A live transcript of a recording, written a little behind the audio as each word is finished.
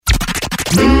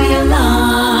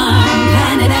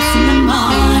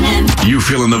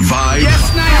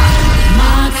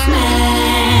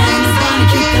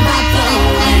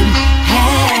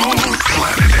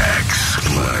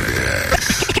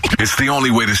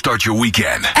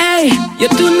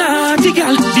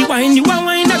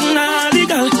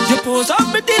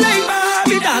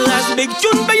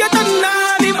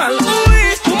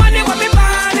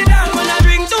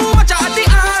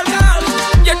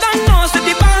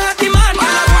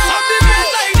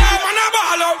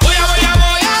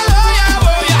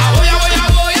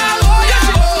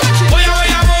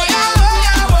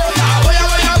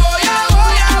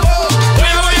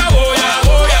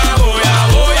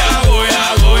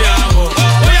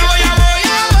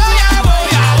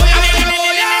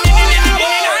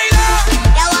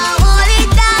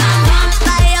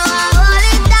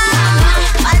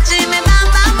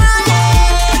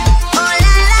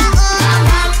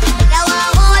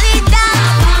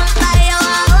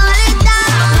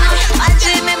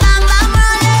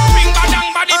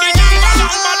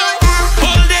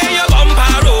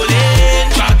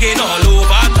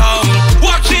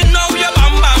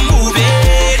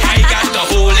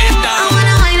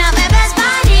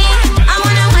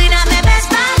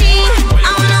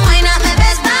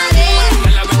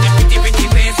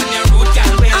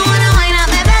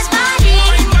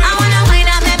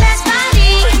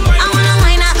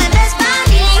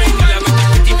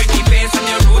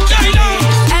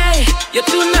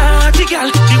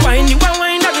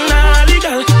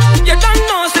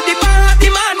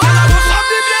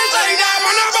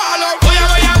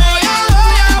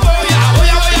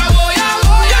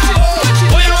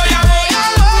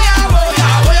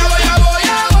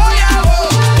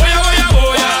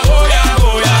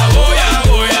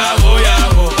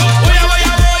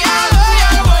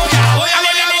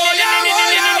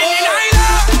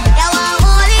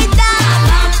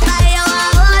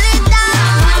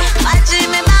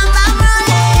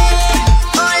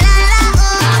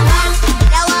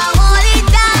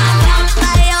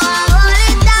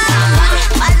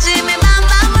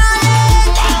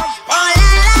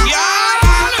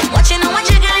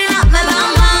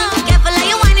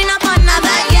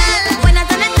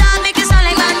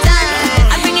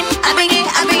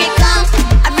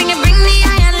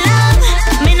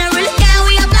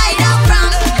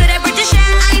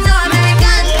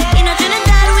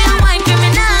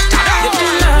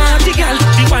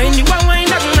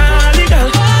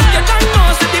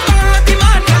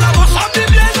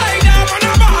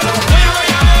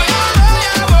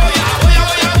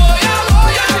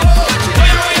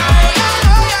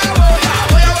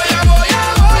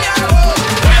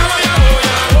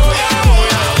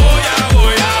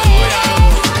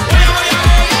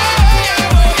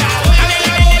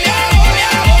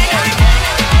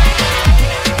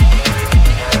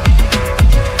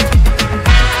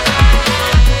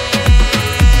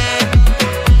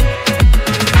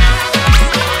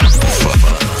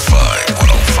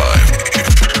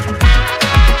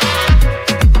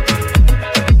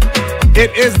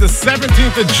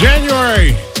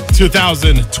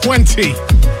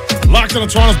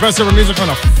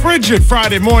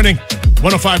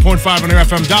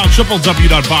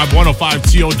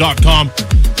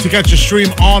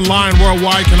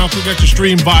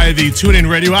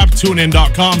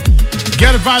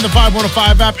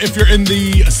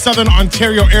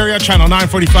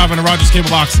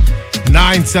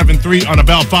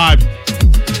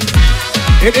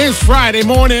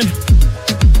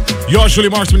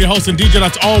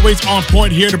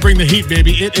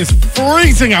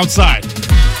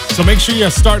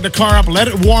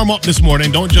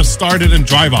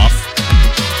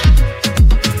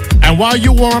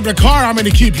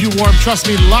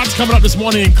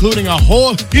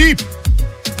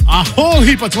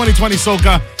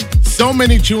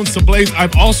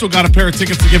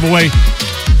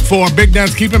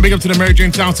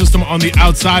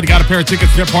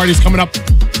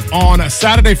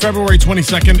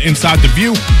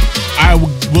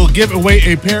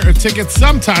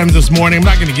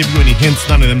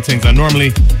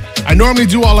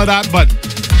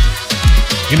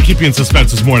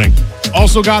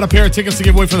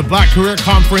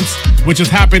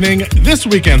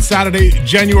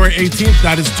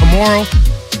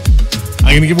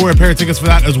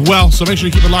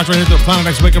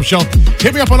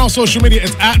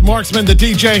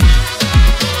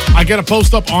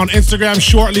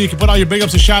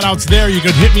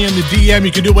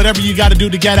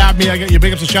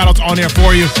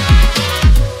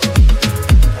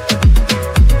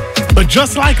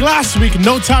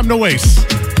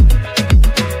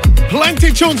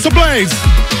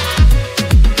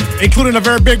including a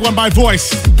very big one by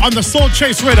Voice on the Soul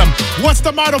Chase Rhythm. What's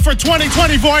the motto for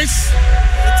 2020, Voice?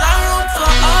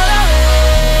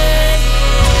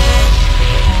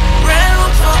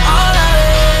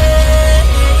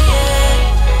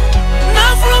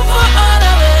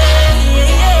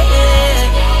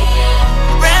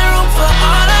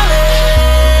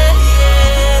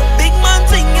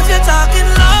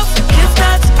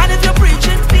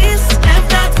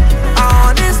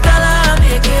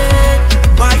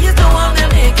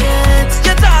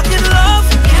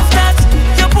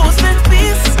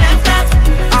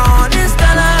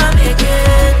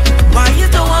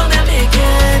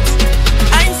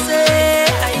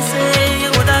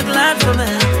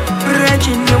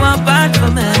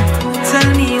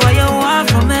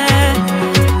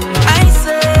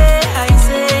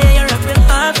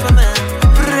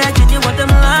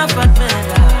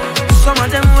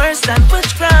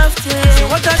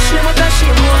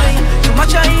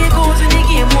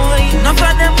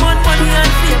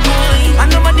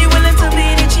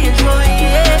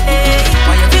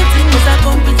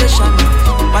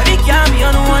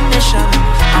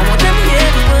 I want them hear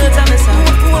the words of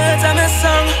my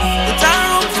song. It's a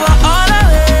room for all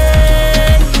of it.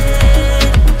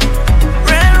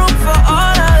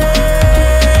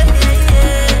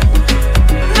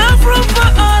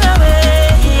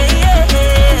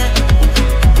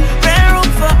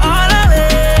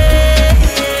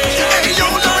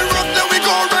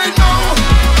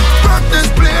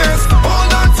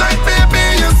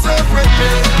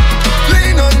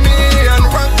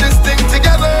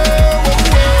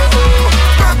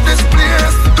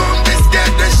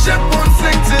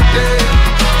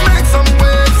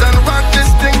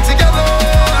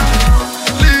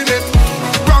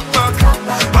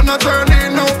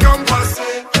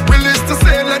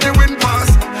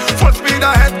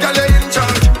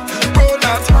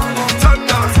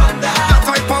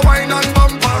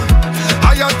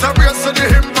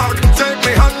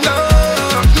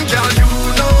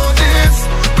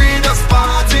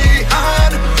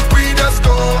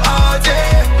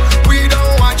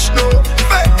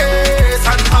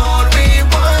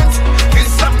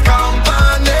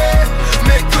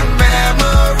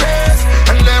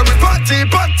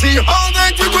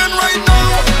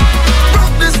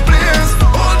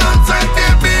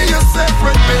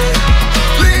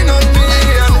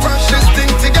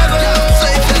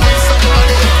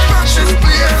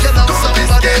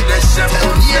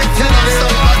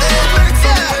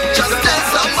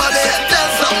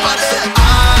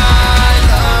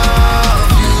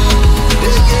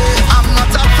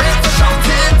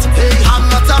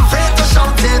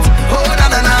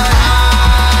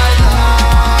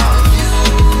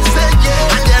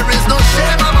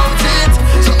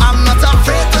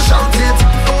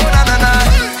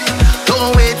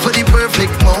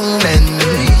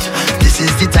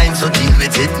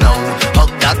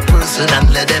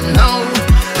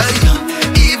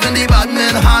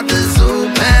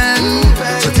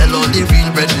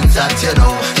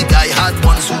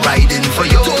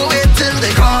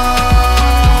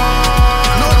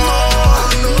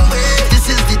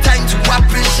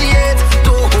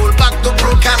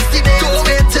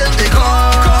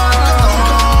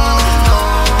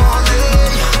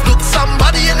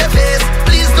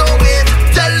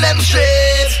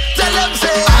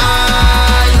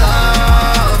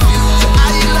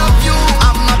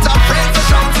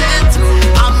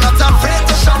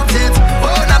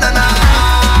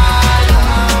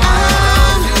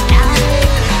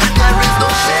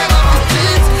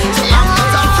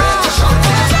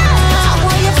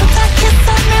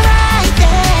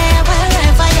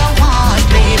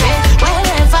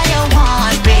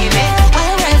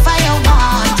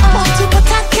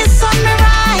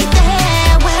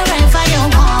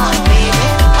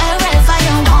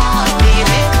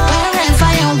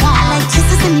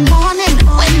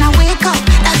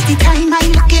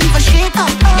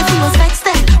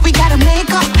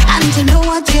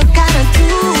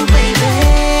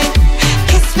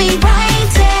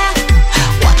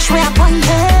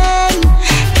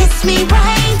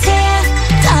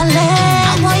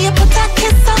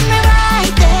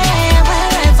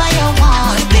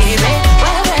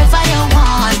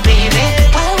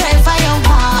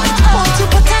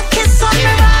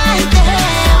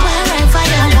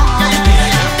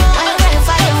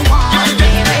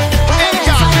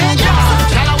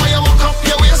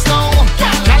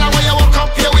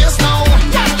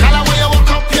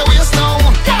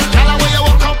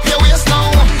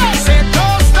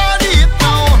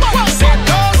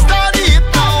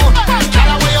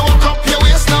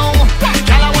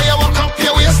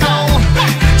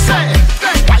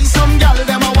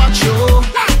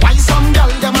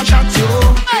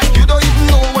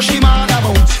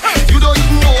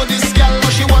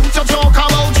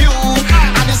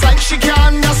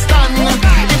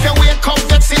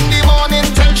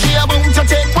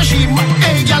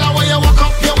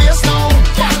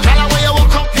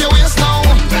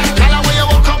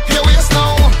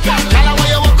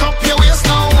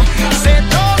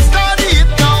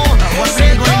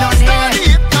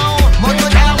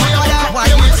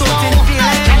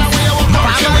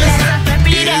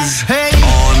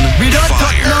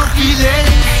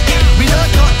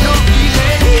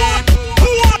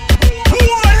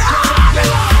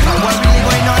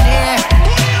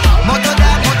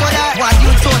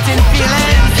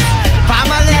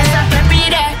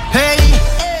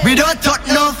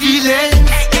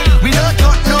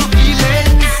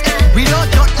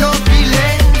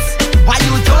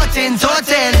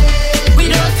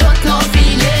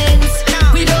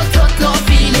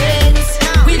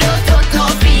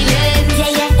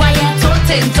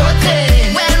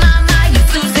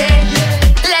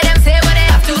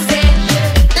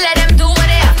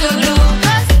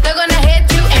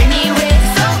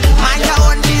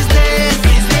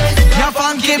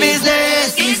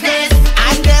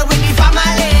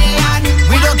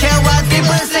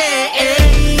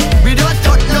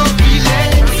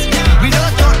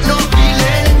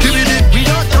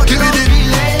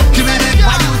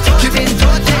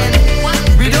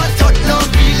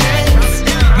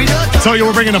 Tell you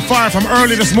we're bringing the fire from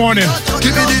early this morning.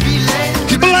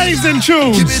 Blazing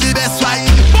tunes.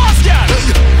 Boss girl,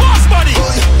 boss body,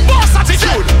 boss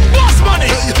attitude, boss money.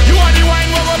 You are the wine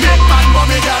where we make man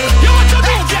mommy girl. You want to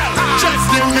do girl? Just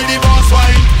give me the boss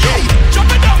wine. Drop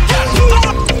it down girl.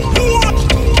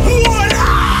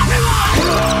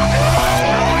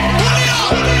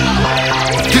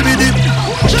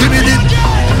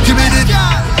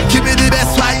 Give me the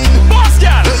best wine. Boss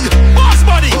girl, boss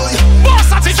body,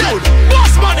 boss attitude,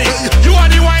 boss money. You are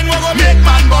the wine where we make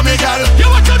man mommy girl.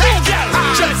 You want to do girl?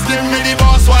 Just give me the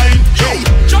boss wine.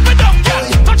 Drop it down girl.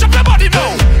 Touch up your body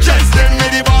now. Just give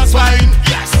me the boss wine.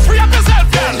 Yes, free up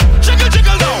yourself girl. Jiggle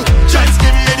jiggle now. Just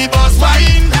give me the boss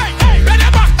wine. Bend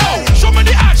your back now. Show me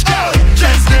the arch girl.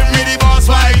 Just give me the boss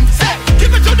wine. Say,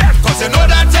 give it to them, cause you know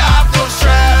that you have no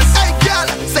stress. Hey girl,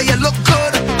 say you look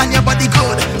good and your body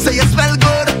good. Say you smell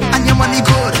good and your money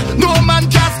good. No man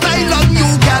can style on you,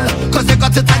 girl, cause you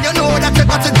got it and you know that you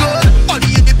got it good. All the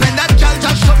independent girl,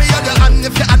 just show me on your hand.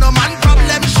 If you have no man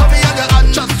problem, show me on your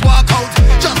hand. Just walk out,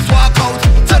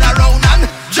 turn around and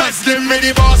just give me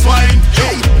the boss wine.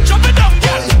 Jump it down,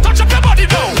 girl. Touch up your body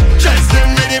now. Just give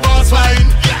me the boss wine.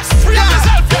 Yes, free up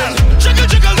yourself, girl. Jiggle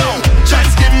jiggle now.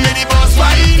 Just give me the boss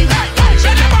wine.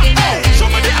 Bend your back now. Show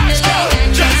me the arch, girl.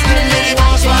 Just give me the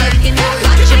boss wine. Give me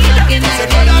the dance, you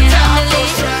know that you have no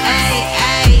stress.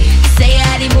 Say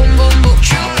I the boom boom boom.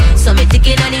 So me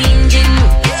ticking on the engine.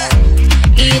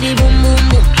 Give me the boom boom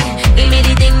boom. Give me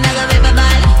the thing that I've ever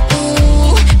bought.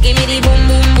 Ooh, give me the boom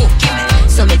boom boom.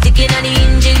 So me ticking on the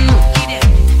engine.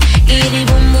 Give me the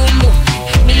boom boom boom.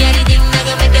 Me and the thing that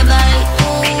I've ever bought.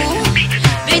 Ooh,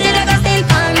 beat it like a steel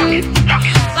pan.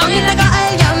 Bang it like a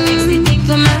oil jam.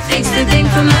 Fix the thing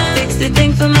for my, fix the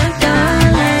thing for my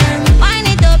darling. Wind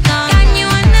it up now. Can you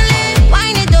handle it?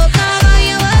 Wind it up now. How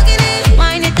you working it?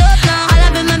 Wind it up now. All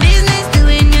up in my business,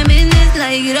 doing your business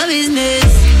like your business.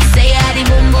 Say I the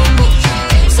boom boom boom.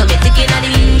 So me ticking on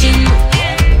the engine.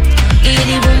 Give me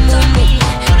the boom boom boom.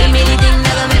 Give me the thing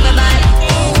that I've ever bought.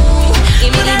 Ooh,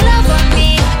 give me the boom boom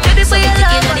boom. Baby, put your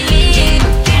love on me.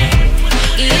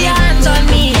 Give your hands on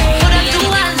me. Put up 2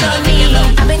 hands on me.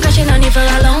 I've been crushing on you for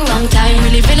a long, long time.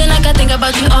 Really feeling like I think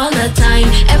about you all the time.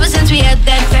 Ever since we had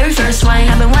that very first wine,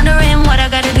 I've been wondering what I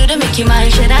gotta do to make you mine.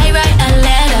 Should I write a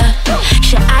letter?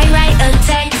 Should I write a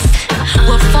text?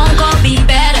 Will phone call be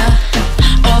better?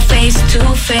 Or face to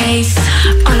face?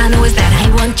 All I know is that I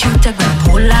want you to grab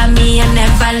hold of me and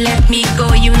never let me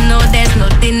go. You know there's no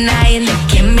denying the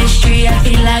chemistry. I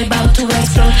feel like about to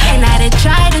explode, and I did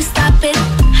try to stop it.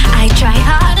 I tried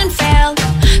hard and failed.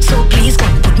 So please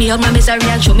come put me out my misery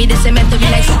and show me the cement to be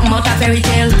like something out of fairy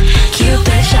tale.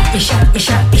 Cupid shot me, shot me,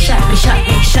 shot me, shot me, shot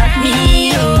me, shot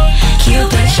me, oh.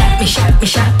 Cupid shot me, shot me,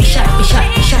 shot me, shot me, shot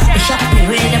me, shot me, shot me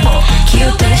with a bow.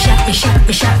 Cupid shot me, shot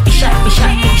me, shot me, shot me,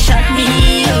 shot me, shot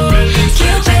me, oh.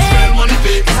 Cupid,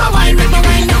 it's a wine, with my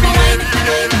wine, with my wine.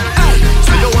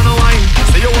 Say you wanna wine,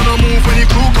 say you wanna move when the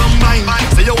crew combine.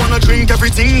 Say you wanna drink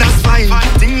everything, that's fine.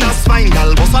 Thing that's fine,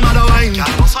 girl, bust another wine.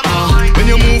 When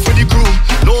you move with the crew,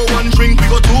 no one drink, we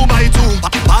go 2 by 2.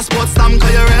 Passport stamp,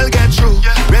 cause you real get through.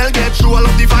 Real get through, I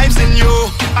love the vibes in you.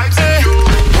 Hey,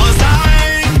 was I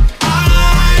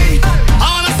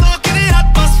wanna soak in the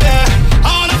atmosphere. I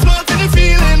wanna float in the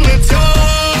feeling with you.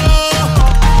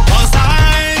 Was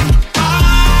I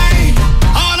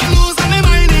wanna lose my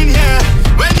mind in here.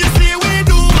 When you see we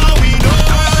do what we do.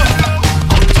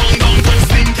 Uptown, downtown,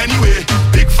 stink anyway.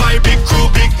 Big fight, big crew,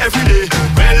 big everyday.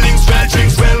 Well links, well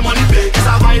drinks, well money play. It's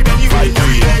a vibe anyway,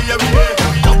 every day, every day.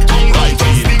 Uptown,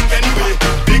 downtown, stink anyway.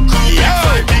 Big crew, big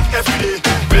fight, big everyday.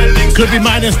 Well links, Could be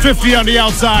minus 50 on the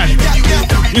outside.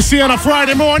 You see on a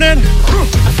Friday morning? A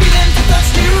feeling to touch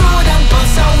the road and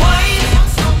bust a wine.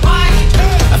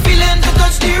 A feeling to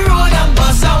touch the road and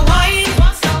bust a wine.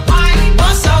 Bust a wine.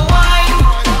 Bust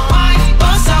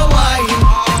a wine.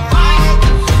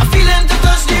 A feeling to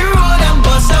touch the road and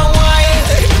bust a wine.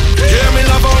 hear me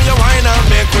love all your wine and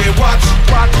make we watch.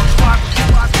 Martin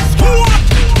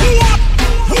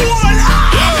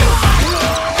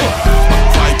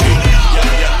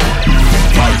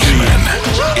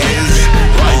is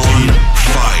on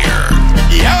fire.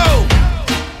 Yeah.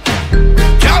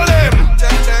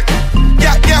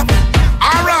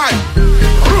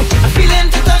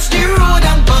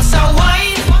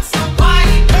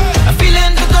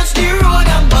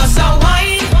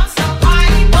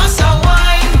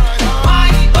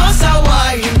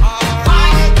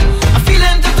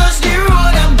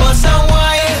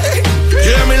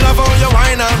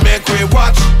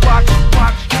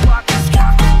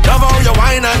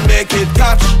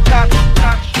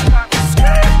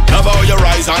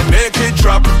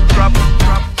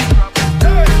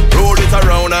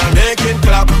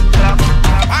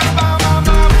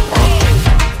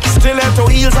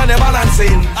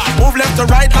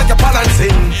 and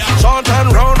sin. Short and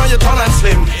round or you tall and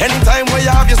slim. Anytime where you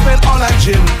have, you spend all that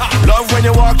gym. Love when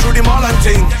you walk through the mall and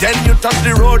ting. Then you touch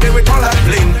the road, then we call that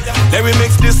bling. Then we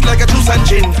mix this like a juice and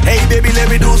gin. Hey baby, let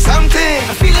me do something.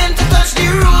 I'm feeling to touch the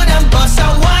road and bust a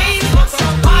wine.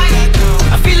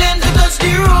 I'm feeling to touch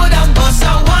the road and bust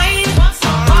a wine. Bust a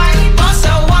wine.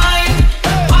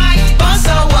 Bust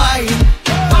a wine.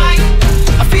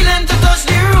 I'm feeling to touch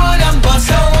the road and bust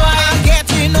a wine. I'm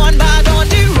getting on bad on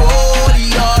the road,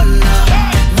 y'all.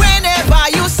 Whenever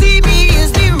you see me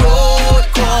is the road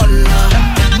caller.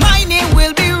 My name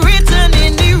will be written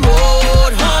in the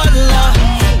road holler.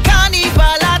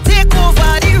 Carnival I take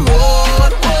over the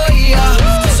road, oh yeah.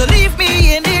 So leave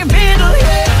me in the middle,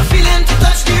 yeah. I'm feeling to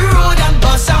touch the road and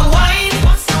bust a wine.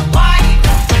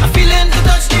 I'm feeling to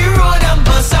touch the road and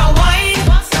bust a wine.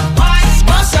 Bust a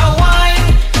wine.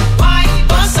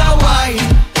 Bust a wine.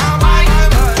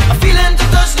 I'm feeling to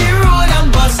touch the road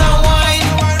and bust a wine.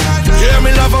 Hear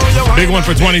me love on your wine. Big one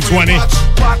for 2020.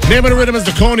 Name of the rhythm is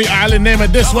the Coney Island. Name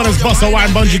of this one is Bust a Wine,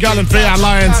 Bungie Gal and Faye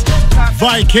Alliance.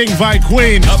 Vi King, Vi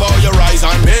Queen. Love how you rise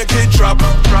and make it drop.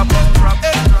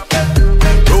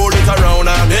 Roll it around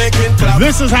and make it clap.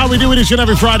 This is how we do it each and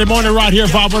every Friday morning right here,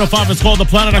 Vibe 105. It's called the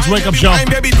Planet X Wake Up Show.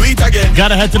 Baby, do it again.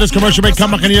 Gotta head to this commercial break.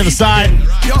 Come back on the other side.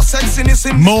 Your sexiness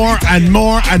in More and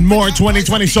more and more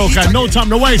 2020 soca. No time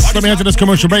to waste. Let me head to this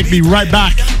commercial break. Be right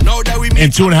back Now that we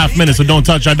in 2.5 minutes. So don't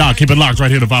touch that dial. Keep it locked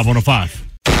right here to Vibe 105.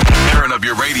 Turn up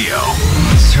your radio.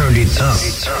 Turn it up.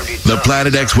 The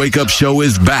Planet X Wake Up Show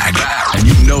is back. And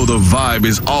you know the vibe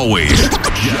is always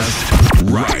just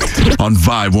right on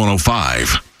Vibe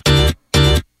 105.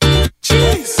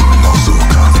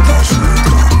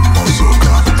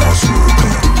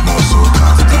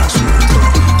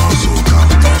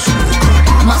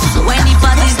 When the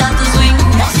party start to swing,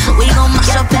 we gon'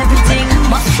 mash up everything.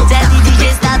 Tell the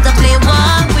DJ start to play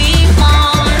what we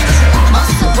want.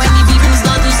 When the people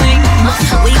start to swing,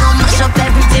 we gon' mash up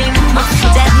everything.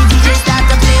 Tell the DJ start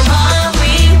to play what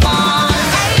we want.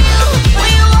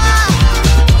 We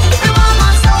want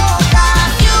more soca.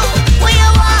 We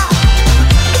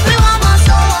want more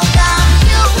soca.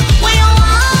 We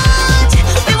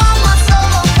want more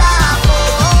soca.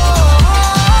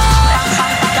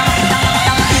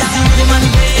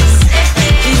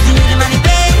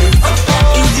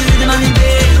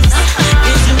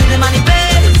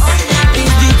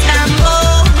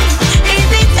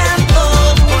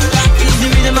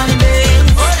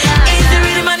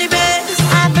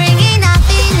 I bring in a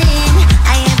feeling,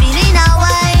 I am feeling a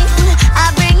wine.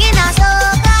 I bring in a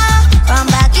soca from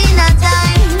back in a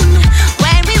time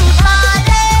when we would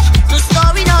party. No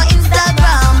story, no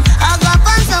Instagram. I go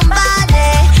find somebody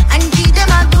and give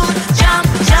them a good jump.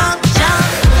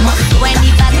 When the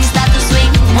party start to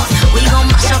swing, we gon'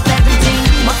 mash up everything.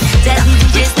 Tell the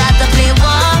DJ start to play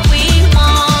what we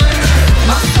want.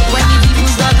 When the people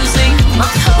start to sing,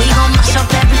 we gon' mash up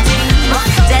everything.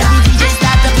 Tell the DJ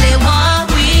start to play what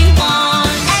we want.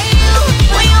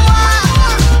 We want more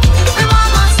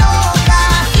soca.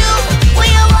 We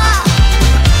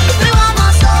want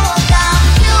more soca.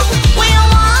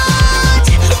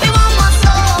 We want more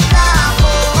soca.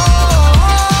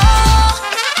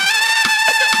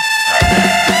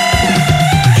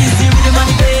 Is the rhythm and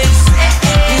the bass?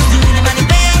 Is the rhythm and the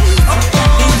bass?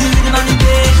 Is the rhythm and the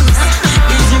bass?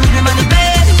 Is the rhythm and the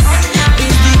bass?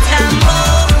 Is the tempo?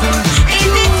 Is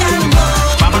the tempo?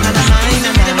 Is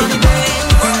the rhythm and the bass?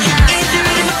 Is the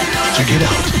rhythm and the bass? Check it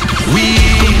out. We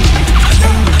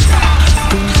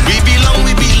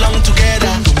belong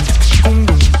together.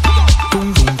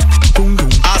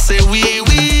 I say we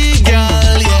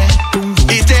girl, yeah.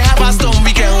 If they have a storm,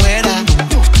 we can weather.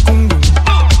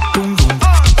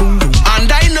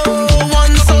 And I know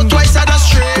once or twice I just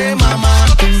stray, mama.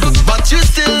 But you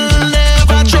still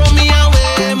never throw me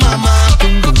away, mama.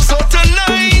 So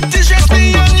tonight it's just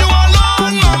me and you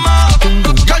alone, mama.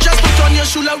 Girl, just put on your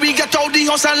shoe, we get out the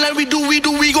house and like we do, we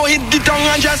go hit the tongue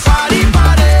and just party.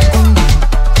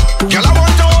 Girl, I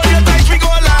want to hold you tight, we go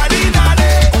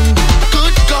la-di-da-di.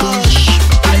 Good gosh,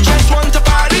 I just want to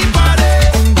party.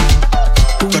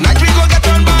 Tonight we go get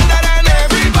on better than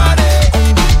everybody.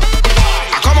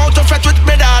 I come out to fret with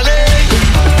me, darling.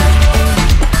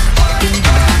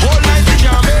 Whole night we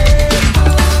jamming.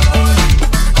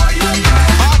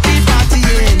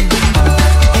 Partying.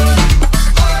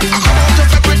 I come out to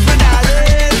fret with me, darling.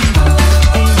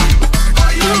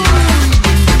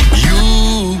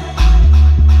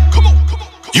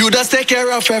 You just take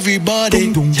care of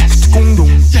everybody.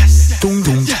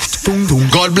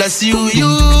 God bless you,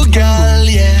 girl,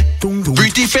 yeah.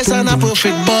 Pretty face and a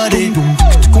perfect body.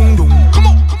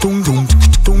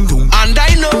 And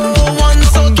I know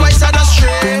once or twice I just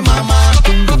stray, mama.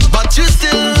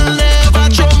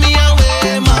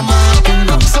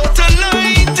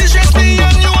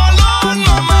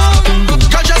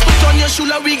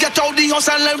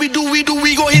 and like we go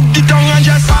hit the tongue and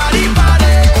just party,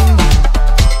 party.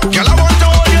 Girl, I want to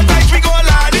hold you tight, we go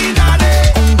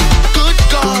la-di-da-di. Good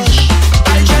gosh,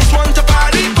 I just want to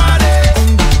party, party.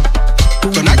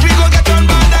 Tonight we go get on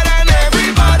better than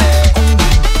everybody.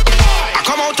 I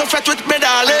come out to fret with me,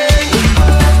 darling.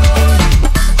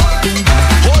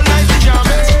 Whole night we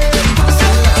jamming.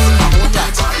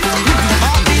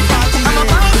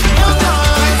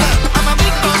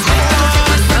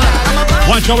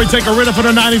 Watch how we take a rhythm for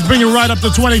the 90s, bring it right up to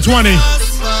 2020.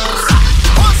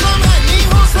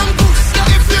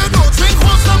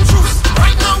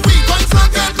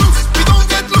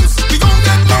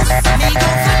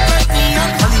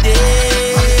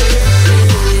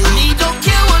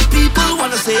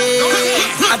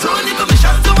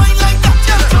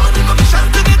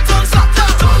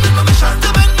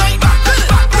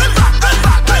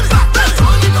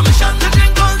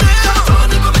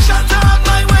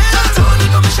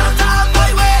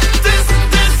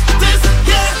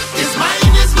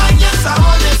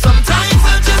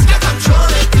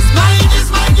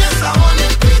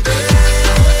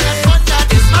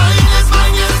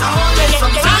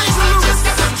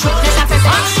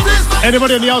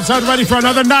 Anybody on the outside ready for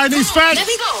another 90s fest? Let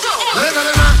me go.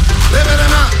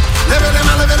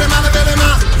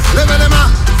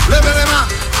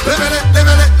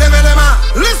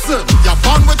 Listen, you're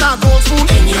born with a gold spoon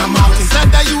in your mouth.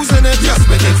 Instead of using it, you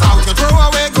spit it out. You throw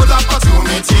away good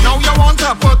opportunity. Now you want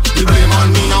to put the blame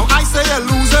on me. Now I say you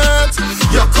lose it.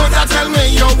 You could have tell me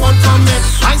you won't commit.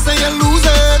 I say you lose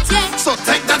it. So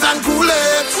take that and cool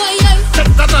it.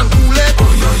 Take that and cool it.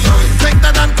 Take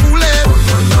that and cool it.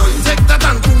 Take that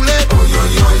and cool it.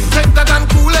 Take that and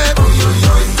cool it.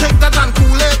 Take that and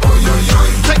cool it.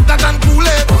 Take that and cool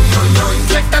it.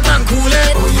 Take that and cool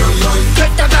it.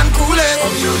 Take that and cool it.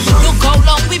 Look how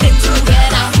long we've been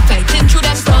together, fighting through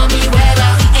that stormy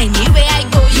weather. Anywhere I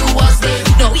go, you was there.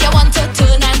 Now you want to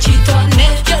turn and cheat on me.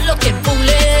 You're looking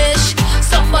foolish.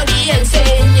 Somebody else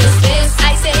in your space.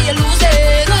 I say you lose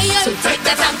it. So take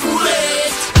that and cool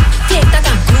it. Take that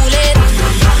and cool it.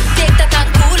 Take that and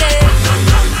cool it.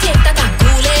 Take that and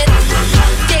cool it.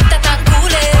 Take that and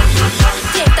cool it.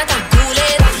 Take that and cool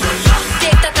it.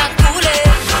 Take that and cool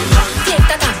it. Take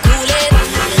that and cool it.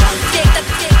 Take that.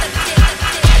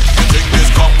 Think this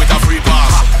come with a free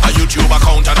pass, a YouTube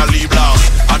account and a lead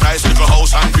blast, a nice little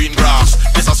house and green grass.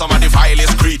 This are some of the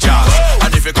vilest creatures.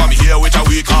 And if you come here with a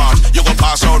weak heart, you go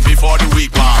pass out before the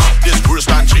week pass. This worse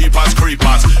than cheapers,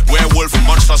 creepers, werewolf,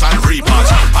 monsters and reapers.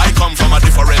 I come from a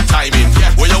different timing,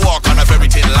 where you walk on a very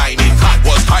thin lining.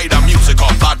 Was hide a music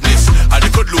of badness, and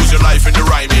you could lose your life in the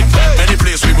rhyming. Many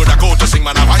places we would have go to sing,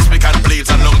 man, have ice pick and blades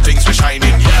and long things for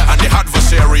shining. And the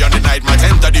adversary on the night might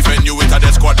enter the venue with a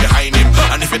death squad behind him.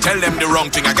 And if you tell them the wrong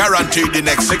thing, I guarantee the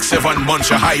next 6-7 months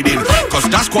you're hiding. Cause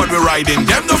that squad we're riding,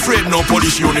 them no afraid, no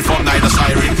police uniform, neither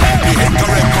siren. The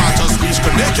incorrect part of speech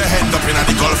could make your head up in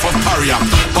the Gulf of Paria.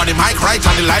 But the mic right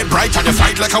and the light bright and you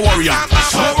fight like a warrior.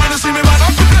 So when you see me man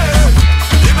up the place,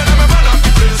 give me them a man up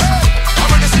the place. And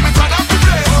when you see me turn up the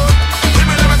place, give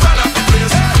me them a turn up the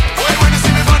place. Boy, when you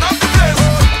see me man up the place,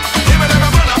 give me them a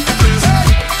man up the place.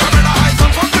 Come in the high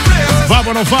come from the place.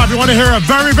 5105, you want to hear a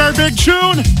very, very big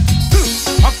tune?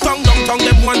 Up tongue, down tongue,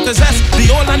 them want to zest. The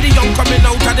old and the young coming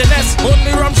out of the nest.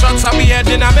 Only rum shots and we head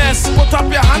in a mess. Put up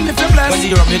your hand if you're blessed. When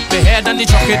the rum hit the head and the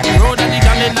truck hit the road and the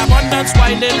gun in abundance,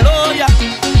 winding low, yeah.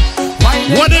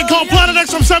 What they call Planet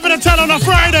X from 7 to 10 on a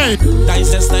Friday.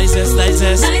 Digest.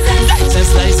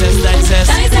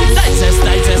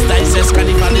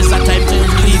 Carnival is a time to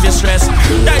relieve your stress.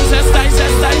 Digest.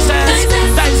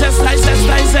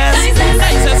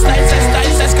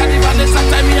 Carnival is a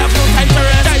time we have no time to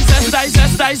rest.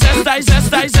 Digest.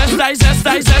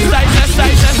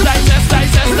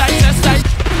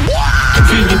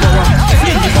 Feel the power,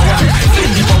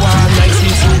 nice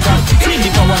sweet soca. Feel the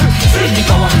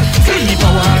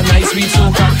power, nice sweet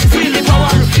soca. Feel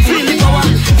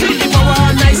the power,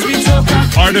 nice sweet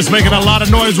soca. Artists making a lot of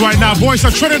noise right now. Voice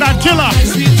of Trinidad Killer.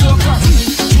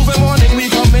 Tuesday morning we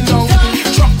coming down.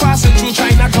 Truck passing through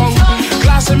Chinatown.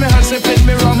 Glass in my hand, sipping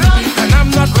me rum. And I'm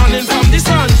not running from the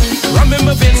sun. Rum in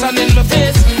my veins and in my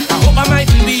face. I hope I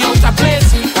mightn't be out of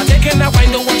place. I'm taking a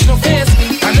wine, don't watch no face.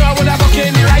 I know I would have walked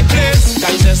in the right place.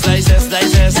 Digest.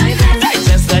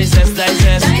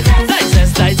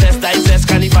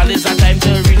 Carnival is a time to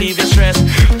relieve your stress.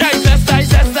 Digest.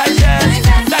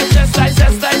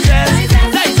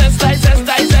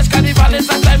 Carnival is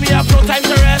a time we have no time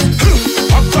to rest.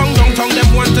 Up tongue, down tongue,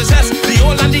 them want to zest. The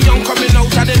old and the young coming out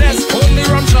of the nest. Only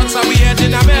rum shots and we head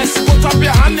in a mess. Put up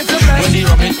your hand if you're blessed. When the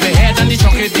rum hit the head and the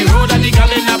truck hit the road and the gun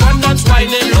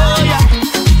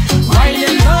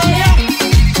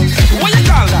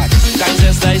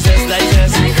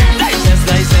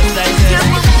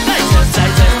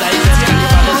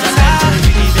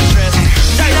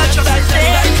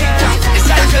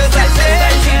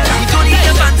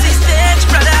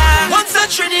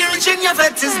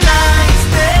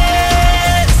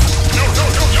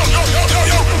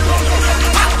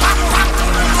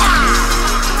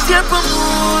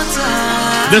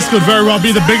This could very well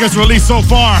be the biggest release so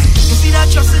far. You see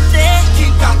that trust in there?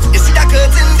 Keep that. You see that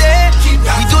curtain there? Keep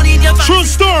that. We don't need your True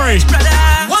story. brother.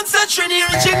 Once a trinity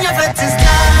reaching your vet is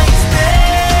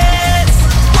niceness.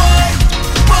 Boy,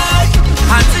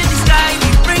 hands in the sky,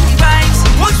 we bring the vibes.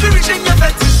 Once we reaching your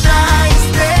vet is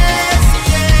niceness.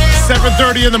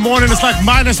 7:30 in the morning. It's like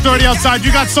minus 30 outside.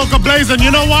 You got Soca blazing.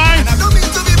 You know why? And I don't mean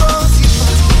to be bossy,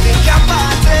 but they can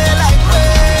party like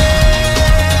red.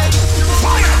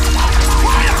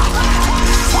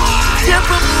 Dear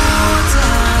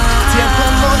promoter,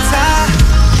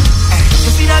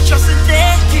 you see that trust in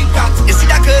there? Keep that. You see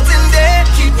that curtain there?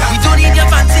 Keep that. We don't need your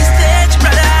fancy stage,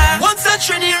 brother. Once a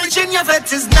trinity reaching your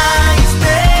vet is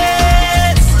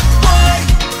niceness. Boy,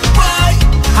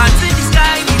 hands in the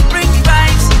sky, we bring the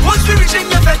vibes. Once we reaching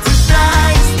your vet is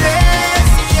niceness.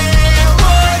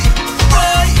 Boy,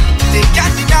 they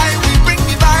can't deny we bring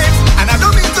the vibes. And I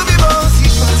don't mean to be bossy,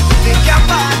 but they can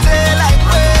party like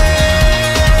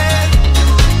red.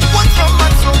 One from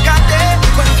one so got there,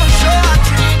 but for sure I'm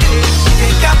treated.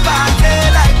 They can party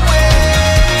like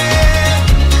red.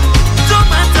 Don't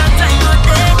matter time or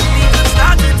day, we can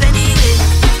start it anyway.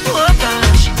 Oh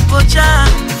gosh, Bocha,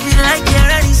 feel like you're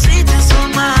ready, sweet and so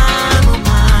man, oh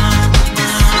man.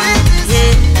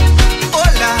 Yeah. Oh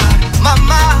Lord,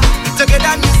 mama,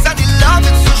 together miss and the love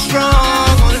is so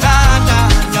strong. Oh Lord,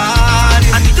 Lord.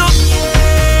 And you don't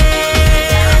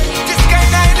care. This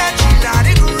kind of energy, Lord,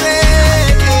 it's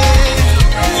great.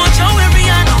 Watch out where we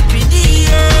are up in the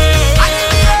air.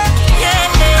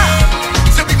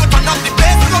 Yeah. So we go turn up the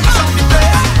bass, we go push up the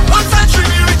bass. Once a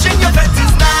tree reaching your vet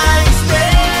is nice.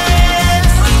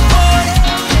 Boy,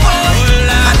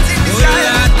 hands in the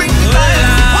sky, bring the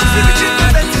vibes. Once we reaching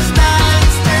your vet is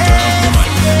nice.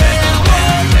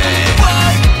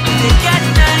 Boy, they got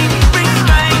nine, bring the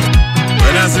vibes.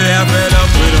 When I say I fed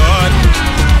up with heart,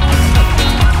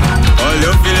 all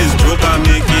you feel is joke I'm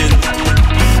making.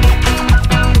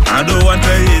 I don't want to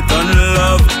hate on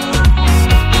love,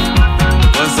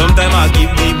 but sometimes I keep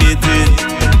debating.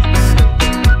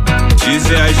 She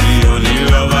say she only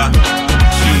lover,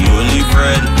 she only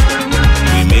friend.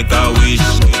 We make a wish,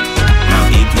 now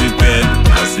eat with pen.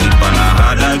 I sleep and I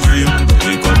had a dream,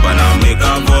 wake up and I make a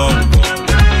vow.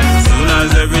 Soon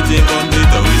as everything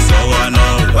complete, we saw one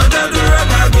out. What I do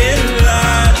wrong again,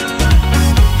 lad?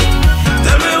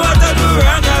 Tell me what I do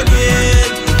wrong again.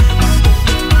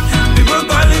 People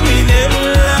calling me name,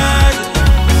 lad.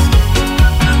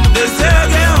 They say I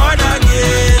get hard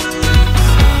again.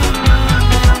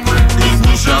 The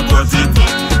bush a cut it,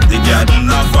 the garden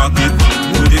a fuck it,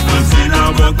 put the fruits in a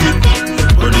bucket.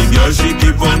 But the girl she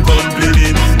keep on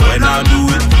complaining when I do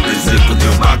it. They say put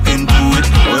your back into it.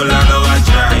 All I know I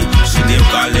try. She name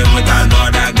calling with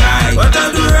another guy. What I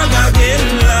do wrong again,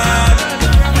 lad?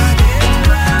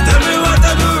 Tell me what I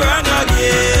do wrong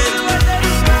again.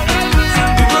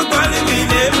 People calling me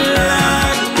name,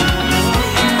 lad.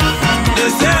 They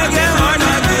say I get hard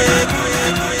again.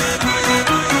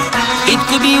 It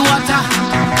could be water,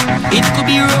 it could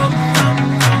be rum,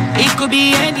 it could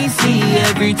be any sea,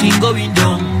 everything going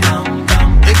down.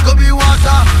 It could be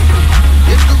water,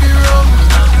 it could be rum,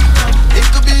 it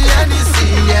could be any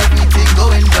sea, everything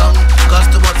going down. Cause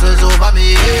the water's over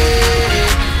me.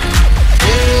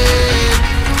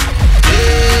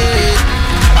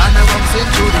 And I won't sink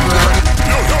to the ground.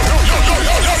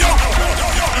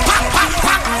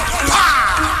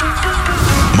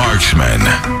 Marksman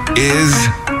is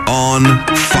on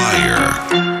fire.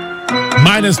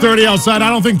 Minus 30 outside. I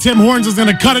don't think Tim Horns is going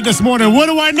to cut it this morning. What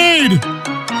do I need?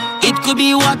 It could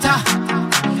be water,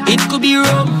 it could be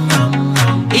rum,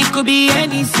 it could be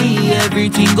any sea,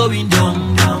 everything going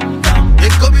down.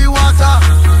 It could be water,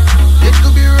 it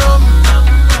could be rum,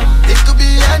 it could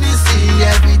be any sea,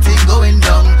 everything going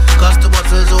down. Cause the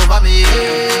water's over me.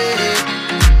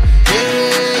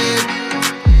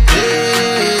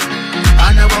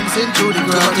 And I won't sink to the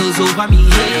ground. Water's over me.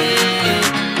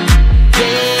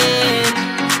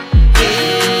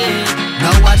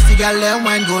 Now watch the girl and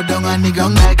wine go down on the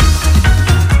ground like.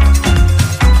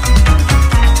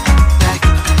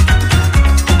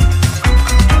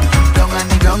 Down on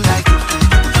the ground like.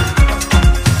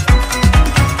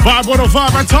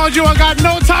 5105. I told you I got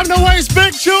no time to waste.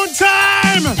 Big tune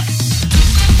time.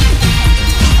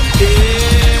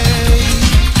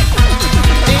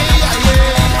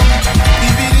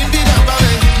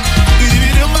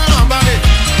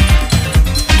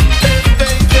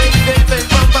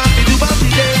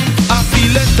 I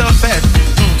feel it the fed,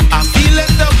 I feel it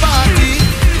the party.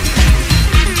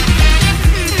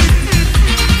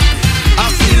 I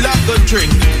feel like a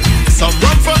drink, some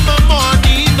rum from the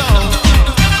morning now.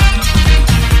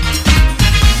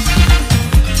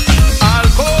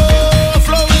 Alcohol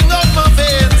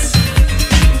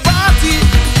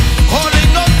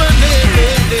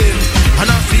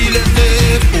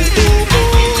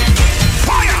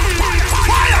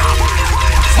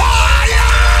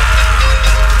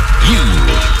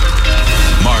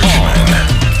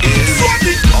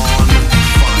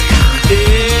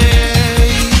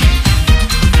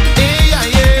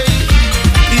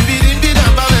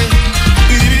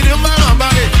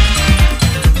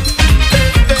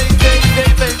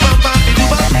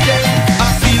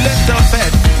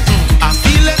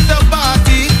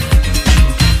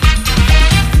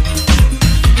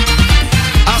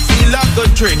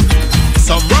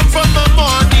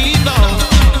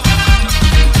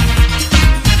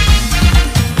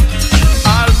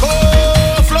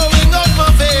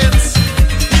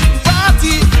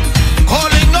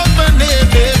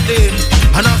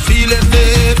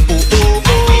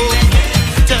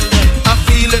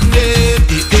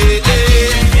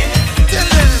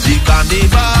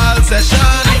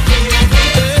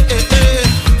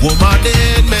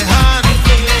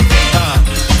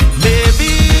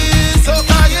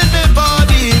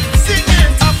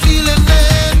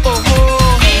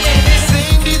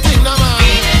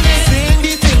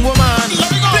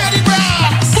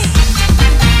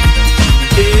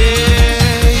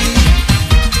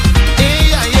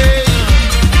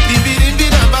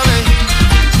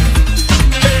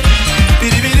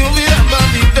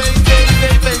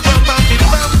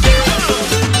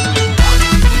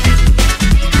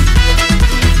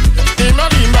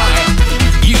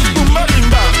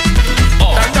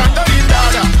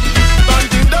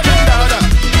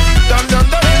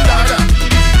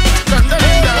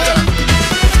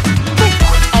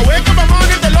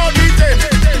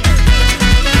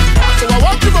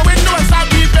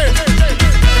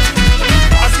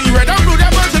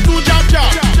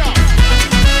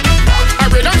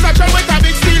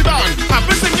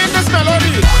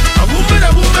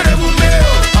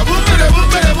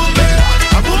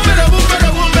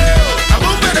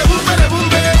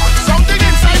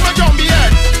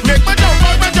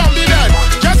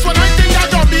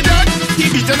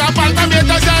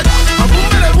meter said, a boom,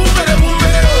 bele, boom, bele, boom,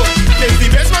 bele, oh. Make the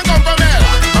bassman come from hell.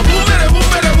 A boom, bele, boom,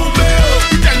 bele, boom, bele, oh.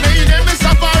 You tell me your name is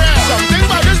Safari. Something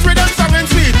about this rhythm song and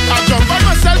sweet. I jump on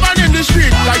myself and in the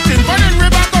street. Like tin pan and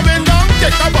river coming down.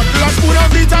 Take a bottle of spoon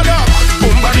and beat it up.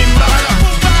 Boom, ba, dim, ba, da.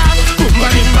 Boom, ba,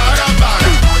 dim, ba, da, ba, da.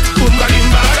 Boom, ba, dim,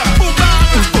 ba, da. Boom,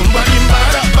 ba, dim, ba,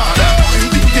 da, ba, da. Ding,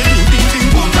 ding, ding, ding, ding,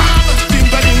 boom, ba. Ding,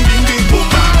 ba, ding, ding, ding, boom,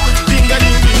 ba. Ding, ba,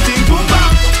 ding, ding, ding, boom, ba.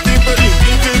 Ding, ba, ding,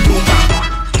 ding, ding, boom, ba.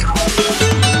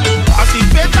 I see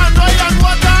faith and oil and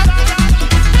water.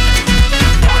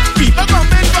 People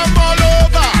coming from all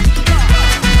over.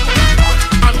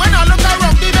 And when I look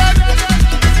around the bed,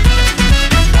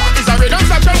 it's a rhythm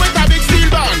section with a big steel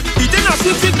band. Beating a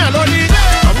sweet melody.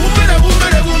 A boom, bele, boom,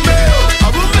 bele, boom, bele, oh. A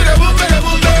boom, bele, boom, bele,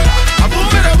 boom, bele. A boom,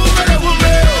 bele, boom, bele, boom,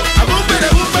 bele, oh. A boom, bele,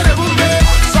 boom, bele, boom, bele.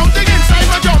 Something inside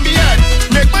my jumpy head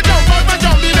make my jump out my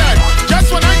jumpy dead.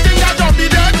 Just when I think that jumpy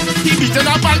dead, he beating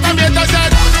a palmameter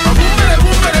said, a boom, bele,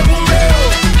 boom, bele, boom, bele, oh.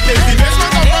 Make the bass man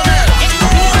come from hell. A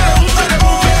boom, bele, boom, bele,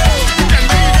 boom, bele, oh. You tell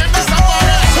me your name is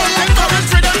Safari. Something about this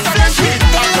rhythm song and sweet.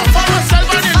 I jump on myself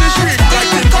and in the street. Like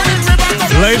the running river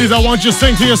coming. Ladies, I want you to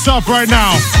sing to yourself right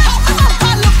now.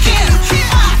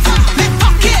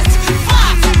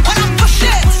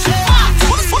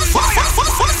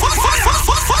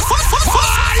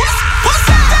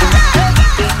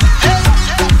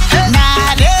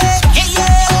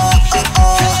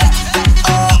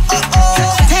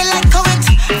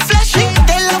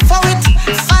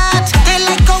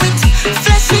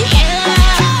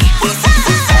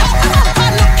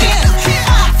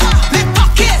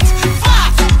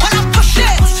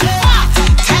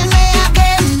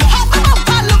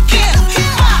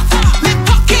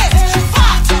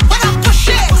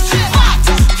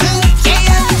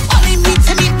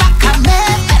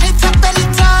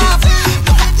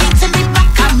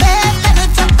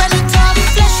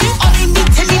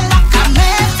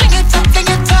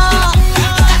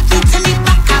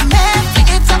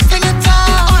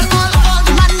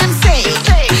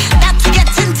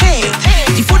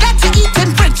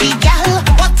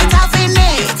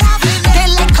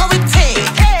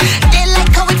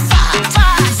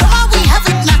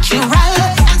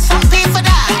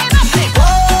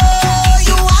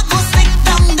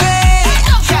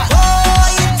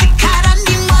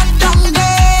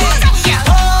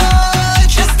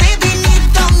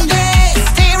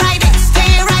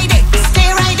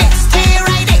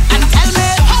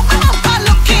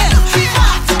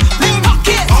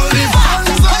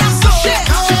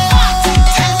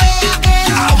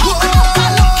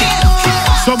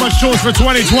 For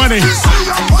 2020.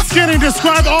 Skinny,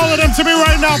 describe all of them to me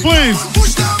right now, please.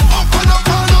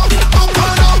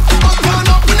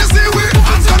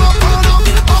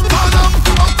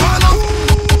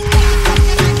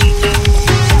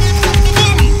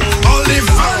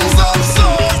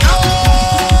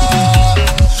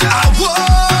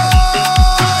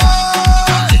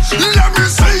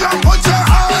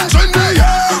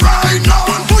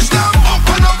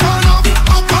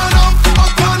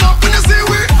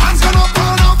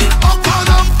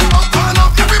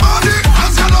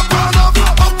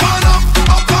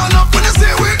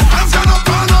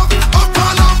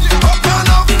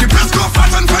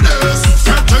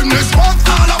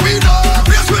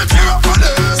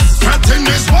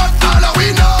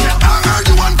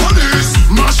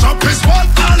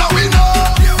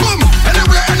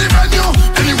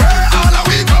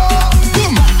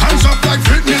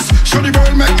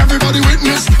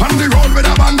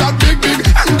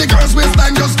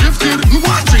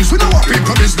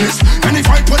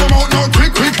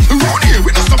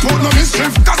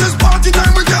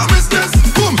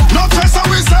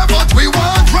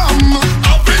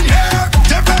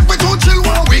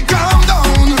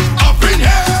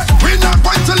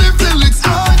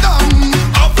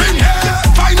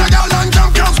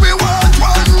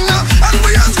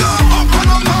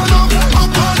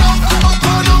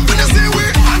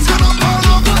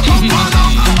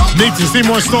 See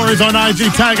more stories on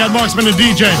IG. Tag at Marksman and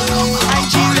DJ.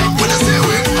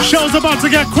 Show's about to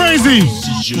get crazy.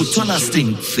 Put on a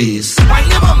stink face. Wine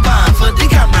your bumper for the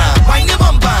camera. Wine your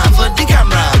bumper for the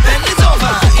camera. Bend it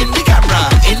over in the camera.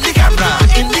 In the camera.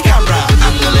 In the camera.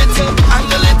 Angle it,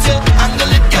 angle it,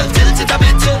 angle it, girl, tilt it a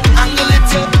bit. Angle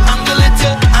it, angle it,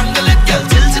 angle it, girl,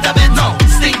 tilt it a bit. No,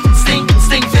 stink, stink,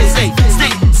 stink face, hey,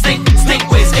 stink, stink, stink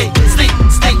waist, hey, stink,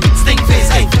 stink, stink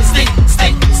face, hey, stink,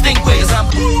 stink, stink waist.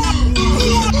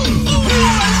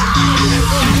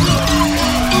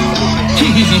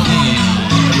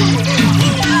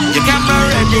 Your camera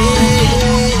ready,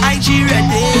 IG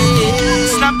ready,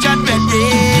 Snapchat ready.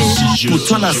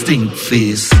 Put on a stink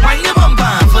face. Wine your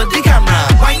bumper for the camera.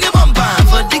 Wine your bumper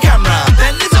for the camera.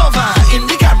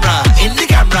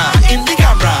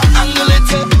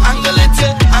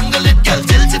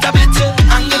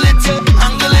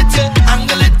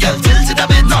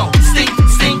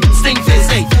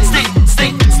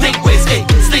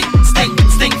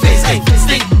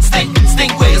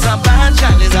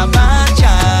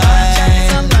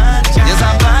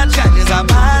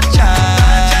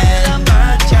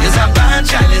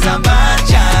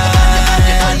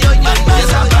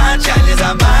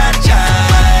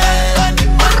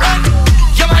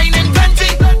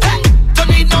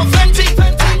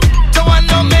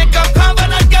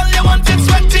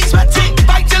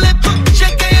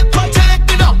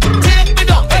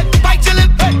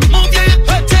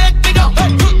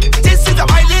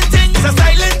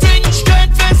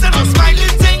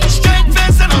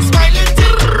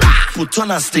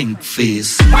 a stink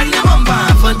face. Wind your bumper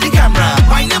for the camera.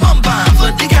 Wind your bumper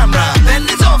for the camera. Bend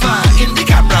it over in the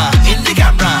camera. In the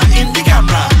camera. In the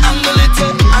camera. Angle it,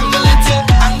 angle it,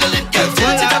 angle it. Get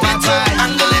it a bit.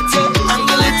 Angle it,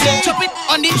 angle it. Chop it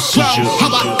on the ground. How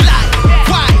about lie?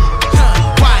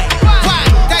 Why?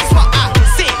 That's what I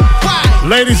say. Why?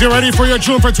 Ladies, you ready for your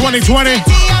tune for 2020?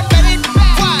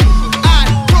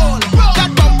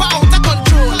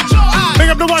 Pick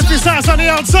up the watch this ass on the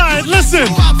outside. Listen.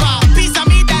 Piece of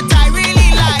me that I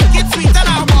really like. It's sweet and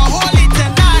I will hold it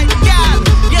tonight. Girl,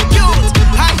 you're cute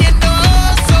and you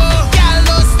know so. Girl,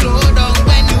 don't slow down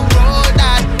when you roll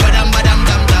that. Badam, badam,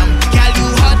 dum, dum. Girl, you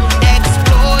hot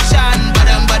explosion.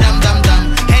 Badam, badam, dum, dum.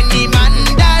 Any man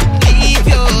that leave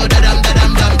you. Dadam,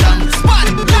 dadam, dum, dum.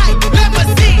 Spotlight, let me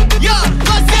see you.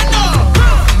 'Cause you know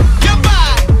you're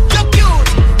bad, you're cute,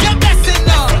 you're blessing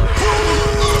now.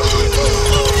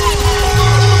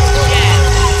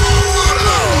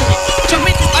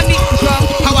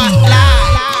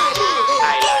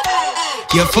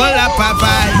 You're full of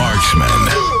vibe. Marksman.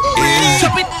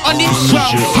 Chop it on the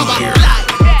ground. How about lie?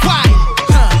 Why?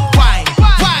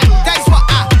 That's what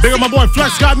I Big up my boy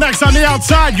Flex got next on the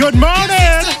outside. Good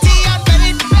morning.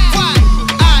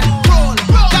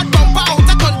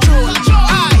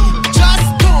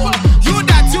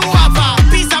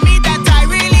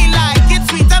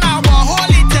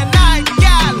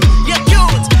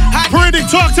 Pretty,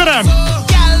 talk to them.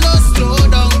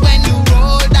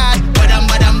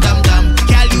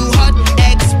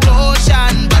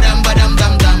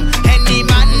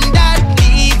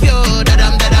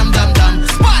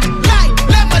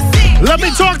 Let me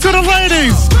talk to the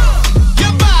ladies.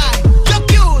 You're bad, you're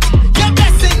cute, you're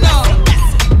blessing now.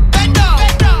 Bend down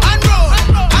and roll,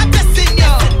 I'm blessing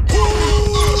you.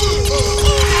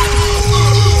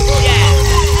 Yeah.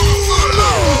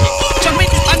 Jump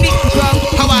it on the ground,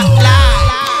 how I lie.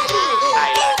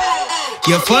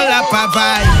 You're full of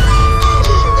vibe.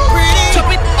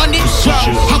 Jump it on the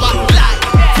ground, how I lie.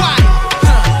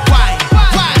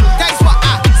 Why? That's what I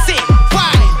say.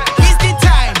 Why? It's the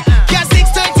time. Yeah,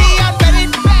 6:30 and ready.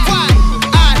 Why?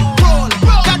 I roll.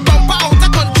 That bumper out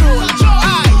of control.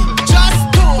 I just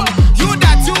told you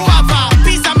that you have a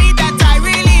piece of me that I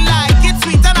really like. It's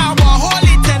sweet and I will hold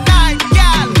it tonight.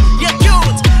 Girl, you're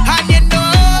cute and you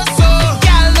know so.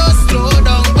 Girl, don't slow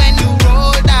down when you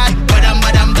roll that. Badam,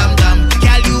 badam, dum, dum.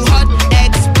 Girl, you hot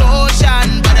explosion.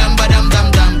 Badam, badam, dum,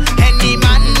 dum. Any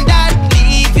man that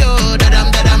leave you. Dadam,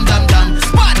 dadam, dum, dum.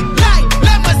 Spotlight,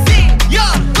 let me see you.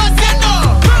 'Cause you know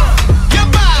you're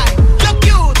bad, you're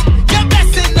cute, you're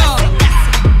blessing now.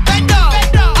 Bend down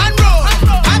and roll,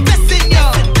 I'm blessing you.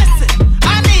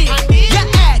 I need your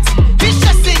ex, he's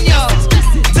stressing you.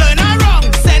 Turn around,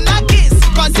 send a kiss,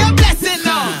 'cause you're blessing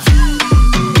now.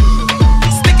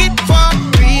 Stick it for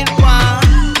real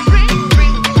one.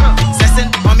 Session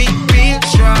on me real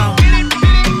strong.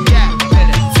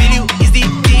 Feel you is the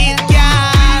deal,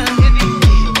 girl.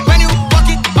 When you walk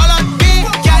it all on me,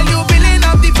 girl, you building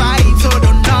up the vibe. So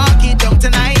don't knock it down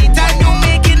tonight. And you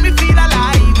making me feel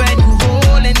alive. And you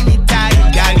holding me tight.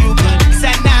 Girl, you good.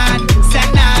 Send on.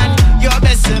 You're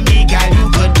best to me, girl, you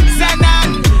good. Send on.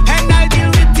 And I'll deal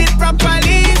with it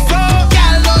properly. So,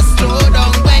 girl, don't slow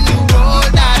down when you roll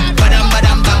that. Badam,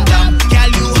 badam, dum, dum. Girl,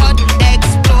 you hot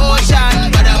explosion.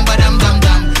 Badam, badam, dum,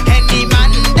 dum. Any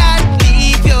man that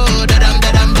leave you. Dadam,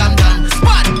 dadam, dum, dum.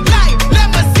 Spotlight, let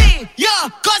me see you.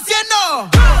 'Cause you know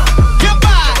you're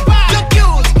bad, you're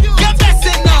cute, you're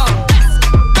blessing now.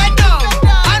 Bend down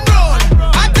and roll,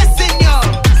 I'm blessing you.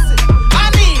 I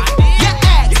need your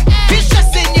ex, he's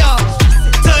stressing you.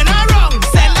 Turn around,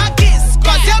 send a kiss,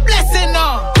 'cause you're blessing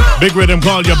now. Big Rhythm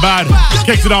called you bad.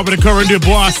 Kicks it off with the current new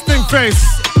boy. Stink face.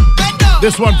 Bend down,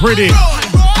 This one pretty. roll,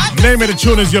 I'm Name of the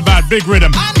tune is Your Bad. Big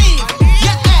Rhythm. I need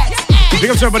your ex. Big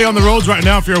up to everybody on the roads right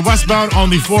now. If you're westbound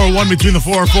on the 401 between the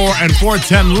 404 and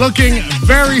 410, looking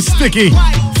very sticky.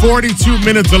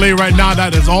 42-minute delay right now.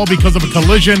 That is all because of a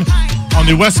collision on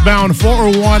the westbound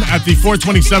 401 at the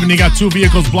 427. You got two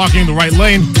vehicles blocking the right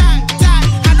lane.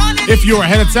 If you are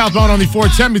headed southbound on the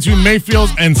 410 between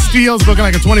Mayfields and Steeles, looking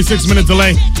like a 26-minute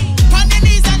delay.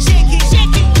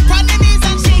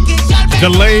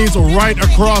 Delays right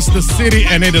across the city,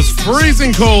 and it is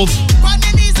freezing cold.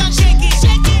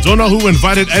 Don't know who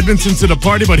invited Edmonton to the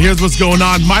party, but here's what's going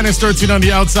on. Minus 13 on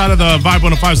the outside of the Vibe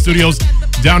 105 studios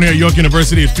down here at York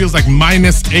University. It feels like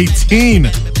minus 18.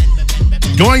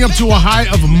 Going up to a high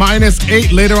of minus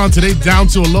 8 later on today, down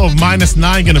to a low of minus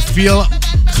 9. Gonna feel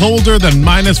colder than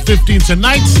minus 15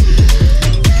 tonight.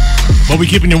 But we're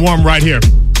keeping you warm right here.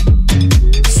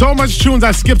 So much tunes,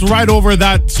 I skipped right over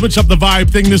that switch up the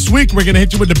vibe thing this week. We're going to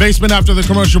hit you with the basement after the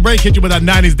commercial break, hit you with that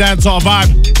 90s dancehall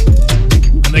vibe.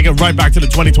 And they get right back to the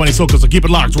 2020 Soca. So keep it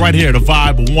locked right here to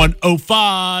Vibe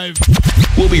 105.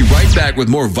 We'll be right back with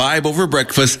more Vibe Over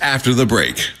Breakfast after the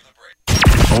break.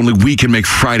 Only we can make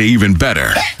Friday even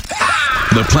better.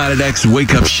 The Planet X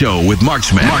Wake Up Show with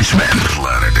Marksman. Planet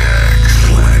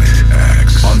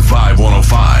X. On Vibe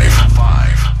 105.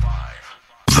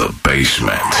 The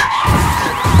Basement.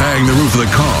 Bang the roof of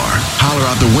the car. Holler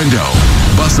out the window.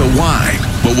 Bust a wine.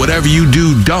 But whatever you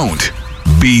do, don't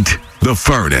beat the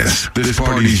furnace. This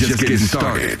party's just getting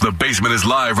started. The Basement is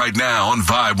live right now on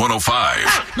Vibe 105.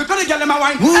 Look at the girl in my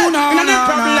wine.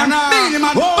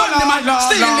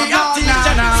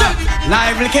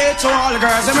 Lively kids to all the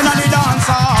girls, them in the dance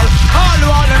hall.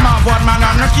 All them have one man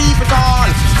and keep it all.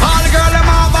 All the girls them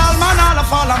have all man, all the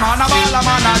fall man, a ball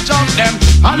man, a jump them.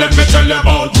 And let me tell you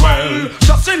about well.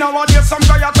 Just in nowadays some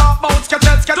guy a talk about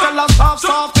skettle a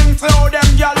soft things to how them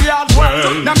girl yard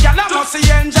well. Them girl a must see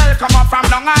angel come up from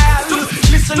down hell.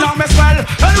 Listen now me swell.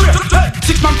 Hey,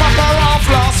 6 man pop her off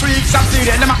last week,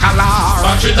 Saturday them a calar.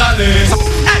 Watch it darling.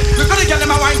 Hey, look at the girl in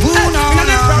my wine.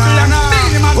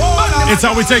 It's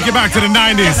how we take you back to the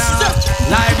 90s.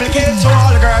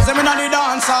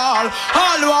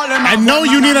 I know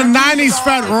you need a 90s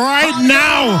fat right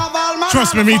now.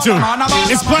 Trust me too.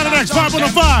 It's Planet X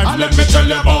 505. Let me tell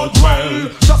you about well.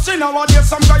 Just in nowadays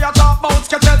some guy a talk about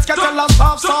skettle a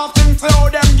soft things to how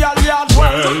them girl yard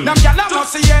well. Them girl a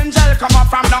must see angel come up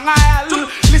from down hell.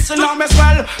 Listen now me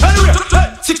swell. Hey,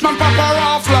 6 man pop her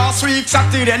off last week,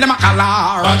 Saturday them a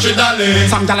calar. Watch it darling.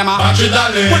 Some girl them a watch it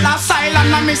darling. Put a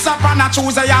silent and miss up on a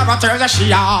Tuesday or a Thursday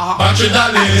she a watch it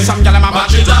darling. Some girl them a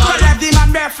watch it darling. Well the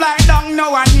man be fly down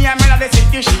now and near me the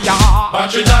city she a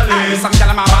watch it darling. Some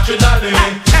girl them a watch it darling.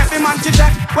 Every man to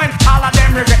check when all of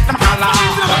them regret them calar.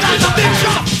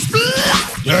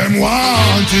 Them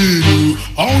wanted you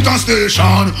out of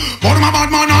station, but my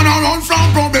bad man on a run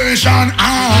from probation.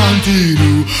 Until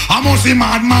you, I must see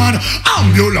madman.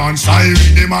 Ambulance siren,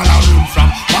 them all a run from.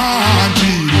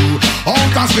 Wanted you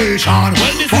out of station,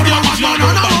 but my bad man on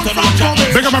a run from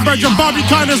probation. Big up my brother Bobby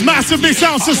Connor's massive big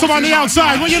sound system on the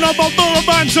outside. What you know about Borough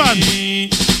Banton?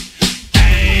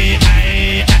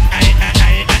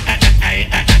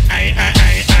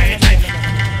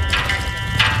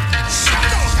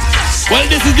 Well,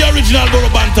 this is the original Borough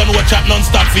Banton. Watch out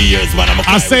non-stop for years, man.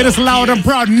 I say this loud and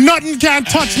proud. Nothing can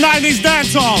touch 90s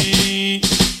dancehall.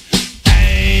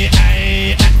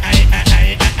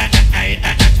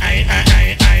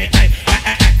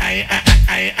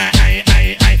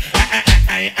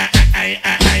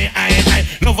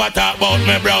 Never talk about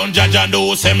me brown, Jaja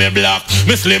do say me black.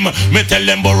 Me slim, me tell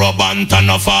them Borough Banton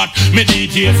no fat. Me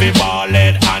DJ fi bald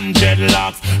head and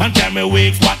dreadlocks, and carry me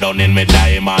wigs back down in me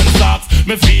diamond socks.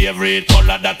 Me favorite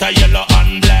color that a yellow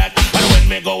and black. And when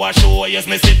me go a show, yes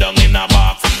me sit down in a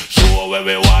box. Show where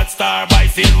we watch star by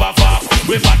Silver Fox.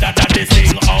 We better than this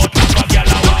thing out of a gyal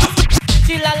a walk.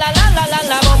 Chilla la la la la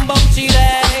la bum bum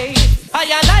chile. I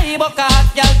and I book a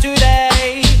hot girl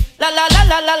today. La la la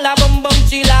la la la bum bum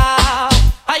chilla.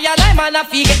 I and I man a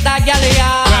fi get that gyal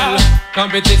ya. Well,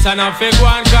 competition a fi go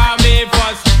and call me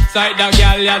first. Side the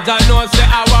gyal ya don't know say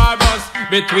a war bus.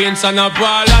 Between Son of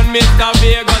Paul and Mr.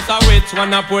 Vegas, a which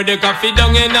one a pour the coffee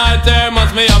down in her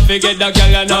thermos. Me a fi get the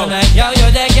gyal ya now. Yo,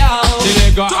 you the girl. She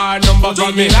let go hard number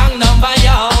for me. Wrong number,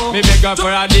 yo. Me beg her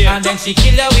for a date. And then she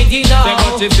kill her with you now. Say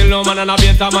but she still no man and a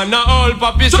better man. No old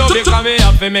puppy so because me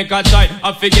have to make a try.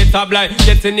 Have to get a blind,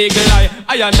 get an eagle eye.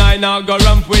 I and I now go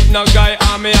ramp with no guy.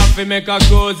 And me have to make a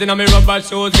cruise in a me rubber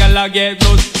shoes. Girl I get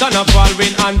loose. Son of Paul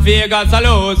win and Vegas a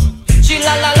lose. She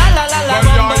la la la la la la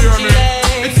bum bum chile.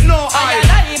 It's no I.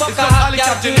 It's a Alley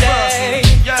Captain today.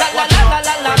 La la la la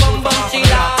la la bum bum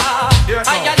chila.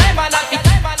 I and I man a fit.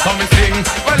 Come and sing.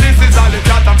 Well this is Alley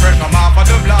Cat and fresh from half of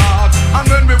the block. And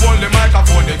when we hold the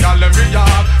microphone, the gallery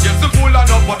yard. Yes, the full of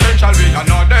no potential, we are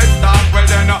not dead stop. Well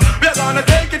then, we're gonna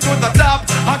take it to the top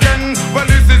again. Well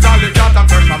this is Alley Cat and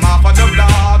fresh from half of the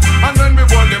block. And when we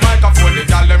hold the microphone, the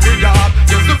gallery yard.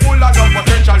 Yes, the full of no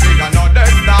potential, we are not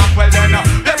dead stop. Well then,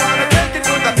 we're gonna take it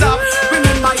to the top.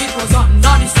 Remember it was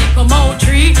under the sycamore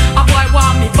tree. A boy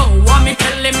want me bow, want me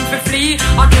tell him to flee.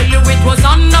 I tell you it was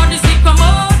under the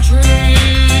sycamore tree.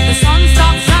 The sun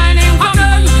stopped shining for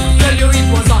them. Tell you it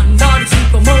was under the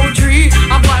sycamore tree.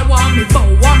 A boy want me bow,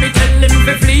 want me tell him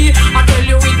to flee. I tell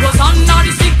you it was under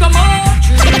the sycamore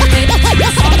tree. The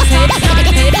sun stopped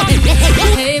shining for them.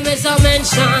 Hey, Mr.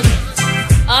 Mention,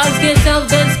 ask yourself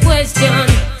this question.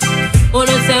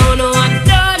 Wanna say, oh no, I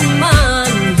done,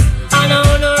 man. And I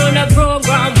wanna run the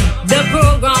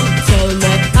program. Tell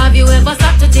me, have you ever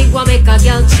started to think what make a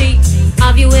girl cheat?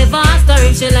 Have you ever asked her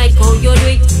and she like how you do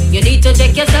it. You need to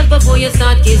check yourself before you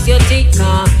start kiss your teeth.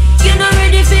 You're not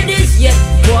ready for this yet,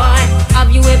 boy.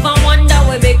 Have you ever wondered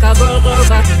what make a girl go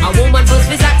back? A woman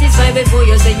must be satisfied before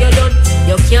you say you're done.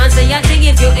 You can't say a thing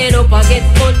if you end up and get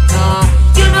fun.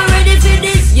 You're not ready for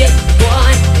this yet,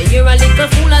 boy. And you're a little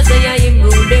fool and say I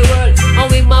rule the world.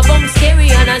 And with my bum scary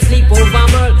and I sleep over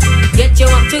Merle. Get your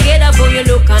act together before you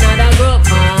look another girl.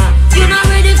 You're not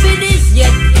ready for this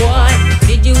yet, boy.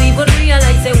 Did you even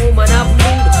realize a woman have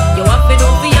mood? You have been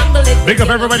over younger. Big up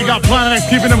everybody got Planet X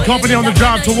keeping them company on the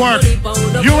job to work.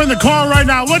 You're in the car right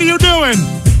now. What are you doing?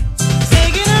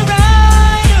 Taking a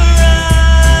ride,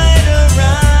 it's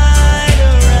alright.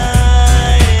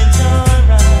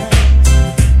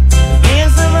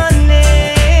 Here's the money.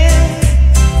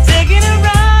 Taking a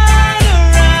ride,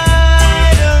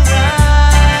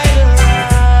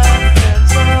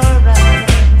 it's alright.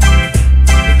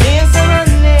 Here's the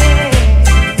money.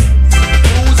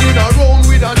 Cruising around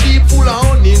with a jeep full of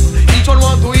honeys. Each one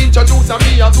want to introduce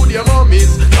me to their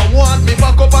mummies. Some want me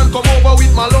back up and come over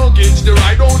with my luggage. The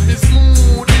ride won't be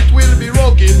smooth, it will be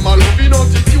rugged. My loving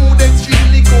attitude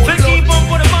extremely cold. Keep up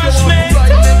with the marshmallow.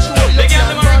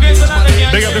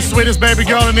 Big up the sweetest baby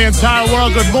girl in the entire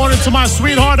world. Good morning to my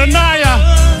sweetheart, Anaya.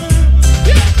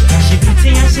 She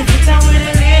pretty and she fit out with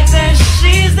the latest.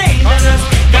 She's dangerous.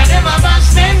 Got them a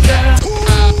bashman girl.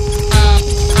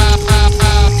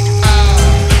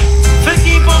 So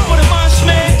keep up with the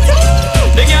marshmallow.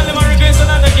 The girl them a regrets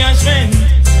and they can't spend.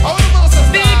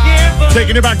 Be careful.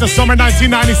 Taking it back to summer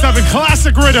 1997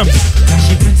 classic rhythms.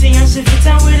 She pretty and she fit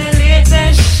out with the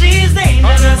latest. She's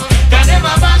dangerous. Got them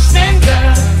a bashman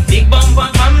girl. Big bumper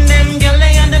from them girl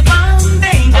they on the palm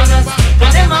dangerous.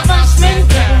 Got them a bashman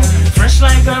girl. Fresh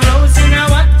like a rose in a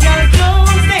what girl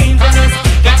clothes dangerous.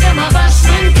 Got them a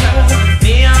bashman girl.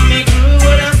 Me and me crew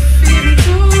would have been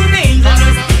too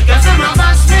dangerous. Got them a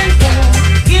bashman girl.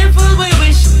 Careful we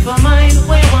wish for mine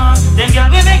we want. Them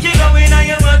girl we make you go in and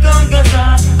you work on go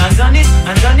try. And done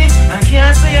it, I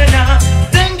can't say it now.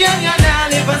 Them girl you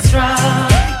not live a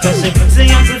strong. Cause she pretty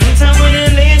and she fit on with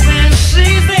the latest.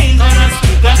 She's dangerous.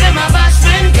 Got them a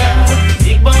bashman girl.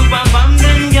 Big bumper from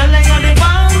them girl they got the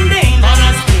bomb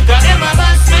dangerous. Got them a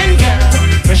bashman girl.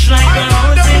 Fresh like a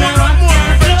rose in a rock girl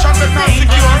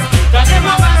dangerous. Got them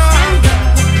a bashman girl.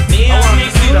 Me and me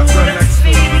crew would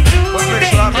feel too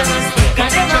dangerous. Got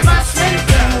them a bashman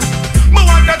girl. Me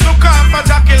want to look out for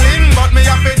Jacqueline, but me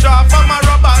have to draw for my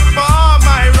robbers, for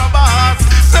my robbers.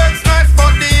 Sex nice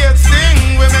but the hate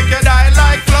sting. We make you die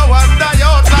like flowers, die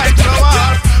out like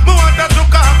flowers. Me want to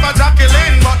look out for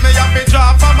Jacqueline, but me have to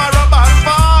draw for my robbers,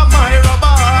 for my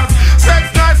robbers. Sex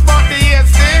nice but the hate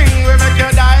sting. We make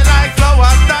you die like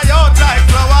flowers, die out like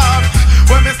flowers.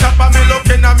 When me stop and me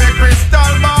looking at me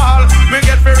crystal ball, me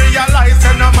get to realize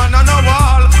that no man on no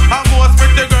wall. And most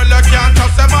pretty girl you can't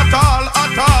trust them at all,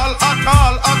 at all, at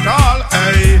all, at all.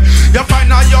 Hey, you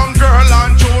find a young girl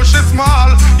and true she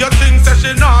small. You think that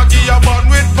she not give you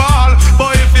bun with ball,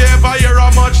 but if you ever hear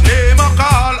how much name I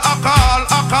call, I call,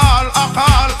 I call, I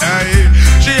call. Hey,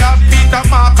 she have Peter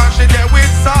Mark and she there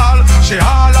with Saul. She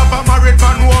all of a married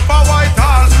man who up a white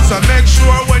hall. So make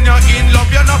sure when you're in love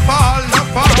you not fall, not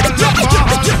fall, not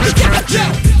fall.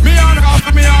 Me on a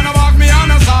coffee, me on a walk, me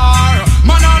on a star.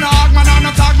 Man on a hog, man on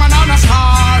a talk, man on a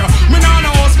star. Me on a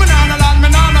house, me on a land, me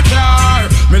on a car.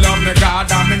 Me love me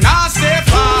God and me not stay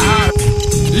far.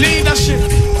 Leadership.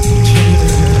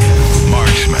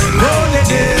 Marksman. Roll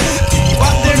it is.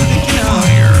 What them thinking of?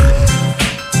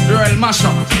 The real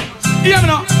mashup. Yeah, me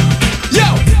now. Yo,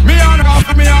 me on a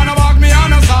coffee, me on a walk, me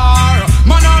on a star.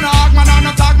 Man on a hog, man on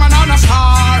a talk, man on a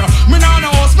star. Me on a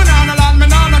house, me on a land, me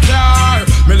on a car.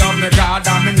 Me love me God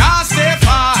and me not stay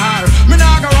far. Me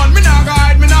not go run, me not go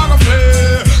hide, me not go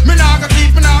flee. Me not go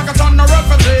thief, me not go turn no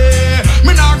refugee.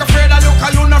 Me not go afraid of you,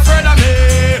 cause you not afraid of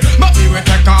me. But me will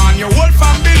take on your whole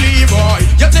family, boy.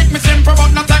 You take me simple,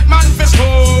 but not take man for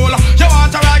school. You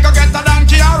want to ride, go get a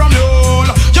donkey or a mule.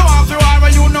 You want to ride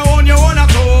when you know on your own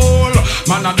at all.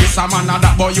 Man a this, a man a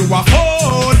that, boy you a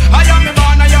fool. I am me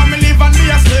born, I am me live and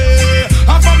me a stay.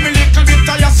 And from me little bit,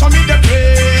 I just saw me the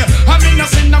pray. I mean no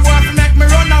sin, no boy to make me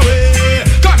run away.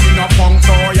 Cause me no punk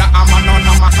boy, I'm a none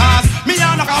of my cars. Me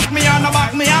on a cock, me on a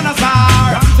back, me on a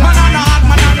star. Man on a hot,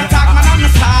 man on a talk, man on a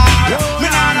star. Me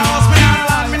on a house, me on a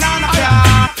land, me on a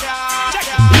car.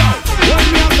 Yo, when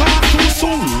me a talk too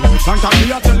soon, sometimes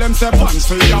me a tell them say pants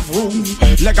for your room.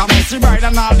 Leg a messy bride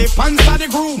and all the pants of the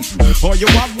groom. Or you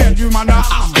have bedroom and a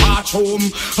bathroom.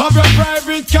 Have your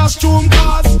private costume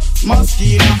cause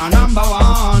Moschino a number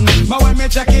one. But when me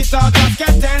check it out, just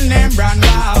get tell name brand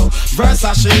wow.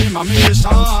 Versace my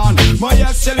mission. But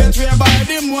you sell it way by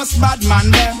the most bad man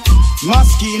them.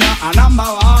 Moschino a number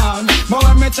one. But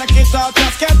it out,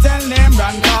 just can't tell name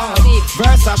brand now.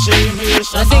 Versace,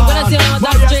 I think when I see all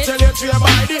that street,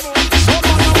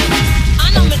 I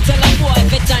know me tell a boy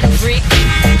if it's on freak.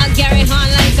 I carry on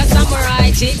like a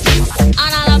samurai chick, and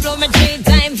I'll blow me 3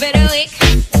 times for the week.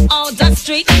 Out that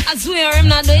street, I swear I'm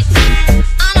not it.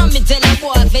 I know me tell a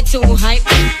boy if it's too hype,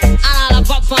 and I'll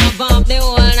pop the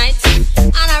whole night.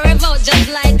 And I rev out just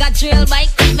like a trail bike.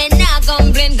 Me not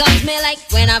complain cause me like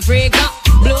when I freak up,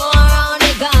 blow around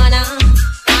the corner,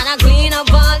 and I clean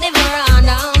up all the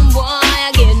veranda. Boy,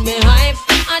 I get me hype,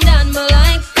 and then me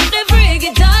like the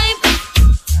freaky type.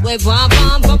 We bum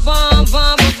bum bum bum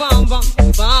bum bum bum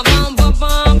bum bum bum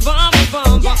bum bum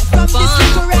bum. Yeah, from this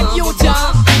correct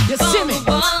Utah, you see me?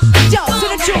 Yo, to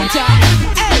the truth,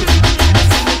 hey.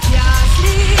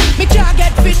 Me can't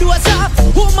get videos off.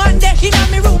 Woman there in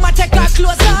me room, I take her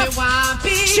clothes off.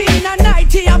 She in a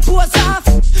nightie and pose off.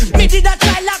 Me did a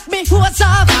try lock me hose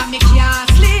off. Me can't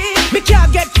sleep. Me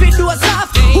can't get videos off.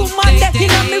 Woman there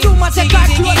in me room, I take her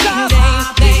clothes off.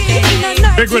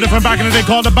 Big rhythm from back in the day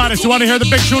called The Baddest. You want to hear the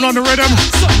big tune on the rhythm?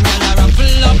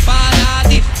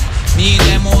 Me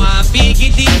them want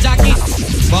bikini jacket,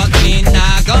 but me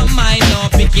nah go mind no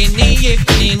bikini if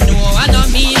me know I know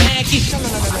me make it.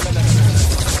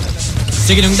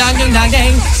 Sing it dang dang dang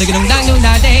dang, sing it dang dang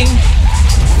dang dang.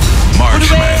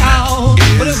 Marksman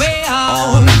Put it way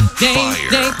out, dang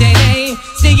dang dang,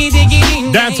 diggy diggy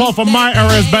ding. Dancehall from my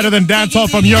era is better than dancehall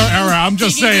from your era. I'm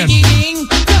just saying.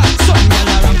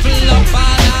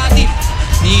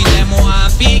 Me them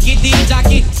want bikini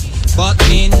jacket, but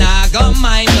me nah go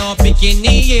mind no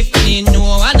bikini if me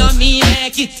know I know me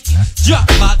make it. Drop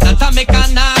back that I make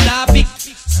another pick.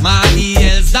 Smarty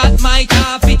else that my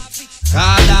topic.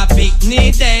 Cause a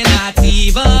picnic they not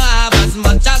even have as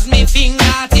much as me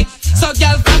fingertip. So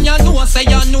girl from your know say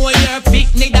you know your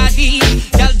picnic daddy.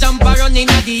 Girl jump around in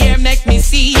the air make me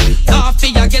see. No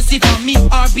fear guess it for me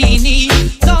or beanie.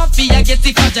 No fear guess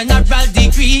it for general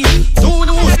degree. Don't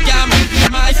know scam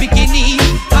my bikini.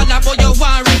 And about your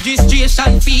one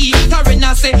registration fee.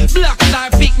 Tarina say blacks are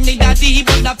picnic daddy,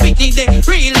 but the picnic they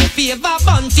really favor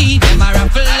bunty. Them a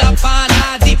raffle up and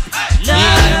a dip. Me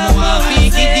them want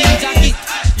bikini jacket.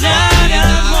 Lord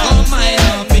have my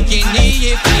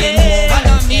bikini if you know what I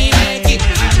mean make it.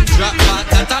 Drop back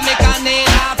that I make a nail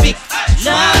a pick.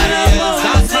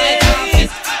 That's my topic.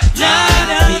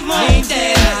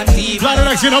 Planet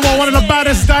X, you know what? One of the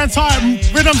baddest dancehall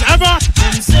rhythms ever.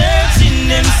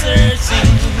 Them searching.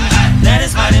 That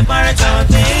is why they pirate our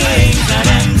things. Now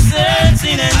them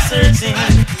searching and searching.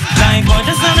 Like God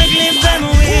just wanna glimpse them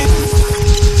away.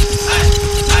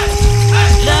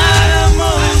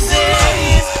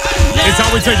 It's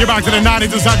how we take you back to the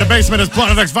 90s inside the basement. It's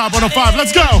Planet X 5105.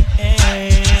 Let's go.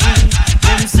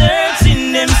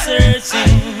 Them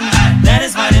searching. That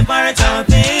is why they pirate our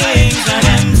things. Now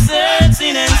them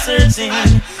searching and searching.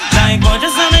 Like God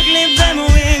just wanna glimpse them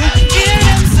away. Hear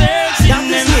them searching.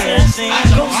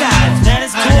 That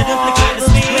is why they duplicate the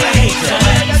speech.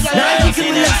 Now you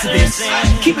can relate to this.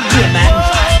 Keep it real, man.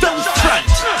 Don't front.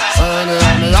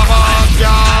 Me have a hot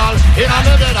girl. In a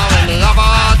me bed when me have a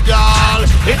hot girl.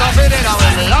 It a fit in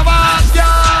when me have a hot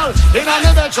girl. In a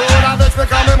me bed show that bitch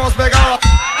because me must be girl.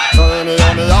 So when me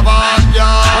have a hot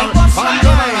girl. From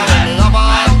the night when me have a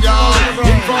hot girl.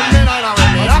 In from the night when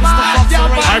me have a hot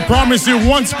girl. I promise you,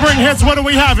 once spring hits, what are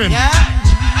we having? Yeah.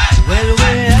 Well,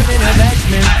 we're having a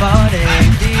bachelor party.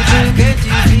 People get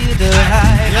to feel the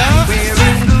hype. Yeah.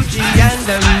 Wearing Gucci and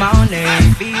the money.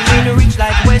 Feeling rich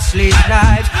like Wesley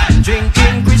Snipes.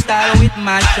 Drinking crystal with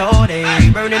my shorty.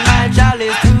 Burning my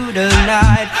chalice through the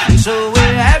night. So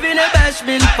we're having a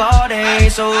bachelor party.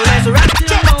 So let's rock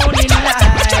till morning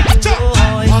light.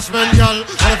 Husband, girl,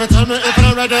 and if you tell me if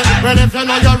you're ready, well, if you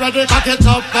know you're ready, cock it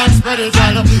up and spread it,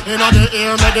 girl. In the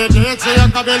ear, meditate, so you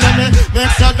can be let me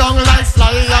mix your down like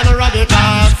Sly and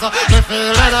Radicals. Me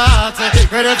feeling hearty,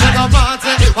 ready to go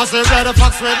party. What's the red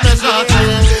fox with me shorty?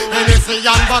 And it's the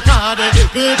young Bacardi.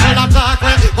 People attack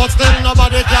me, but still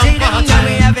nobody can party.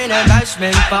 We having a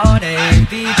bashment party.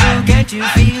 People, can't you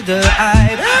feel the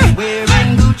hype?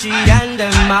 Wearing Gucci and the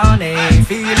money.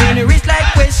 Feeling rich like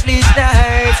Wesley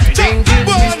Snipes. Drinking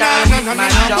crystal with my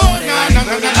shorty.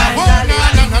 Burning my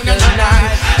chalice through the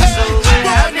night. So we're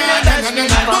having a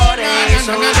bashment party.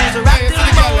 So let's rock till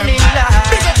the morning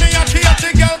light. Big up me and she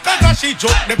girl, cause she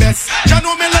joke the best. You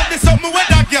know me love this something with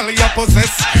that girl you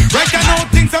possess. Right I know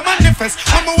things are manifest.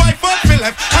 I'm a wife out for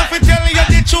left. I fi tell you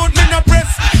the truth, me no press.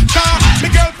 Cause me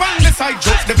girl pan the side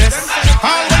joke the best.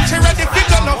 All when she ready fi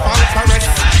go love and caress.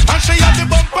 And she have the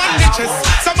bump on the chest.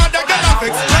 Some other girl have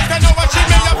vex. Right I know what she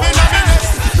may have in a minute.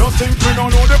 You think we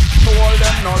don't know the all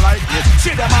them no like it.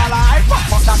 See them all like,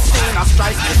 but that thing a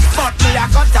strike it. But me a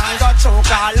cut and got choke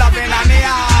all loving on me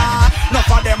heart. None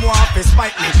of them want to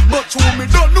spite me, but who me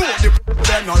don't know the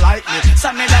them no like me.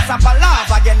 So me let's have a laugh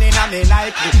again in a me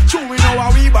Nike. True we know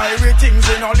how we buy things,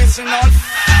 we no listen all.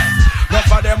 None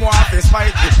of them want to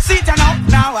spite me. Sit down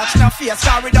now, watch no face,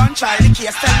 cause we don't try the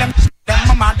case. Tell them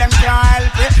mama, them can't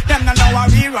help it. Them no know how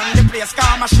we run the place.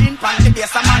 Car machine pan the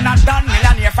base. A man a done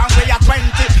millionaire from we are 20.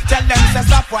 Tell them say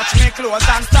stop watch me clothes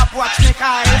and stop watch me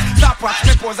Kyle. Stop watch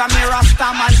me pose and me Rasta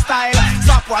man style.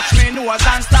 Stop watch me nose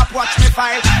and stop watch me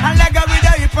file. And leg with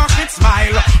a hypocrite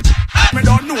smile. Me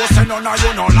don't know say none of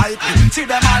you no like me. See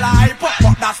them all hype up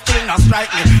but that still not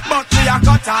strike me. But we a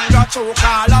cut and got choke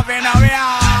all loving our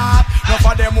heart. None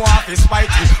of them want to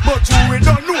spite me, but you we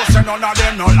don't know say none of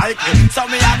them no like me. So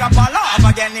me a got fall off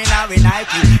again in our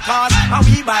Nike. Cause how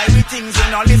we buy we things we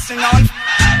no listen on.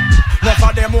 None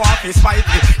of them want to spite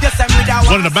me. Yes, I'm with that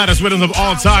one of the baddest rhythms of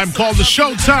all time, called the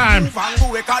Showtime.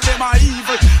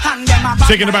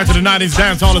 Taking it back to the 90s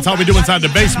dance hall. That's how we do inside the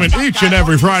basement each and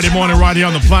every Friday morning right here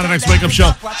on the Planet X Wake Up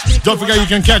Show. Don't forget you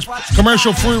can catch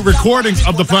commercial-free recordings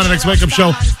of the Planet X Wake Up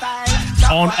Show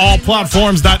on all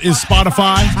platforms. That is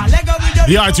Spotify,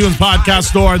 the iTunes Podcast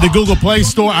Store, the Google Play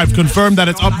Store. I've confirmed that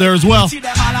it's up there as well.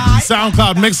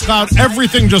 SoundCloud, Mixcloud,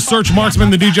 everything. Just search Marksman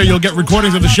the DJ. You'll get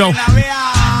recordings of the show.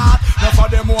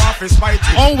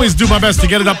 Always do my best to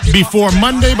get it up before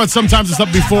Monday, but sometimes it's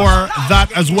up before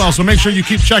that as well. So make sure you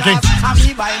keep checking.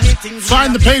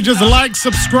 Find the pages, like,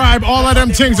 subscribe, all of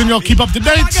them things, and you'll keep up to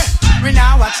date. Big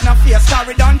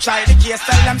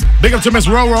up to Miss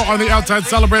Roro on the outside.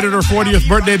 Celebrated her 40th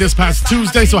birthday this past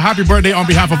Tuesday. So happy birthday on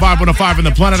behalf of Vibe 105 and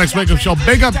the Planet X Wake Up Show.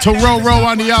 Big up to Roro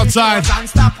on the outside.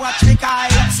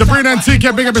 Sabrina and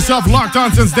TK, big up yourself. Locked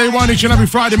on since day one each and every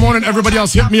Friday morning. Everybody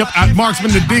else hit me up at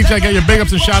Marksman the DJ. Get your big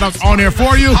ups and shout outs on air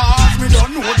for you.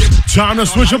 Time to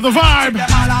switch up the vibe.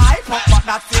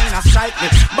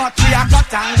 But we are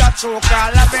cut and got choke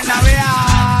all up in our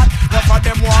heart. None of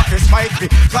them want to spite me,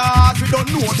 cause we don't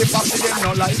know the posse them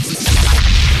no like me.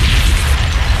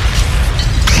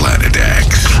 Planet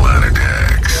X. Planet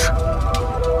X.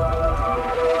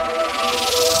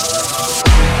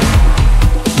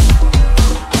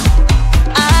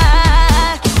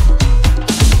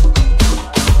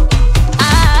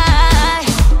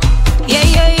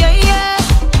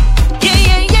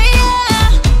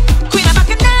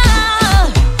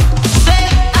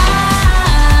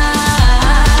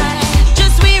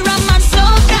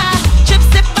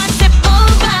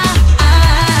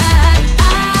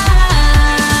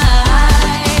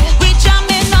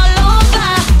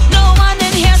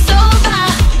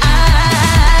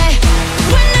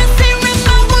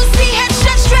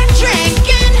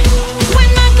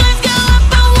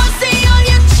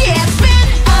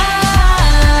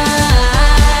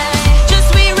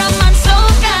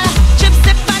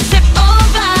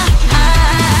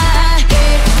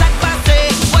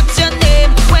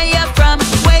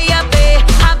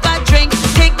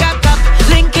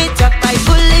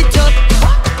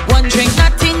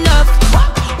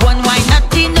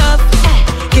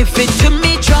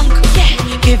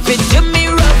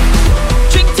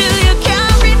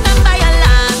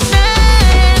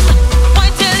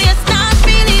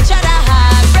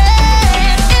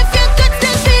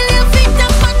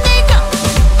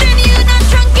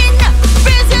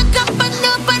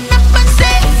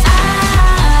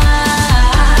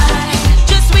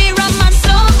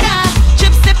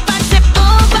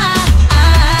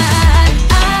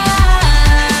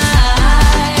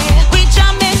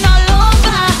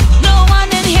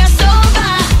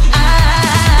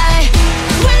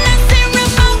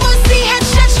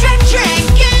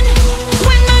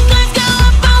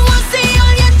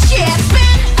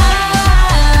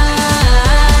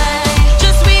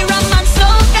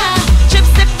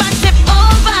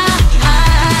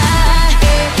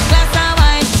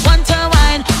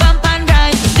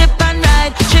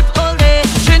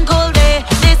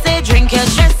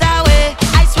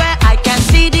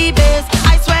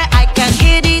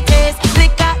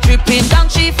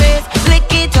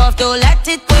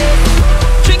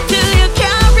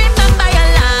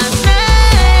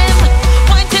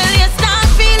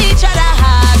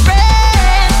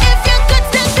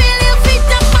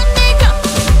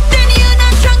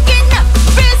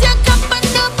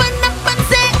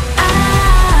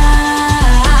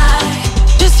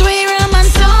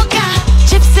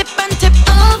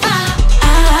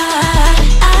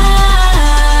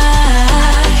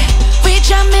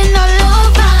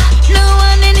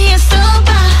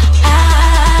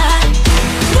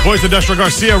 Voice of Destra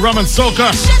Garcia, Rum and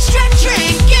Soca.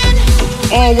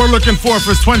 All we're looking for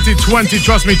 2020.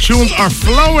 Trust me, tunes are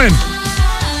flowing.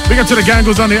 Big up to the gang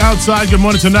who's on the outside. Good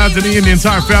morning to Anthony and the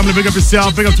entire family. Big up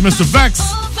yourself. Big up to Mr. Vex.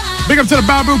 Big up to the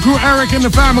Babu crew, Eric and the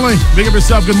family. Big up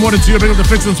yourself. Good morning to you. Big up to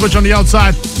Fix and Switch on the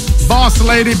outside. Boss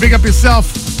Lady. Big up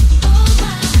yourself.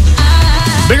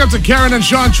 Big up to Karen and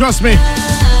Sean. Trust me,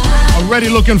 already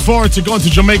looking forward to going to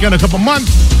Jamaica in a couple months.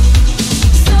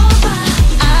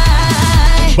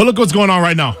 But look what's going on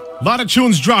right now. A lot of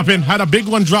tunes dropping. Had a big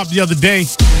one drop the other day.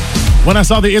 When I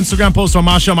saw the Instagram post from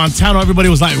Machel Montano, everybody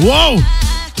was like, whoa,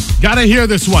 gotta hear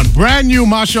this one. Brand new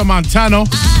Machel Montano,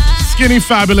 Skinny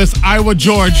Fabulous, Iowa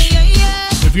George.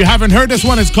 If you haven't heard this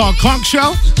one, it's called Conch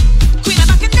Shell.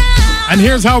 And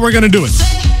here's how we're gonna do it.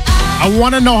 I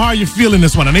wanna know how you're feeling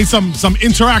this one. I need some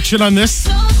interaction on this.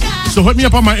 So hit me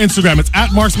up on my Instagram. It's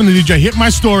at Marksman the DJ. Hit my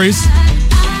stories.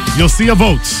 You'll see a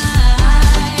vote.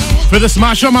 For this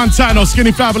Machel Montano,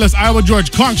 Skinny Fabulous, Iowa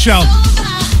George, Conch Shell.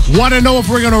 Want to know if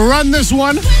we're going to run this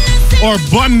one or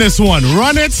bun this one?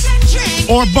 Run it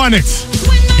or bun it?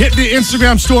 Hit the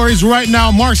Instagram stories right now.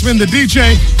 Marksman the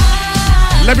DJ.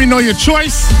 Let me know your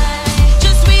choice.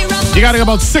 You got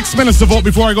about 6 minutes to vote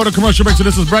before I go to commercial break. So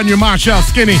this is brand new Machel,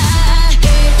 Skinny.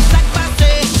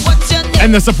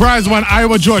 And the surprise one,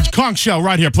 Iowa George, Conch Shell,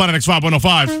 right here, Planet X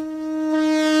 5.105.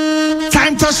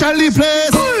 Time to Shelly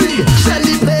place.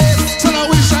 Shelly place. Tell her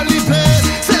we Shelly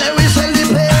place. Tell her we Shelly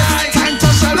place. Time to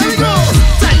Shelly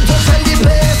place. Time to Shelly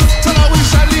place. Tell her we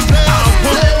Shelly place.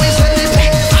 Tell her we Shelly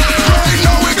place. Right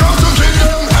now we got to kill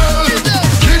them hell.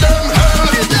 Kill them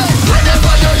hell.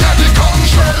 Whenever you hear the Conch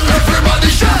Shell, everybody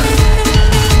shell.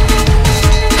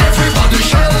 Everybody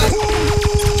shell.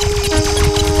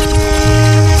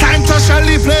 Time to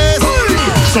Shelly place.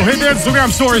 So hit the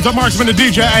Instagram stories of Marksman the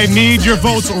DJ. I need your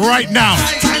votes right now.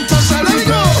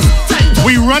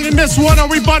 We running this one or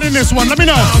we bunning this one? Let me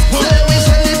know.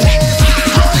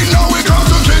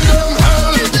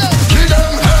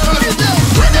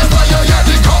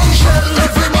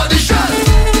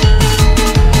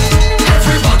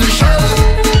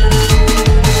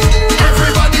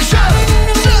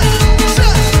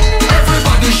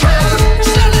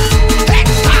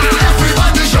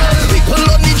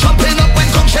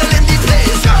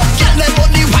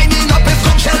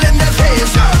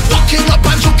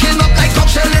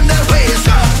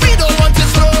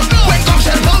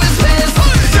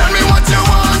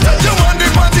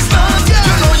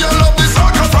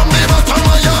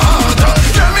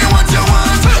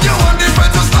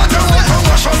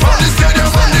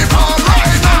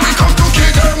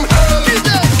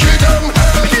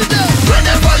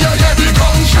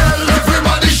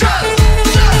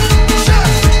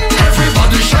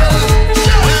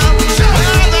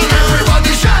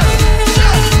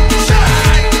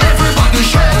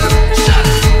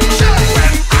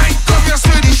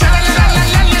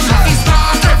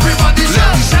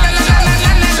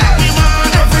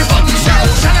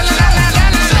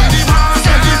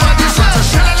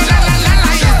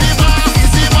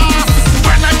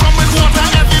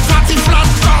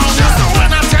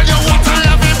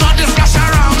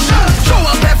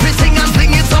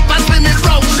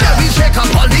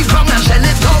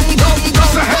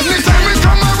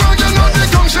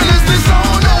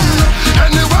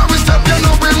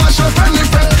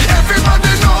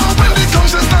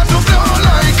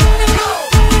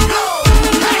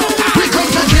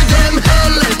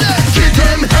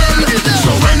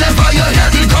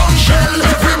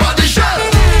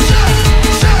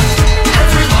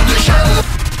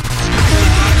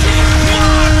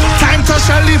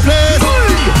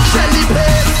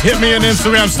 Hit me in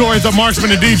Instagram stories of Marksman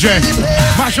the DJ.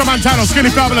 Machel Montano, Skinny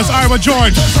Fabulous, Iowa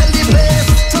George.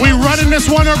 We running this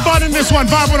one or bunning this one?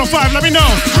 5.105, let me know.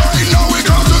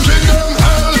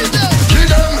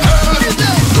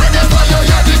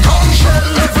 Everybody shell.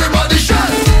 Everybody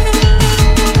shell.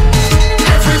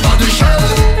 Everybody shell.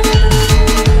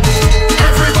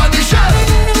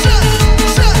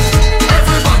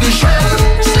 Everybody shell.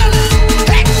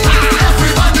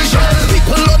 Everybody shell.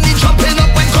 People only jumping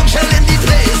up when Conch Shell in the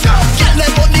place. Girl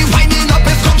them only whining up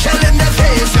if Conch Shell in their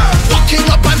face. Walking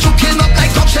up and juking up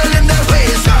like Conch Shell in their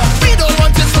waist. We don't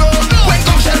want it slow when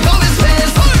Conch Shell blow his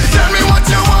face. Tell me what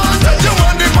you want. You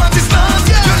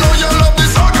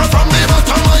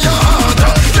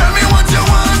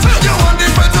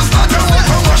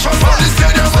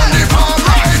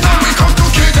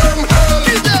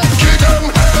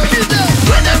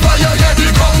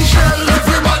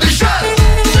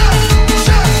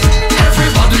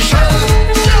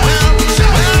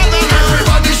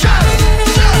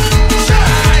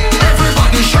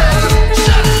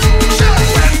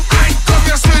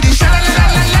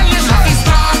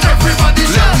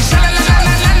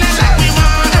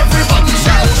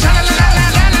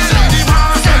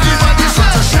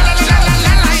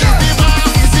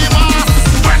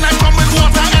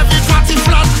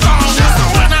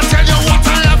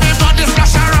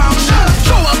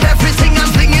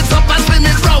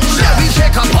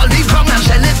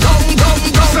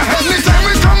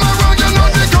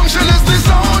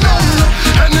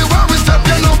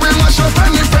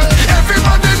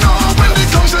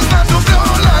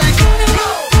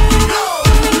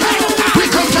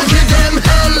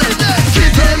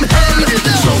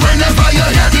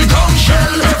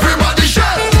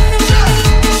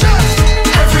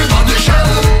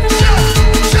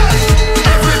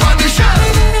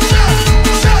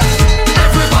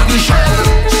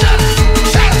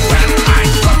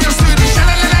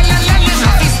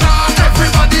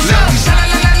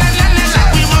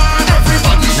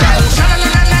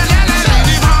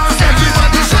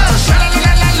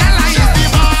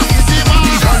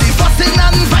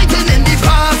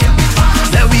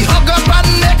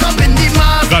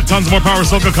tons more Power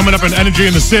Soca coming up and Energy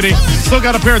in the City. Still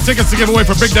got a pair of tickets to give away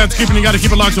for Big Dance Keeping. You got to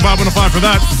keep it locked to Vibe 105 for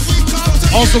that.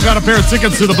 Also got a pair of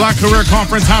tickets to the Black Career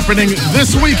Conference happening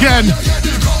this weekend.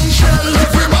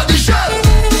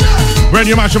 Brand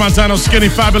new Macho Montano, Skinny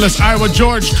Fabulous, Iowa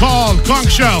George, Call,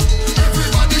 Conch Shell.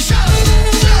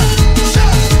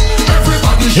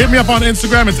 Hit me up on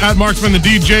Instagram. It's at Marksman the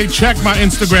DJ. Check my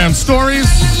Instagram stories.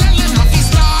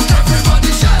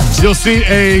 You'll see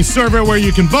a survey where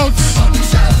you can vote,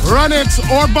 run it,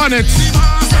 or bun it.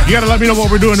 You gotta let me know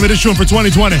what we're doing with this show for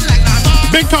 2020.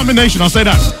 Big combination, I'll say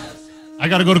that. I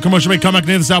gotta go to commercial break. Come back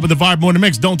near this out with the Vibe Morning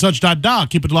Mix. Don't touch that dial.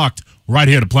 Keep it locked right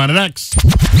here to Planet X.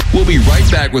 We'll be right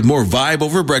back with more Vibe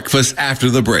over breakfast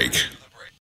after the break.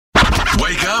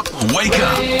 Wake up, wake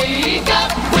up. Wake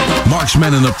up.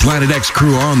 Marksman and the Planet X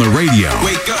crew are on the radio.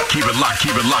 Wake up. Keep it locked,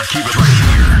 keep it locked, keep it right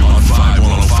here on Vibe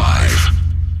 105.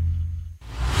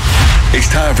 It's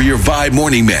time for your Vibe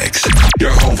Morning Mix.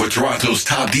 Your home for Toronto's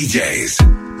top DJs.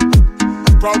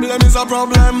 Problem is a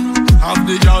problem. Have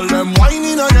the girl them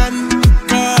whining again.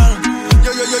 Girl,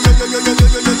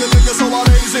 you're so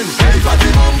amazing. Hey,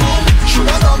 fatty bum bum,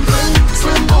 sugar dumpling,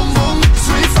 sweet bum bum,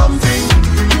 sweet something.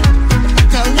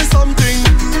 Tell me something.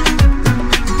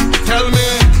 Tell me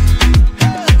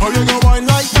how you go wine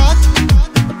like that.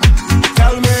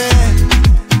 Tell me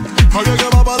how you go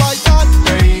bubble like that,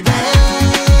 baby.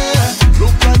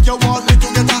 Look like you want me to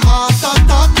get a heart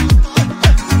attack.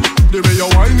 The way you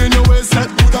whine in your waist, set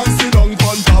good and sit down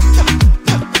on top.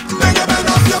 Then you bend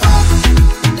up your back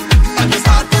and you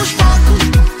start push back.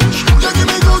 You give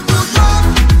me good love.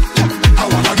 I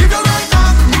wanna give you right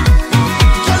back.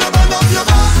 Can you bend up your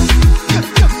back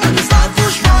and you start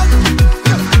push back.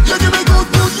 You give me good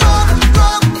love.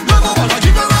 I wanna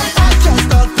give you right back. Just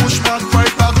start push back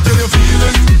right back till you feel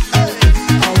it.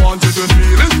 I want you to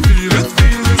feel it, feel it,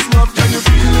 feel this love. Can you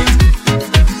feel it?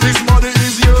 This body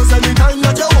is yours anytime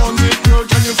that you want it, girl.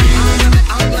 Can you feel it?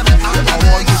 I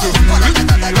want you to feel it,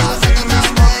 feel it, feel this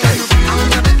love. Can you feel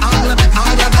it?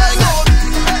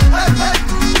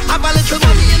 Have a little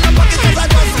money in the pocket 'cause I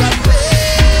just got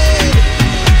paid.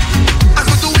 I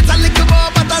could do it a little more,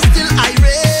 but I'm still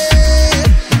irate.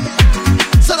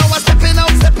 So now I'm stepping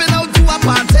out to a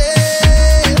party.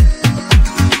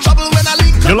 Trouble when I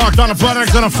link. You're locked on a Planet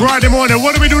X on a Friday morning.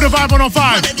 What do we do to Vibe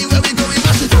 105? Anywhere we go, we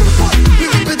mash it up. We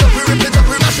rip it up, we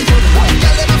mash it up.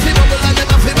 Girl, them a fi bubble and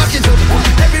them a fi back it up.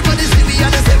 Everybody see we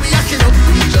and they say we acting up.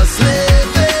 We just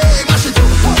living, mash it up.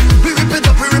 We rip it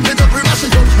up, we mash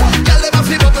it up. Girl, them a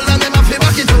fi bubble and them a fi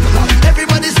back it up.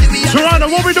 Everybody see we and Toronto,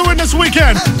 what we doing this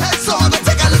weekend? so I go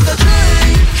take a little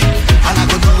drink and I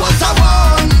go do what I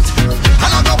want.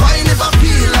 And I go wine if I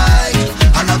feel like.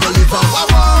 And I go live how I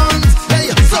want. Hey,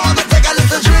 so I go take a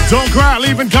little drink. Don't Cry,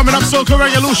 leaving coming up. Soca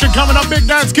Revolution coming up. Big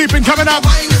Dance Keeping coming up.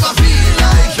 Wine if I feel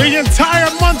like. The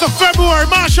entire month of February.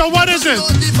 Marsha, what is it?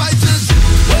 Devices,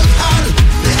 work hard,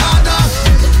 the harder,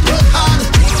 work hard,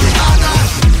 the harder.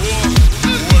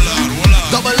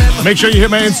 Double M. Make sure you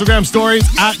hit my Instagram stories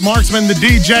at Marksman the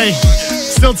DJ.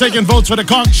 Still taking votes for the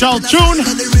Conch Shell tune.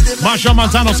 Marsha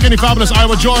Montano, Skinny Fabulous,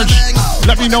 Iowa George.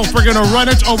 Let me know if we're gonna run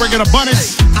it or we're gonna bun it.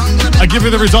 I give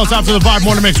you the results after the Vibe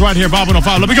Morning Mix right here, Vibe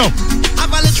 105. Let me go.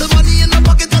 Have a little money in the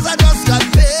pocket 'cause I just got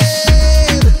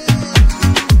paid.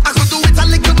 I could do it a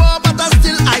little more, but I'm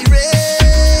still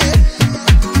irate.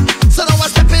 So now I'm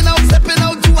stepping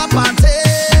out to a party.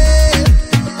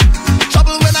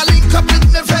 Trouble when I link up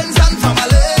with my friends and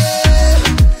family.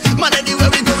 Man, anywhere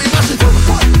we go, we mash it up.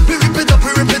 We rip it up,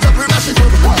 we mash it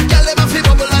up. Girl, them a fi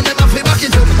bubble and them a fi back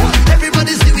it up.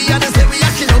 Everybody see we and they say we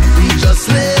acting up. We just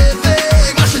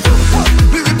living, mash it up.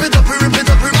 We rip it up,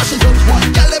 we mash it up.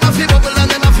 Girl, them a fi bubble and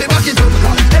them a fi back it up.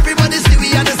 Everybody see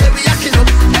we and they say we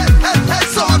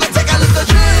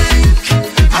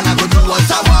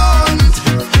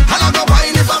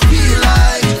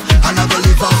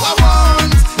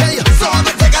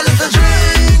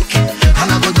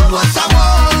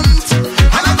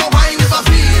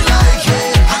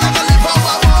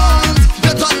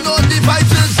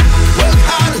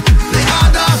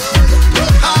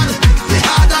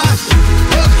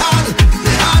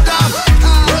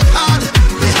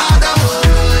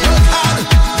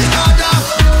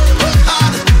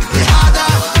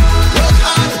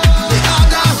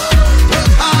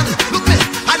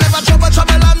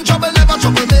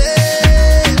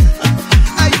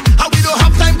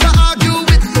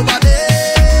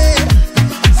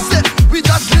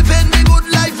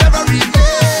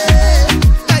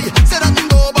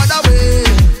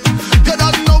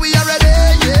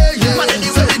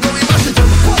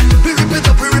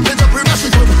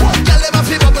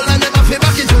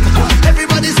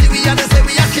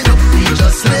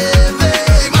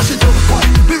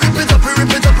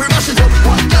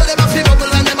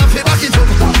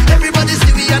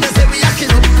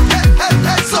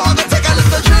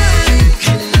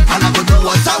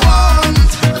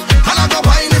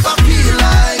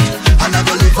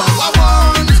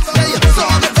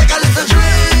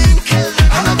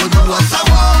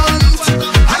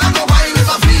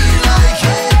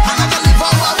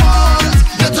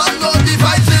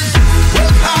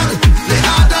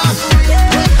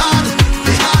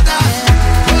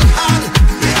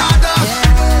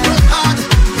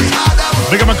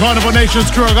Big up my Carnival Nations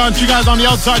crew. I got you guys on the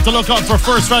outside to look out for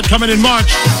First Fed coming in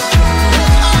March.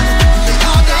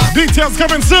 Details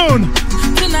coming soon.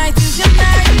 Tonight is your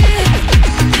night.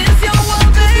 It's your world,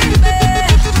 baby.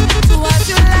 Do what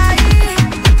you like.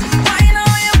 Why know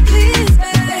you please,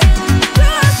 baby? Do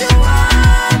what you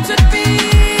want to be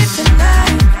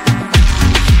tonight.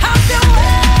 Have your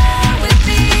way with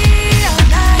me all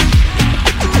night.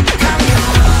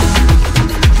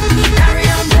 Carry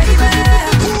on, baby.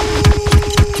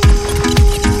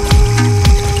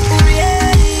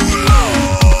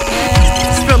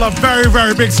 Still a very,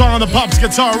 very big song on the Pops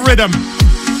guitar rhythm.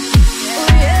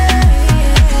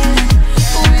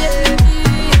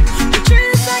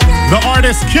 The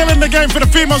artist killing the game for the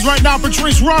females right now,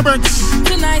 Patrice Roberts.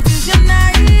 Tonight is your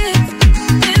night.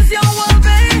 It's your world,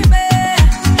 baby.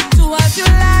 Do what you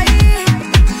like.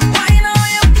 Why know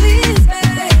you please,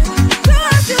 baby? Do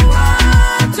what you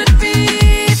want to be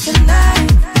tonight.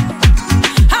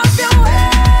 Have your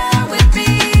way with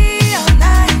me all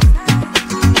night.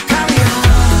 Carry on,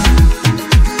 baby.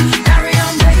 Carry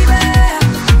on, baby.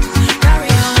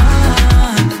 Carry on.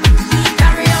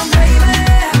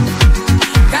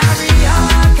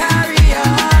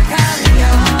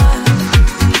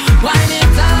 Wind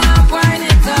it up.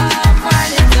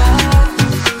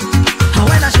 And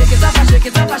when I shake it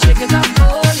up,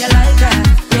 oh, you like that,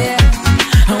 yeah.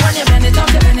 And when you bend it up,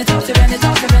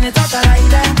 I like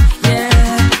that, yeah.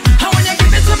 And when you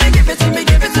give it to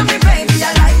me, baby, I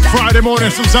like that. Friday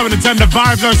mornings from 7 to 10, the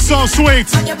vibes are so sweet.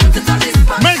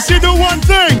 Makes you do one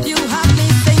thing. You have me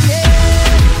singing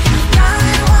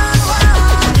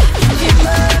 911,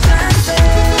 emergency.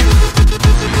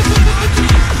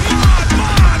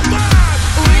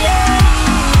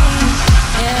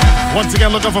 Once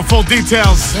again, look out for full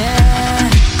details.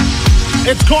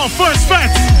 It's called First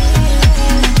Fest.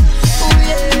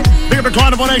 Big up the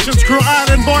Carnival Nations crew,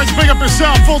 Island Boys. Big up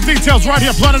yourself. Full details right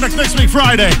here, Planet X next week,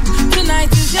 Friday.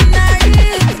 Tonight is your night.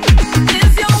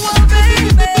 It's your world,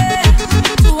 baby.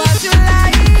 Do what you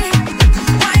like.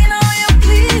 Why know you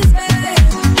please, baby?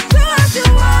 Do what you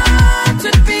want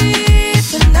to be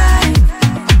tonight.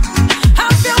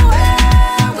 Have your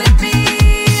way with me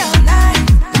all night.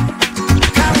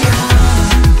 Carry on, baby.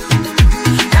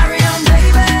 Carry on,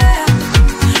 baby.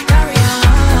 Carry on.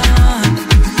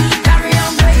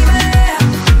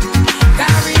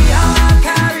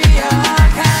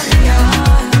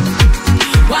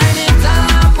 Wind it up.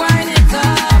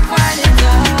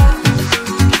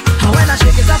 And when I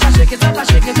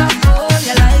shake it up, oh,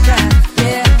 you like that,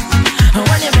 yeah. And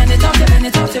when you bend it up, I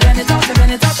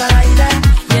like that,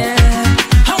 yeah.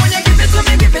 And when you give it to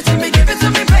me,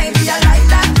 baby, I like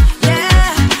that,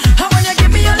 yeah. And when you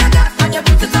give me all of that, and you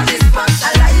put it on the spot,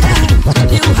 I like that.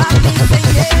 You have me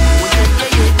singing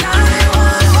 911,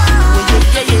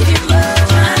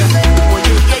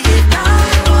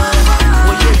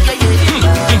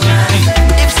 emergency.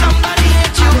 If somebody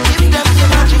hate you, give them the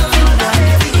magic finger.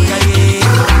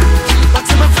 But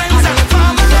to my friends and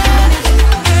family,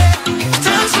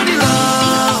 thanks for the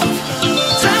love.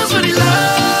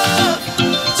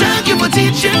 Thank you for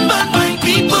teaching bad mind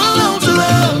people how to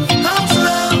love.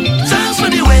 Thanks for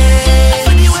the way.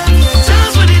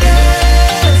 Thanks for the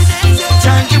days.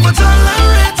 Thank you for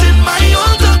tolerating my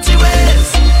own dirty ways.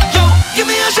 Yo, give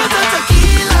me a shot of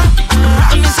tequila.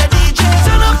 And me say DJ,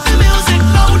 turn up the music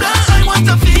louder. I want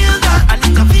to feel that. I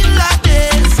need to feel like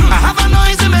this. I have a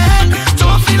noise in my head.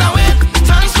 Don't feel away.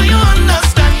 Thanks for your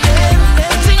understanding.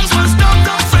 When things was dark,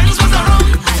 our friends was around.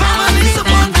 Family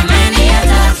support the many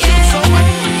others. So what?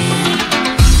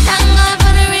 Thank God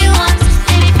for the real ones.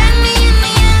 They defend me in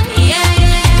the end. Yeah.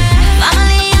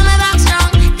 Family on my back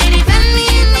strong. They defend me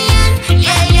in the end.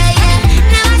 Yeah.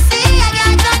 Now I see I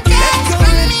got the text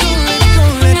from me in the end.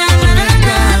 Thank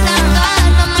God for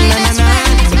my best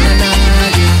friend.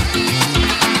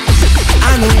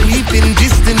 I know we've been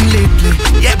distant lately.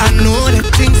 Yeah, I know that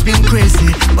things been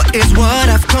crazy, but it's what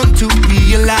I've come to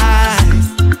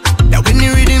realize. That when the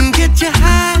rhythm get you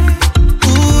high,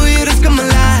 ooh, you just come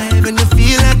alive, and you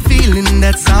feel that feeling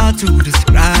that's hard to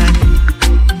describe.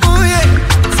 Oh yeah,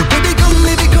 so baby come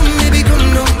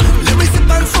down. Let me sip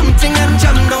on something and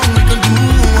jam down. We can do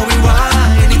what we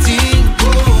want, anything.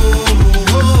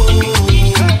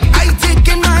 I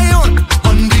taking my own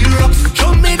on the rocks.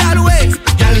 Show me that way,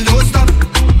 girl, don't stop.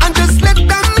 And just let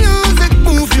that music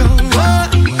move you.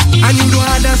 And you don't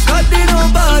have to study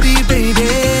nobody, baby.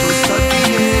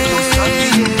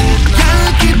 Girl,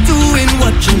 keep doing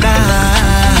what you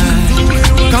like.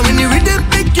 Cause when the rhythm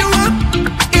pick you up,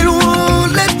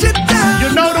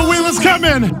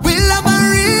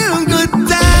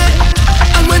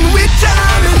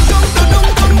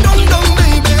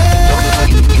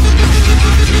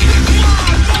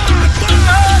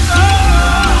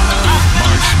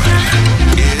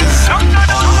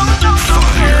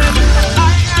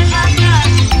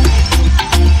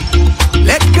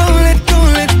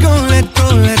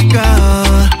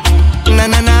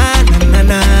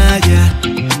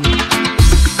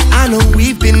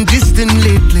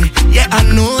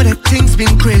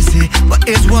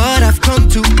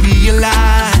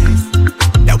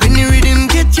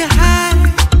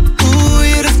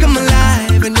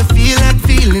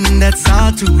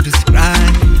 to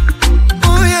describe.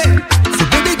 Oh yeah. So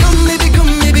baby come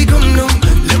now.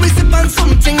 Let me sip on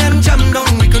something and jam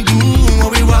down. We can do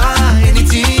what we want,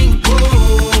 anything.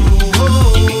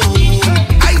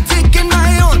 I taking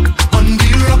my own on the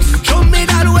rocks. Show me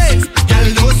that ways, girl,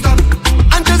 don't stop.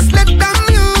 And just let the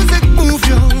music move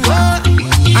you.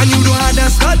 And you don't have to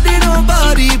study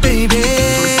nobody, baby.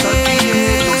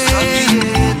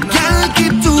 Girl,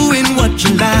 keep doing what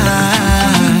you like.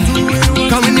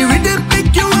 Come when the rhythm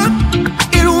pick you up,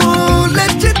 it won't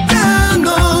let you down.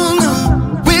 No.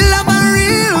 We'll have a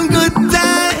real good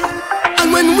time.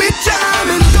 And when we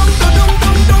jamming, dum,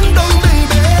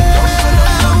 baby.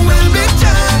 We'll be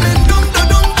jamming, dum,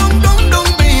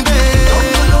 baby.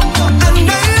 And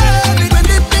I love it when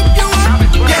they pick you up.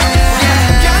 Yeah.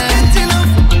 Can't get enough.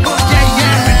 Yeah.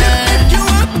 When they pick you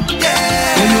up.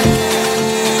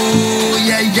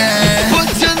 Yeah.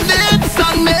 Put your lips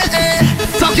on me,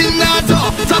 talking now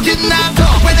talk.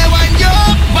 When I want your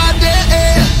body,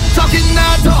 talking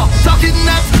now talk.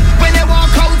 When I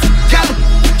walk out, girl,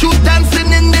 you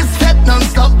dancing in this set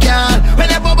non-stop, girl. When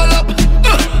I bubble up,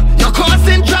 you're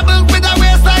causing trouble with a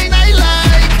waistline I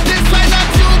like. This line that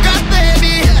you got,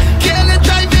 baby, girl, it's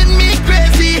driving me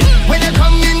crazy. When I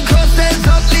come in close, there's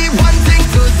only one thing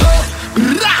to do.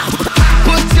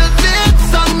 Put your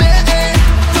lips on me,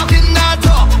 talking now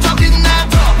talk.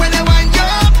 When I want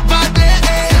your body,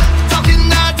 talking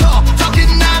now talk.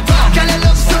 Girl, you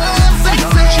look so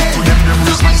sexy.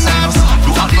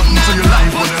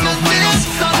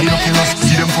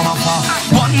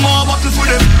 One more bottle for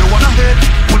them, they wanna hate.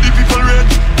 What the people rate,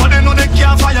 but they know they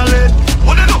can't violate.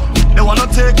 What they do? They wanna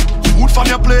take food from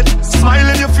your plate. Smile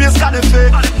in your face, got it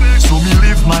fake. So me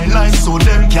live my life so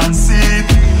them can see it.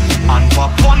 And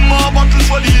pop one more bottle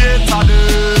for the hater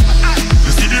them.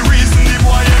 You see the reason the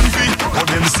boy envy, but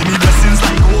them see me blessings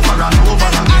like over and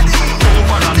over again.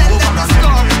 Over and over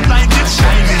again. Like it's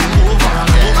shining over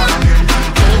and over again.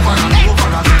 Over and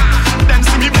over again. Them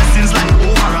see me blessings like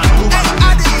over and over again.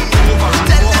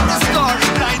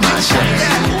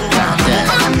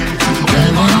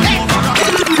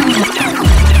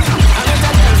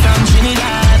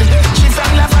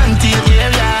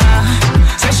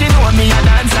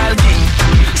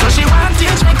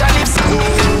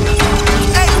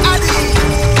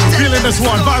 Feeling this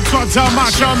one, Vibes Cartel,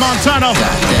 Machel Montano.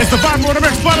 It's the Vibe Motor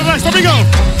Mix Planet X. Let me go. I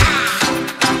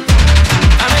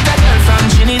met a girl from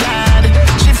Trinidad.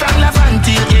 She from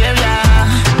Lavante area.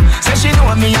 Say she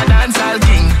know me a dancehall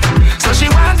king. So she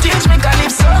want teach me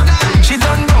calypso. She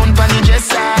done down pon the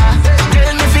dresser.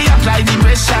 Tell me fi apply the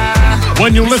pressure.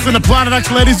 When you listen to Planet X,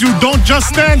 ladies, you don't just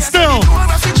stand still.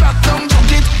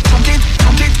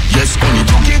 Yes, when you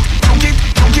took it.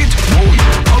 Oh,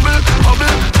 bubble.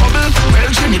 Well,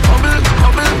 she need bubble, a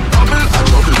trouble.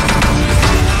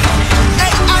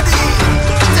 Hey, Addy,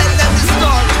 tell them the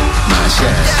story.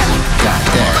 Got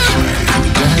that.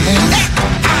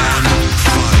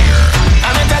 I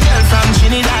met a girl from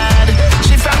Trinidad.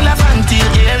 She from Lavante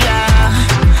area.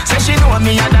 Say she know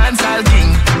me a dancehall king.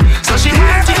 So she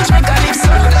want teach me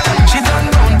calypso. She done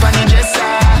down pon the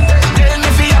dresser. Tell me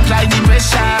fi apply the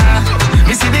pressure.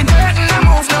 Me see the curtain a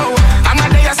move now. I'm a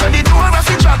day so the door of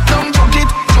it drop down. Took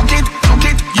it.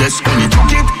 Yes, when you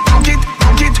took it.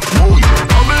 Oh,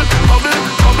 bubble.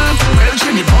 Well, she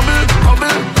need bubble,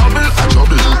 a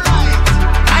trouble.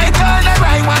 I told her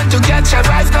I want to catch a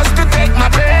vibe just to take my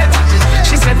breath.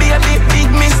 She said, baby,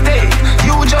 big mistake.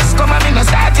 You just come and me no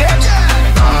start yet.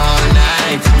 All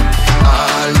night.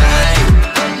 Party.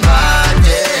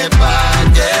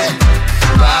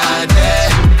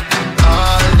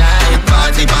 All night,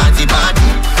 party.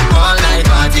 All night,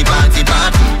 party.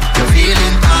 You're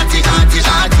feeling party.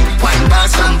 Wine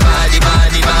pass some body.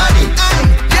 Hey,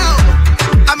 yo,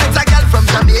 I met a girl from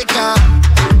Jamaica.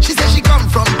 She said she come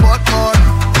from Portmore.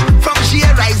 From she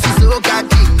rise is soca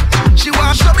king. She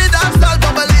want show me dancehall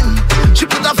bubbling. She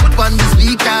put her foot on the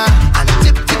speaker and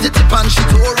tip and she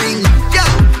touring. Yo,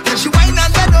 then she whine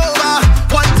and bend over.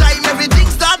 One time everything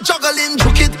start juggling.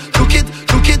 Juke it.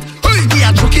 Hey,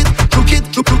 yeah, juke it.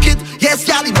 Yes,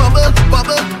 yeah, the bubble.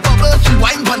 She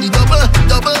whine on the double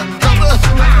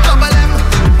M.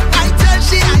 I tell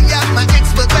she I am my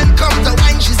expert when come to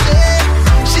wine. She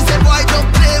said, boy, don't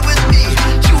play with me.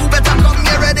 You better come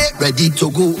here ready to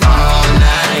go. All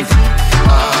night,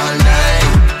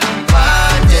 party.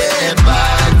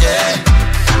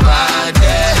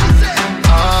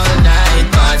 All night, party. All night,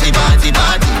 party.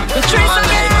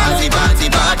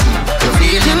 You're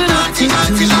feeling party.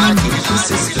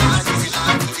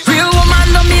 Real woman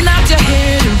don't mean that your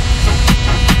hair.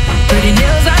 Pretty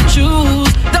nails and shoes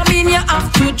don't mean you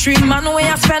have to treat man where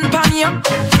you spend on you.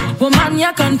 Woman,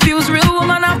 you're confused. Real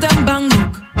woman have them bang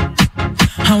book.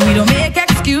 And we don't make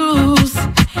excuse.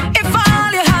 If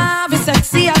all you have is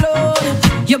sexy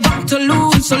alone, you're bound to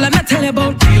lose. So let me tell you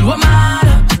about real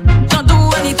woman. Don't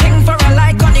do anything for a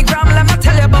like on the gram. Let me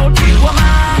tell you about real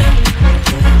woman.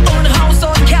 Own house,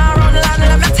 own car, own land.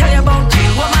 Let me tell you about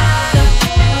real woman.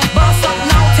 Boss up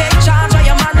now, take charge of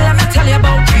your man. Let me tell you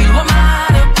about real woman.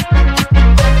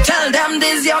 Tell them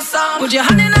this your song. Put your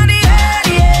hand in the air,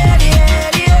 the air, the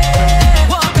air, the air.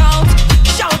 Walk out,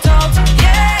 shout out,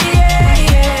 yeah, yeah,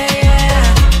 yeah,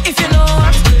 yeah. If you know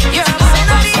what, you're a man in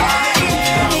the air, the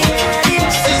air, the air, the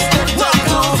air. Walk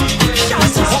out,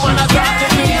 shout out, yeah,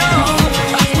 yeah,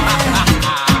 yeah.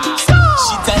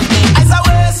 She tell me I's a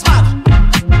waste man.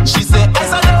 She say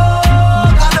I's a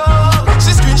dog, a dog.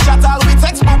 She screenshot all we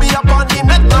text, put me up on the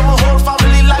net. Now my whole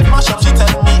family life mash up. She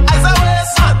tell me I's a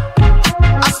waste man.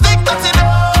 I stick to the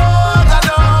dog, a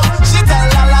dog. She tell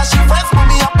Lala she friends, put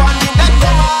me up on the net.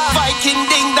 Viking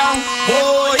ding dong,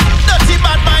 boy. Dirty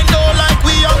bad mind don't like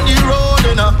we on the road,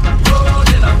 you know.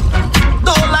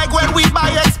 Don't like when we buy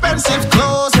expensive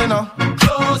clothes, you know.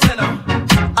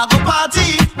 I go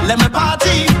party, let me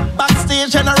party.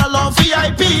 Backstage general or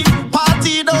VIP.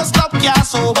 Party don't stop, yeah,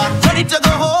 sober. Ready to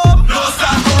go home? No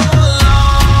stop, hold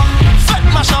on. Fed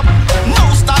mash up,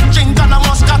 no stop, drink and I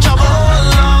must catch up.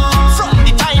 Hold on. From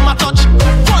the time I touch,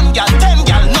 1 gal, 10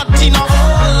 gal, not enough.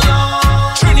 Hold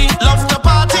on. Trini love the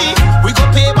party. We go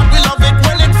pay, but we love it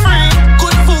when it's free.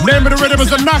 Good food. Name of the rhythm is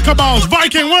the Knockabout.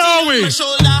 Viking, where are we?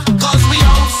 Shoulder, cause we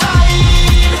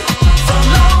outside from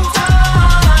long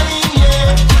time,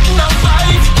 yeah. No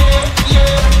fight, yeah,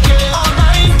 yeah, yeah. All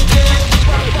night, yeah.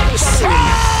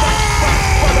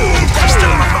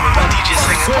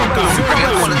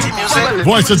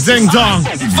 Voice of Ding Dong.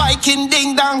 Viking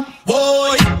ding dong,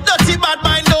 boy. Dirty bad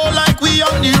mind don't like we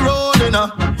on the road, you know.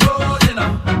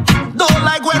 Don't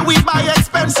like when we buy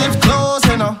expensive clothes,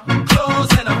 you know.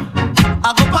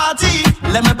 I go party,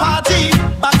 let me party.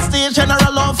 Backstage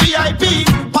general or VIP.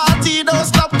 Party don't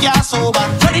stop, yeah, sober.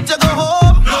 Ready to go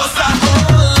home? No stop,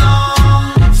 hold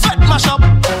on. Fed mash up,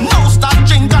 no stop,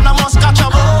 drink and I must catch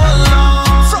up. Hold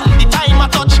on. From the time I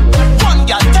touch, 1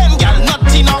 gal, 10 gal, not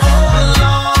enough. Hold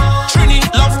on. Trini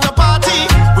love the party.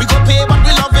 We go pay, but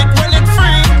we love it when it's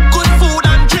free. Good food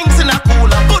and drinks in a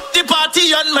cooler. Put the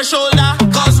party on my shoulder,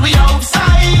 cause we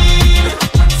outside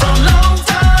from long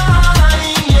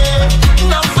time, yeah.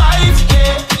 No fight,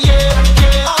 yeah, yeah,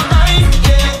 yeah. All night,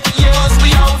 yeah, yeah. Cause we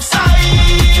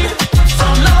outside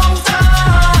from long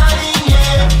time,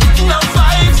 yeah. No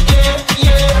fight, yeah,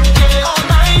 yeah, yeah. All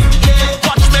night, yeah.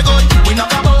 Watch me good, we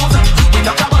knock a boat, we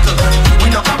knock a bottle, we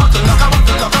knock a bottle, knock a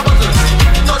bottle, knock a bottle.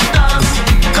 Touch dance,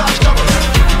 cash double.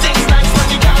 Things nice when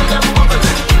you got them bubble.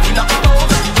 We knock a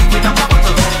boat, we knock a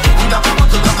bottle, we knock a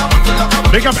bottle, knock a bottle, knock a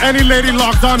bottle. Pick up any lady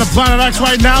locked on to Planet X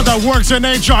right now that works in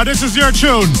HR. This is your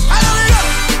tune.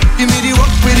 Give me the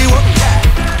work, with the work, yeah.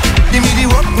 Give me the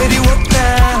work, with the work,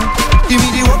 yeah. Give me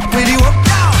the work, with the work,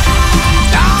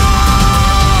 yeah.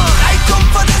 I come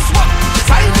for this work.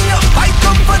 Sign me up, I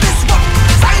come for this work.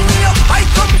 Sign me up, I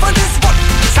come for this work.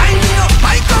 Sign me up,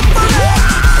 I come for this.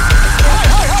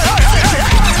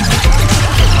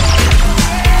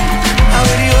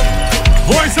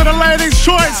 Voice of the ladies'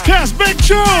 choice, Cass, big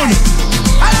tune.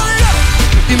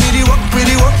 Give me the work, with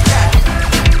the work, yeah.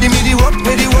 Give me the work,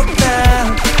 with the work,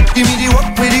 yeah. Give me the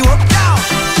work, with the work, yeah.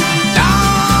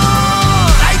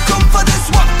 I come for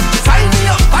this work. Sign me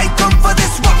up, I come for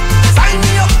this work. Sign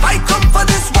me up, I come for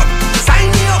this work. Sign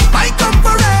me up, I come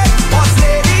for it. Boss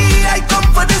lady, I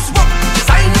come for this work.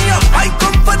 Sign me up, I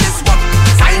come for this work.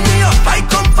 Sign me up, I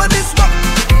come for this work.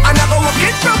 I never work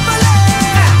it properly.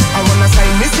 I wanna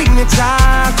sign my signature,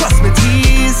 cross my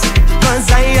T's, cause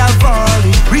I have all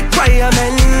the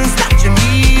requirements that you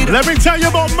need. Let me tell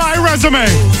you about my resume.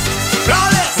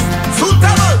 Flawless,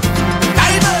 suitable,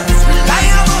 diverse,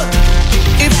 reliable.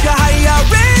 If you hire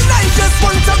rain, I just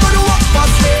want to go to work.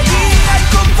 Boss lady, I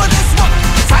come for this work.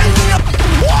 Sign me up.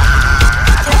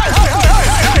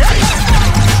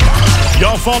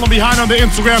 Y'all falling behind on the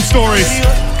Instagram stories.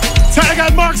 Tag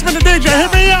at Marksman the DJ,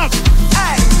 hit me up.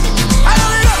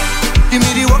 Give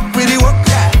me the work, with the work,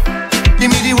 yeah. Give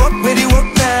me the work, with the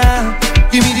work, yeah.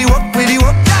 Give me the work, with the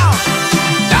work, yeah.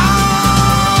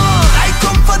 I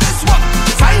come for this work.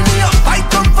 Sign me up, I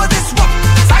come for this work.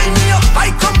 Sign me up, I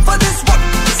come for this work.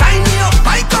 Sign me up,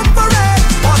 I come for it.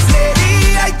 Boss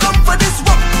lady, I come for this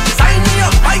work. Sign me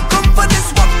up, I come for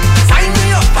this work. Sign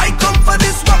me up, I come for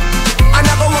this work. I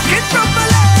never work it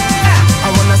properly. I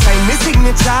wanna sign my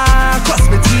signature, cross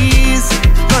my T's,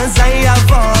 cause I have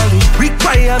all the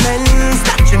requirements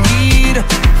that you need.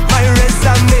 My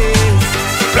resume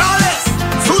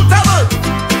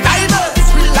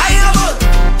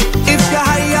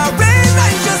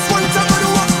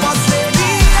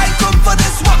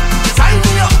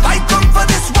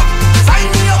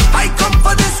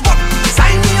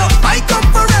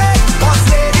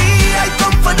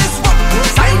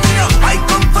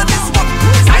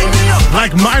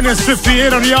Minus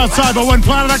 58 on the outside, but when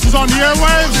Planet X is on the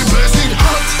airwaves, the place is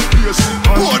hot.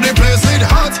 Oh, the place is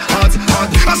hot, hot, hot.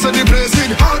 I said the place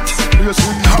is hot.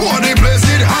 Oh, the place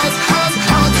is hot, hot,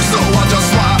 hot. So I just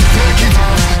want take it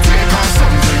off, take off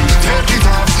something, take it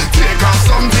off, take off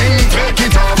something, take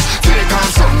it off, take off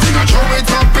something. I throw it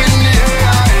up in the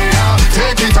air,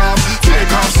 take it off,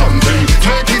 take off something,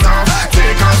 take it off,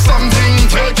 take off something,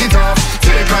 take it off,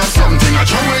 take off something. I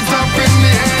throw it up in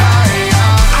the air.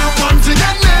 I want to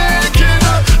get naked,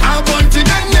 I want to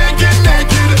get naked,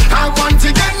 naked. I want to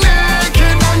get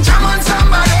naked and jam on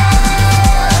somebody.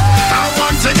 I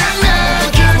want to get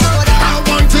naked, I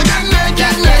want to get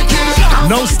naked,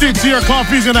 naked. no stick to your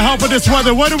coffee's gonna help with this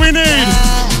weather. What do we need?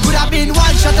 Could have been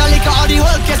one shot of liquor or the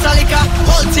whole case of liquor.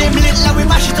 Whole team lit, now we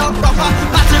mash it up proper.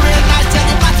 Party real nice, yeah,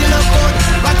 the party look good.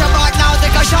 Right about now,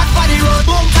 take a shot for the road.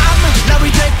 Boom, bam, now we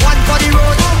take one for the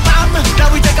road. Boom, bam, now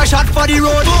we take a shot for the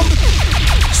road. Boom.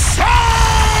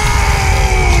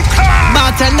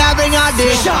 Bartender bring out the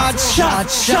shot,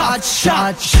 shot, shot,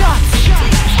 shot, shot.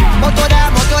 Moto there.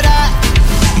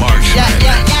 Marshman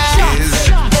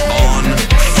is on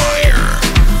fire.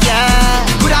 Yeah.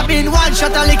 Could have been one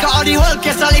shot of liquor or the whole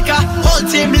case of liquor. Whole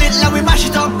team lit, now we mash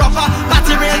it up proper.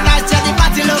 Party real nice, yeah, the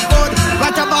party look good.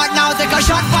 Right about now, take a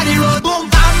shot for the road. Boom,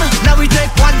 bam, now we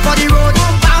take one for the road.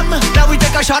 Boom, bam, now we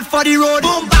take a shot for the road.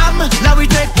 Boom, bam, now we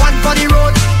take one for the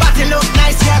road. Party look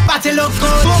nice, yeah, party look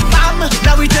good. Boom, bam,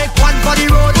 now we take one for the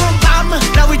road. Boom, bam,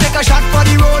 now we take a shot for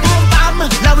the road. Boom, bam,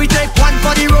 now we take one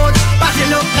for the road. Party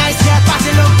look nice, yeah, party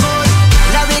look good.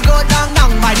 Now we go down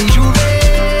by the Juve.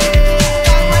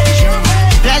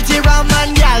 Plenty rum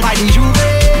and gal by the Juve.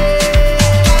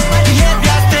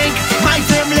 Behavior stink, my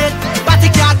team lit. Party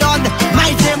car done, my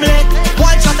team lit.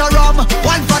 One shot of rum,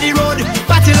 one for the road.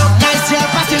 Party look nice, yeah,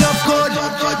 party look good.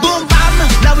 Boom, bam,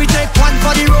 now we take one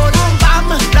for the road. Boom, bam,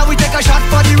 now we take a shot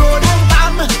for the road. Boom,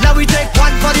 bam, now we take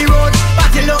one for the road.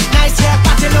 Party look nice, yeah,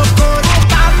 party look good.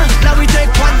 Bam, now we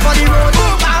take one for the road.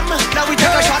 Boom, bam, now we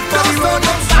take a shot for the road.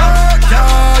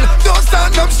 Girl, don't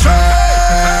stand up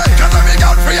straight. Cause I'm big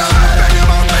out for you. Bend your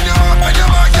back, bend your back, bend your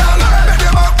back, girl. Bend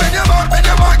your back, bend your back, bend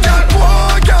your back, girl.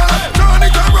 Whoa, girl, turn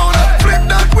it around. Flip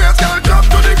that waist, girl, drop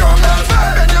to the ground, girl.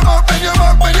 Bend your back, bend your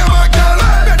back, bend your back, girl.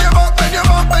 Bend your back, bend your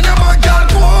back, bend your back, girl.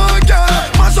 Whoa, girl,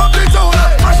 mash up the town,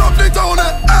 mash up the town.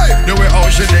 Hey, the way how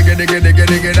she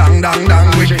diggy, dang, dang, dang.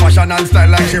 With fashion and style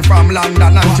like she from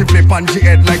London. And she flip on she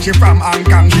head like she from Hong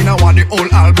Kong. She know want the whole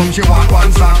album, she want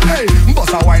one song. Hey,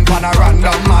 bust a wine pan a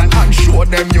random man and show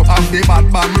them you have the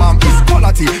bad bam bam. It's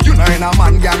quality, you know in a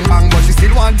man gang bang, but she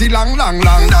still want it long, long,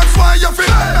 long. That's why you feel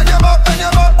bend your back, bend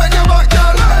your back, bend your back,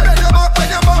 girl. Bend your back,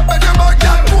 bend your back, bend your back,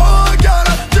 girl. Whoa, girl,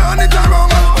 turn it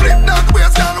around, flip that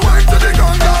waist, girl, wine to the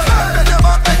ground, girl. Bend your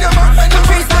back, bend your back, bend your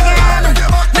back, girl. Bend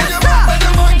your back, bend your back, bend your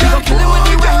back, girl. Kill him with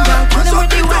the wine, girl. Kill him with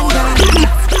the wine, girl.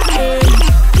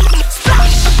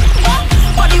 Splash,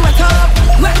 body wet up,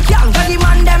 wet girl, where the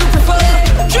man them prefer.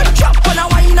 Drip drop on a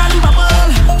wine and bubble.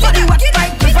 Body wet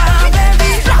like river, baby.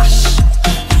 Splash,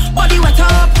 body wet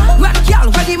up, wet girl,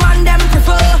 where the man them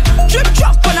prefer. Drip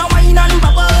drop on a wine and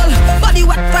bubble. Body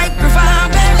wet like river,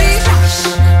 baby.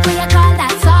 Splash. What you call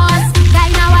that sauce? Guy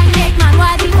now I make man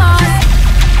what he wants.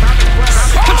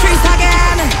 Patrice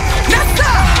again, yes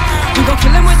sir. We go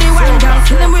kill him with the wine, girl.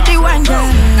 Kill him with the wine, girl.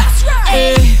 That's right.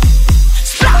 Hey.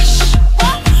 Splash,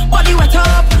 body wet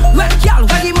up, wet girl,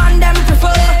 where the man them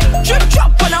prefer. Drip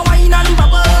drop on a wine and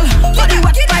bubble. Body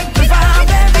wet like river,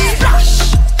 baby.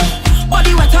 Splash,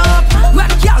 body wet up,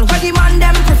 wet girl, where the man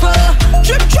them prefer.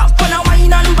 Drip drop on a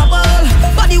wine and bubble.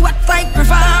 Body wet like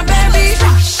river, baby.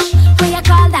 Splash. What you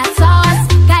call that sauce?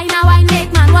 Guy now I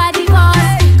make man what he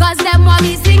wants. Cause them want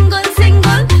me single,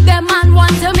 single. Them man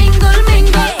want to mingle,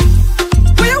 mingle.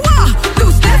 Where you are?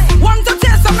 Loose this. Want to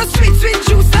taste some sweet, sweet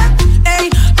juice. Hey,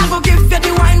 I go give you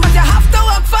the wine, but you have to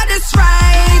work for this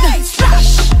ride.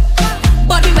 Splash,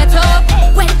 Body wet up,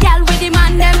 wet girl with the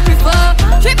man them prefer.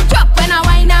 Drip drop when I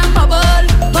wine and bubble.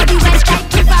 Body wet like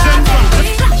river.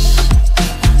 Splash,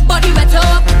 body wet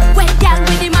up, wet girl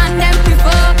with the man them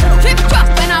prefer. Drip drop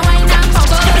when I wine and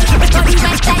bubble. Body wet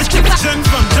like river.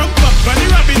 Jump up, bunny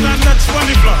rabbit and touch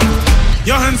bunny floor.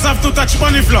 Your hands have to touch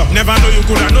bunny floor. Never know you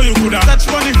coulda touch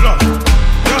bunny floor.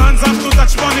 Your hands have to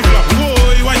touch bunny floor.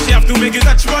 Whoa, why she have to make it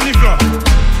touch bunny floor?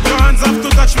 Your hands have to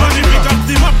touch bunny. Pick up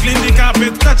the mop, clean the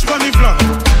carpet, touch bunny floor.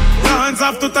 Your hands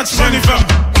have to touch bunny floor.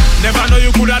 Never know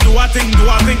you coulda do a thing.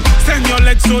 Send your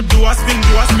legs so do a spin.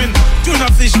 Tuna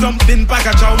fish dumpling, pack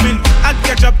a chow mein. Add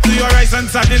ketchup to your rice and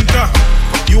sardine car.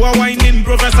 You are whining,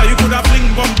 professor, you coulda fling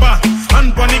bumper.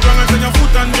 Hand pon the ground and turn your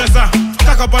foot and dresser.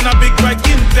 Tack up on a big bike,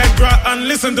 Integra, and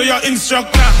listen to your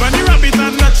instructor. Bunny rabbit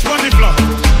and touch bunny floor.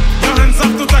 Your hands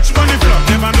have to touch bunny floor.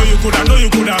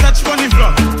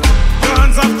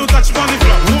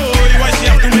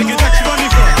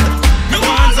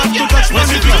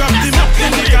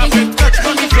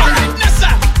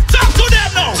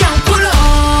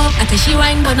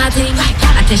 on a thing.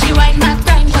 I tell she wine back,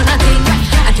 climb on a thing.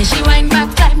 I tell she wine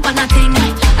back, climb on a thing.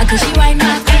 I tell she wine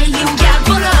back, hey you girl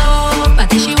pull up. I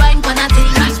tell she wine on a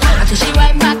thing. I tell she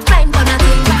wine back, climb on a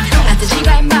thing. I tell she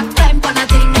wine back, climb on a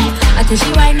thing. I tell she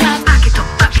wine back, back it up,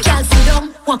 back it up. Girl sit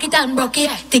down, walk it and broke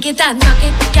it, take it and knock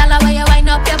it. Girl why you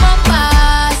wine up your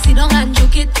bumper? Sit down and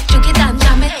juke it and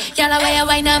jam it. Girl why you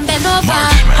wine and bend over?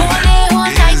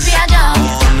 Hold tight for your job.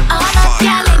 All up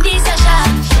girl in this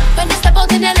session. When they step out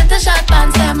in a little short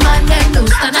pants, them man them no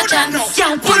stand a chance.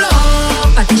 Girl pull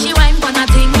up, I tell she wine on a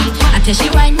thing. I tell she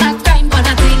wine back, climb on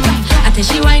a thing. I tell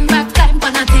she wine back, climb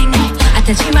on a thing. I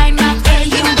tell she wine back, hey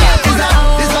you girl pull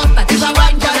up. I tell she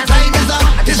wine on a thing.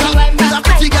 I tell she wine back,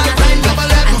 climb on a thing. I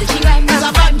tell she wine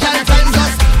back, climb on a thing.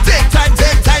 Take time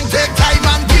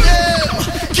and give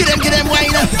them wine.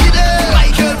 Give them,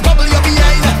 Michael, bubble your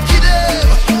behind. Give them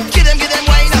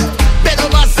wine. Bend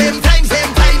over same time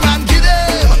and give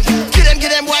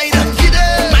them wine. Give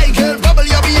them, Michael, bubble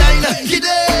your behind. Give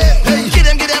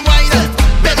them wine.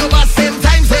 Bend over same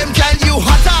time. Can you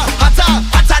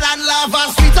hotter than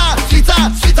lava,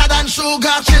 sweeter than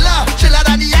sugar, chiller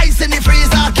than the ice in the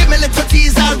freezer. Give me a little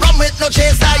teaser, rum with no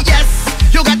chaser. Yes,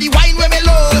 you got the wine when me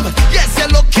love. Yes, you're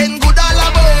looking good all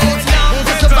about.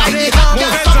 Survive the hot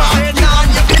summer.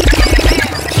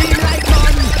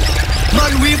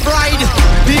 Man, we ride.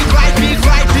 Big ride this.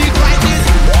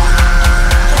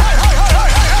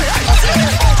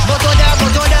 Moto there.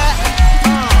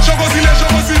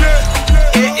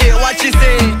 Hey, what you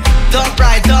say? Top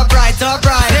right.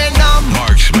 Hey,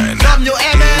 Marksman. Nam yo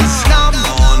MS. Nam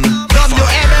yo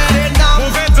MS.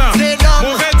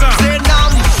 Say nam.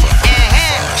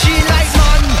 She like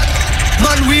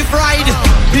man we ride.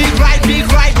 Big ride this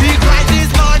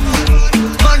man.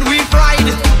 Man we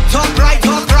ride. Top right.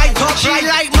 She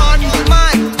like man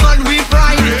we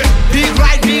ride. Big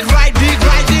ride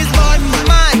this man.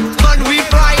 Man we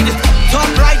ride. Top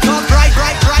right.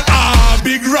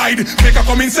 Big ride, make her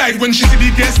come inside when she see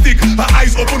the gas stick. Her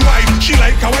eyes open wide, she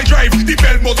like how I drive the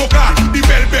bell motor car. The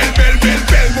bell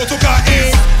motor car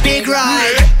is big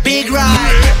ride.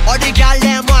 All the gal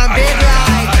them want big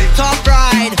ride. Top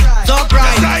ride. Super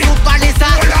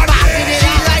Nissan, she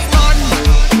like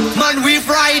man we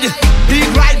ride. Big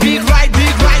ride this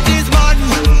man.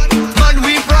 Man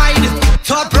we ride.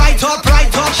 Top right. She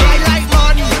like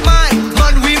man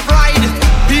we ride.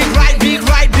 Big ride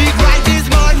this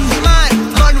man.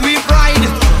 Man we ride.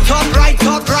 Top right.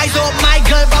 So my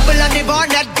girl bubble on the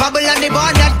bonnet.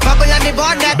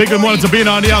 Big good morning to being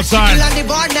on the outside.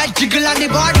 Jiggle on the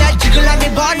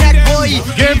bonnet, boy.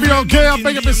 Gabriel K, I'll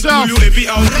pick up yourself. We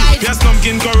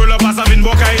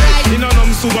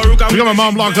got my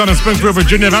mom locked on in Springfield,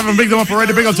 Virginia. If I haven't big them up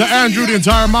already, big up to Andrew, the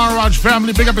entire Maharaj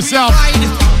family. Big up yourself.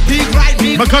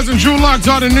 My cousin Drew locked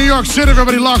on in New York City.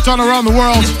 Everybody locked on around the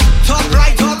world.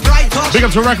 Big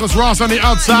up to Reckless Ross on the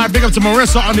outside. Big up to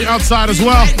Marissa on the outside as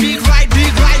well. Big ride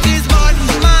this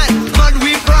man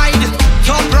we ride.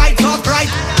 Top right.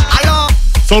 Hello.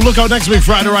 So look out next week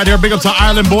Friday right here. Big up to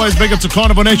Island Boys. Big up to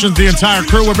Carnival Nations, the entire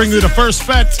crew. We're bringing you the first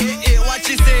fete.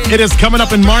 It is coming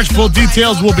up in March. Full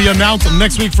details will be announced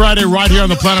next week Friday right here on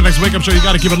the Planet X Wake Up Show. You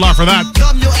got to keep it locked for that.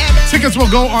 Tickets will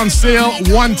go on sale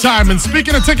one time. And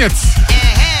speaking of tickets,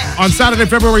 on Saturday,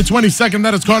 February 22nd,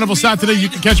 that is Carnival Saturday. You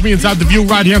can catch me inside the View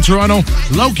right here in Toronto,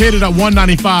 located at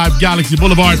 195 Galaxy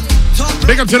Boulevard.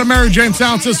 Big up to the Mary Jane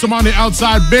Sound System on the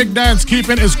outside. Big Dance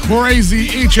Keeping is crazy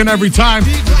each and every time.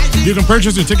 You can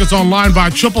purchase your tickets online via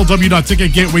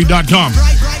www.ticketgateway.com.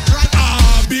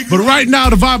 But right now,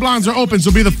 the Vibe lines are open,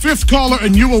 so be the fifth caller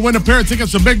and you will win a pair of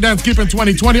tickets to Big Dance Keeping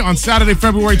 2020 on Saturday,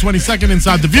 February 22nd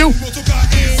inside the View.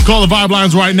 Call the Vibe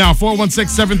lines right now,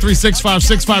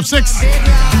 416-736-5656.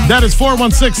 That is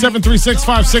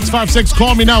 416-736-5656.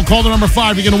 Call me now. Call the number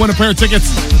 5. You're going to win a pair of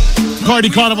tickets. Party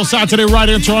Carnival Saturday right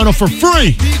here in Toronto for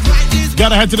free.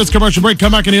 Gotta head to this commercial break.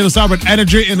 Come back on the other side with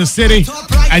energy in the city.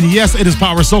 And yes, it is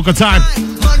Power Soca time.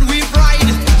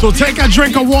 So take a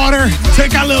drink of water.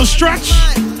 Take a little stretch.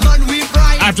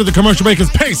 After the commercial break is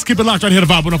Pace. Keep it locked right here to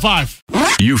Vibe 105.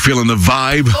 You feeling the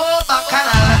vibe?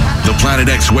 The Planet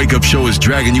X Wake Up Show is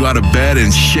dragging you out of bed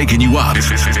and shaking you up.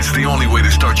 It's the only way to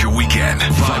start your weekend.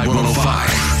 Vibe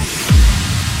 105.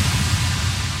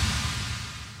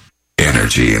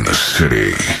 Energy in the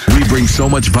city. We bring so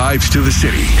much vibes to the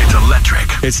city. It's electric.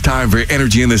 It's time for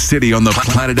Energy in the City on the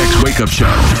Planet X Wake Up Show.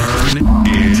 Turn it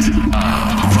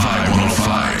up. Vibe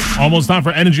 105. Almost time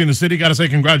for Energy in the City. Got to say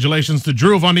congratulations to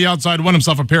Drew on the outside. Won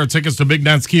himself a pair of tickets to Big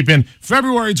Dance Keeping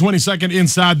February 22nd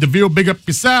inside the View. Big up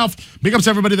yourself. Big ups to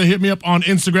everybody that hit me up on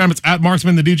Instagram. It's at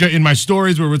Marksman the DJ in my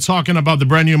stories where we're talking about the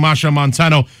brand new Masha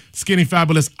Montano Skinny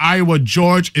Fabulous Iowa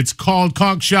George. It's called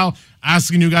Conch Shell.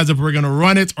 Asking you guys if we're going to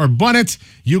run it or bun it.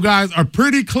 You guys are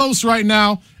pretty close right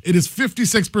now. It is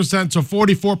 56% to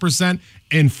 44%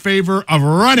 in favor of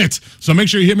run it. So make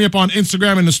sure you hit me up on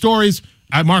Instagram in the stories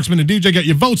at Marksman and DJ. Get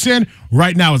your votes in.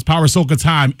 Right now it's Power Soca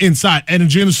time inside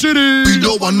Energy in the City. We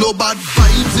don't want no bad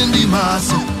vibes in the mass.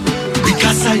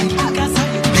 Because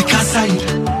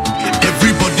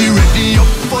everybody ready up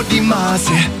for the mass.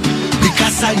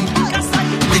 Because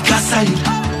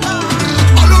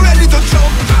all ready to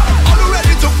jump, all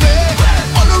ready to play,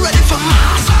 all ready for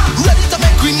mass, ready to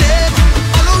make grenade,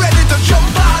 all ready to jump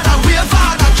hard and wave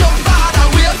hard and jump hard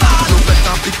and wave hard. No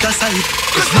better because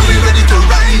cause now we ready to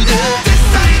ride it. This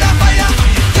side of fire,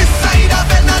 this side of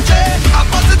energy, a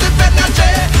positive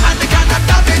energy, and they cannot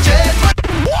damage it.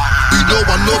 We don't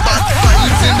want no bad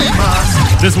vibes in the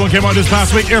mass. This one came out this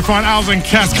past week. Irfan, Owls, and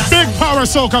Cass. Big Power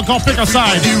Soca. Go pick a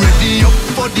side. Ready up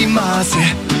for the mass.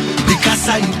 Because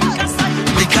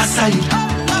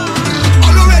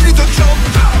all ready to jump,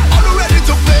 all ready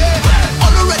to play,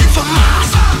 all ready for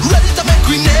mass, ready to make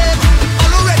grenade,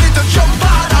 all ready to jump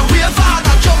hard and wave hard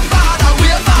and jump hard and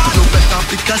wave hard. No better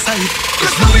because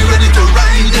cause now we ready to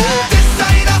ride it. This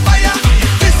side of fire,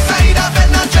 this side of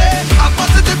energy, a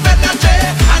positive energy,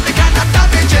 and they cannot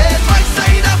damage it. My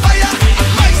side of fire,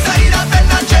 my side of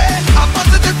energy, a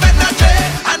positive energy,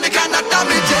 and they cannot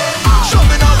damage it. Show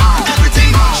me now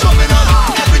everything, show me now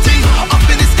everything up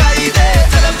in the sky there.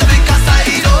 Tell them to be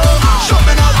side, oh. Show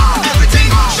me now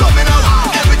everything, show me now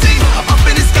everything up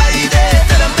in the sky there.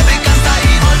 Tell them to be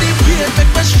side. All the pain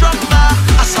make me stronger,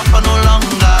 I suffer no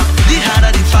longer. The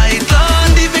harder the fight,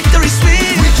 Lord, the victory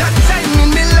sweet. We just time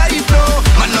in me life, no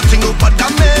man, nothing go bother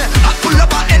me. I full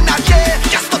of energy,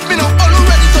 can't stop me now. All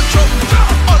ready to jump,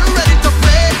 all ready to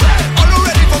play, all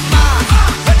ready for mass,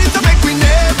 ready to make we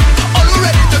name, all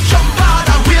ready to jump hard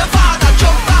and wave hard and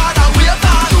jump hard and wave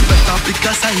hard. No better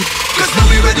because cause now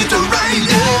we ready to ride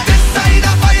it. This side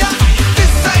of fire,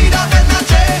 this side of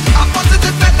energy, a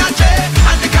positive energy,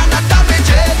 and they cannot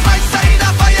damage it. My side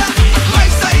of fire, my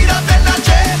side of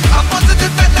energy, a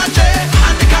positive energy,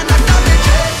 and they cannot damage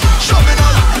it. Show me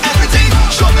now everything,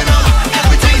 show me now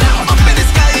everything up in the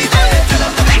sky there. Tell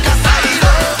them to make a side.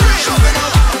 Show me now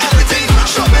everything,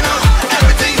 show me now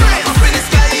everything up in the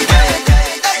sky there.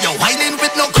 Hey, you're whining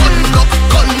with no conduct,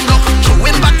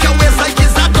 throwing back your waist like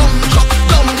it's a dumb truck.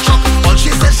 All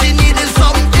she said she needed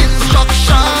some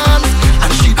instructions,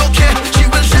 and she don't care, she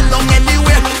will shell down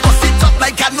anywhere. Bust it up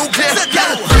like a nuclear.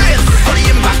 Girl, brace for the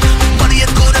impact, body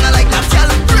is good and I like that. Girl,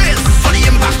 brace for the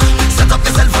impact, set up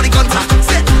yourself for the contact.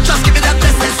 Say, just give me that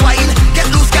restless wine, get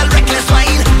loose, girl, reckless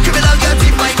wine. Criminal girl,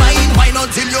 deep my mind, wine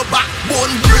until your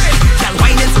backbone break. Girl,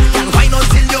 wine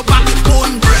until your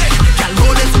backbone break. Girl,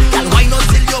 roll it, girl, wine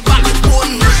until your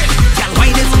backbone break. Girl,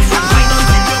 wine it, girl, wine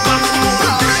until your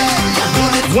backbone break. Girl,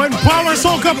 roll it. When Power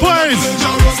Soca plays.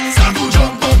 Start to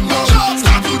jump up now.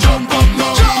 Start to jump up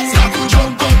now. Start to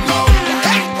jump up now.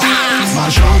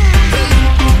 Smash up.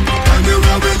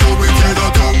 Anywhere we go, we tear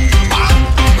that up.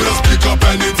 We just pick up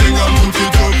anything and put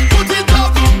it up. Put it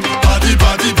up. Party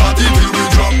till we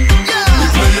drop. We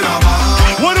play it out.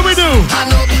 What do we do?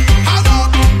 Hand up, hand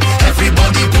up.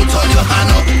 Everybody put all your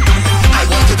hand up. I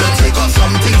want you to take off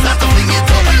some things, not to fling it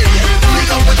up.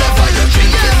 Fling up whatever you're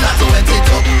drinking, not to wet it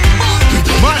up.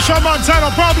 Masha Montano,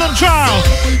 Problem Child.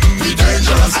 We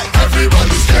dangerous,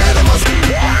 everybody's scared of us.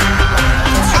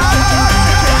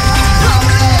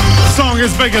 The song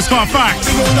is big, it's called Facts.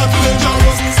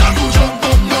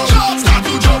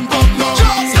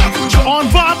 On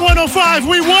Vibe 105,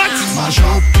 we what? Smash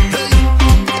up.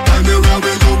 Anywhere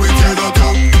we go, we tear that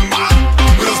up.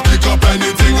 We just pick up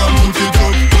anything and put it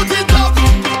up. Put it up.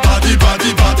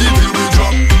 Party till we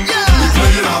drop. We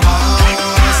play it out.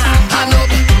 Hand up,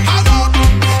 hand up.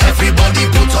 Everybody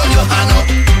put all your hand up.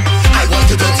 I want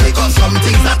you to take off some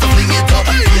things, not to fling it up.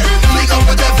 Fling up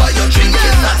whatever you're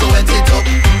drinking, not to wet it up.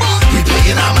 We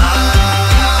play it out.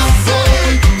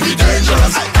 We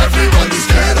dangerous, everybody's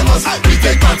scared of us. We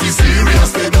take party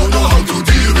serious, they don't know how to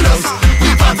deal with us.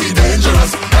 We party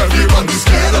dangerous, everybody's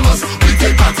scared of us. We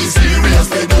take party serious,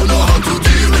 they don't know how to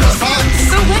deal with us.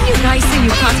 So when you guys say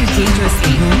you party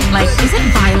dangerously, like, is it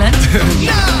violent?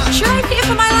 Yeah. Should I fear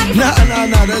for my life? Nah,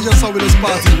 that's just how we just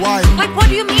party wild. Like, what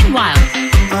do you mean wild?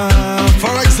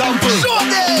 For example,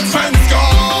 friends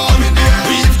gone,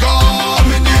 we've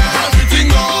gone, everything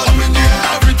gone,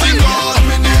 everything gone,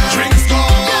 drinks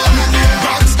gone,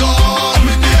 drugs gone,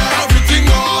 everything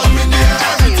gone,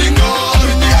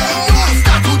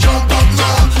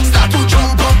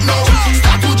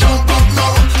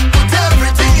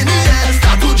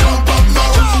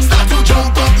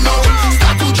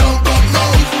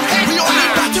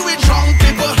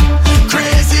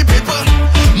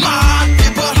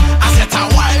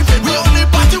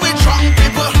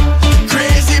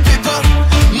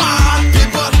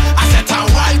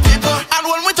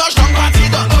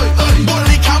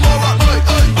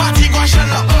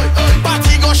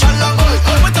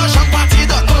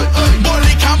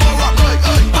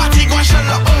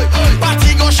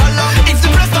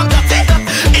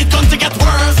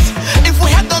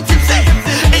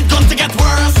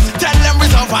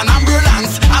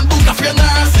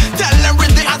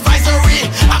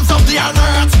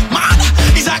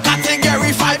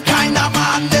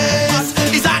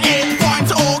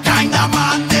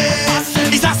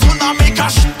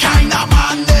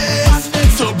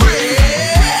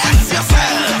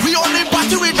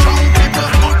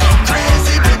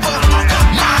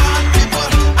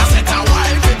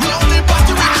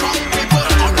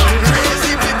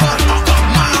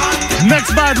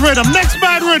 bad rhythm. Next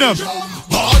bad rhythm.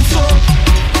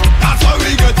 That's how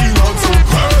we get you on some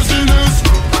craziness.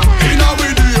 In our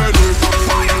DNA.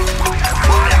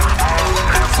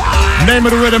 Name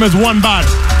of the rhythm is One Bad.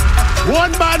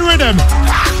 One Bad Rhythm.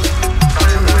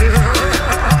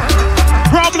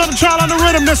 Problem child on the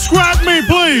rhythm. Describe me,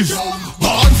 please.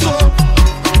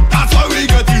 That's how we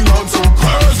get you on some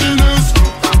craziness.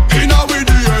 In our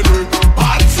DNA.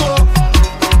 Bad so.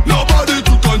 Nobody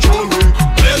to control me.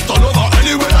 Place all over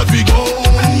anywhere that we go.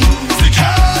 Sick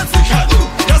head.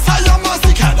 Yes, I am a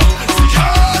sick head.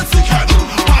 Sick head.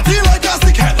 Party like a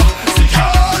sick head. Sick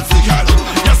head.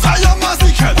 Yes, I am a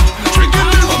sick head. Drinking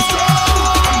the rum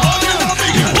strong. I'm burning a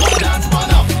big head. Dance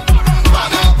burn up.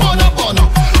 Burn up.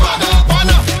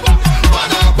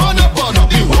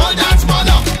 The whole dance burn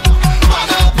up.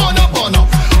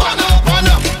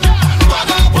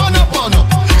 Burn up.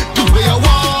 Do what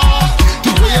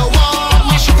you want.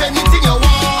 Mash up anything you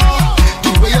want. Do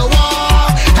what you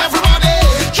want. Everybody,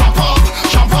 jump up.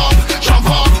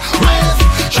 Wave.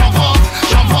 Jump up.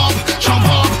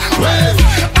 Wave.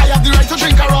 I have the right to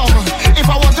drink a rum. If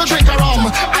I want to drink a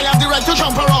rum, I have the right to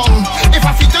jump around. If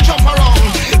I feel to jump around,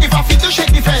 if I feel to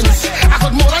shake the fence, I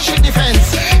could more than shake the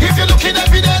fence. If you look in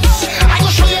evidence, I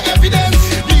will show you evidence.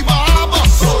 The bar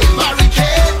bus,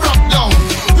 barricade rock down.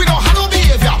 We don't have no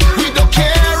behavior, we don't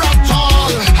care at all.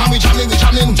 And we jamming.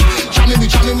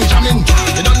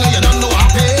 You don't know how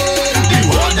pain. The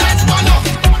whole dance burn up.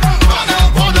 Burn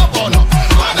up.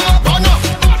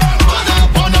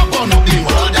 The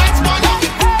whole dance burn up.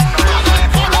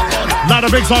 Lot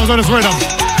of big songs on this rhythm.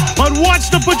 But watch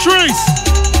the Patrice.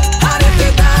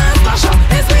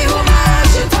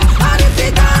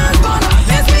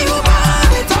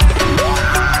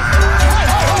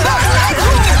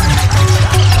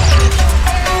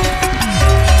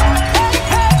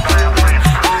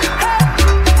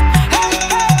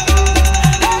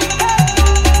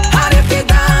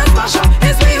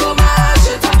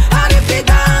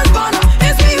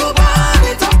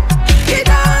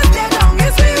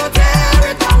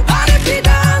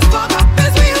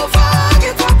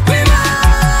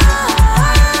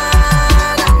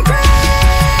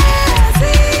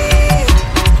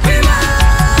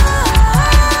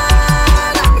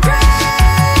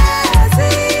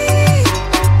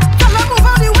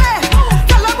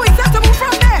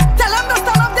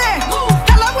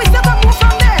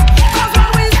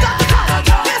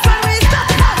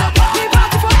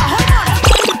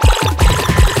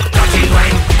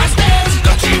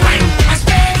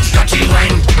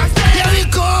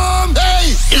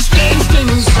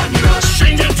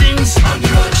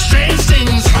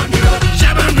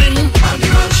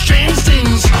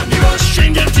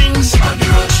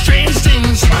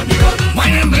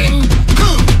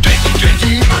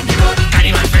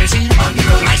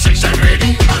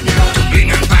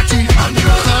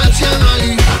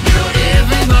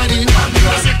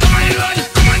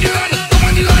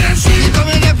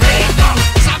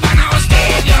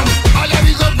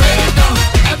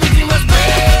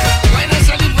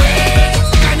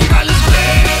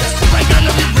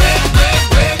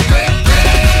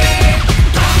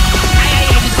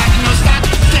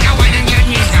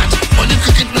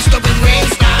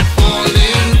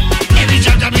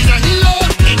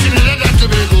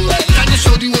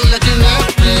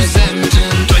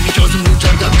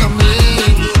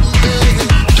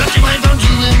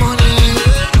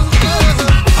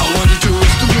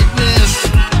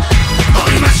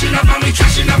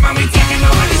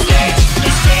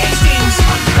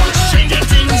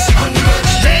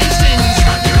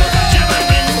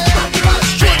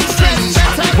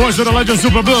 Voice of the legend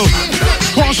Super Blue.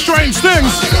 Called Strange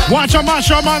Things. Watch a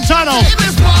Masha Montano.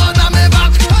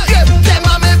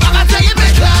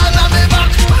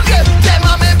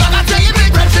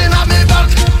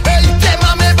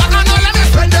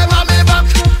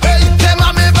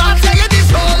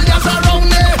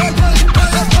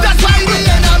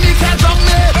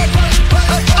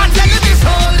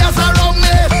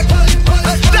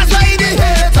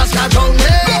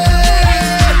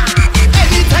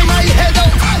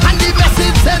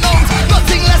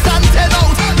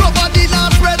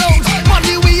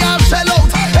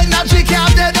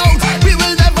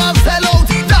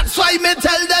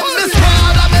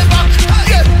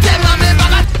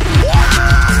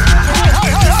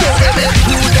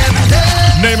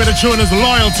 The tune is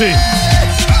Loyalty.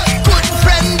 Good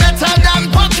friend better than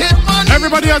pocket money.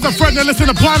 Everybody has a friend that listen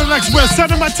to Planet X. We're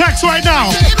sending my text right now.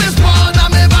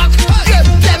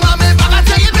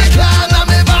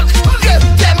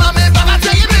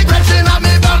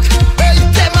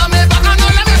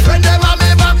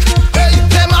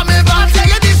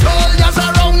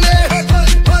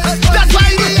 That's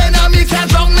why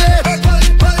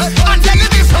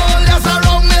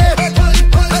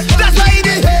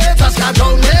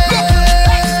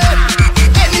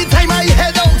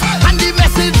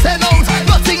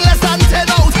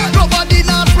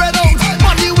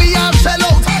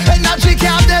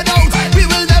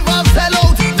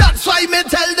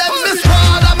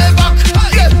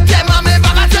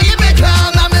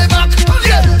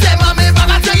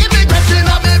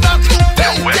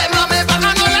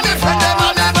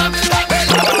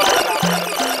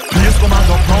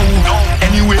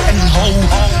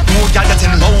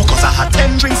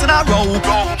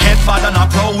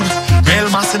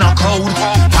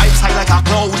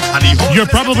You're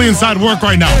probably inside work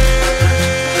right now.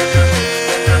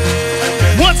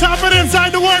 What's happening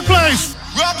inside the workplace?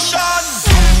 Ruction!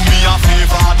 Do me a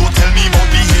favor, don't tell me about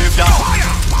behavior.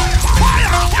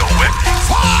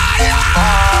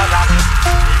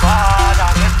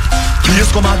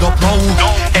 Please come and up now.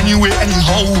 Anyway,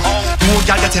 anyhow. No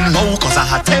girl getting low, cause I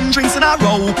had 10 drinks in a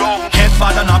row. Head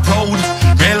bad and I'm proud.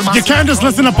 You can't just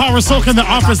listen to Power Soak in the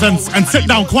office and sit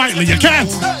down quietly. You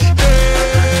can't.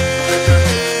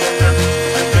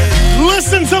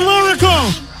 Listen to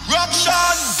Lyrical. Ruction!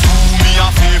 Do me a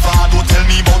favor, don't tell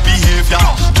me about behavior.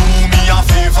 Do me a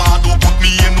favor, don't put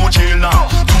me in no jail now.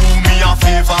 Do me a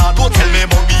favor, don't tell me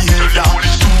about behavior.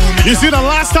 You see the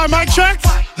last time I checked?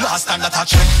 Last time that I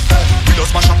checked, we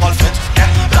just smash up all fit.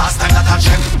 Last time that I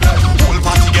checked, whole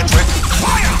party get wet.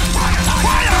 Fire!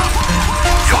 Fire!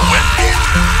 You're wet.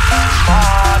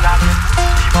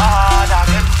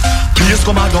 Please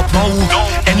come and up now.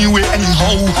 Anyway,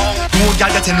 anyhow. No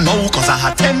girl getting low, cause I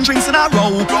had 10 drinks in a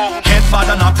row. Head bad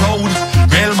and I'm proud.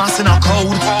 Real mass in a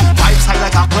crowd. Vibes high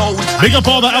like a cloud. Big up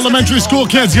all the elementary school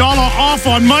kids. Y'all are off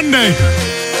on Monday.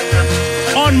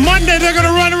 On Monday, they're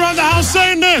gonna run around the house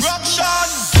saying this. Do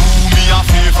me a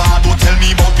favor, don't tell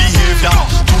me about behavior.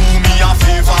 Do me a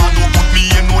favor, don't put me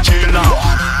in no jail now.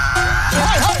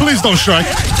 Please don't strike.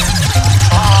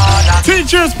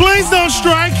 Teachers, please don't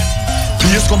strike.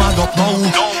 Please come and up now.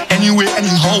 Anyway,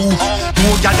 anyhow. No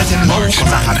girl getting low,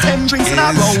 cause I had 10 drinks in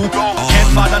a row. Head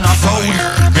bad and I'm proud.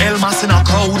 Real mass in a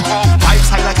crowd. Vibes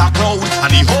high like a cloud.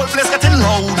 And the whole place getting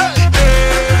loud.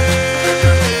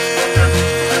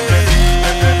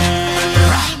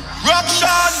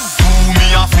 Ruction! Do me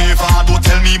a favor, don't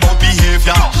tell me about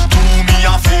behavior. Do me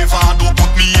a favor, don't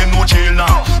put me in no jail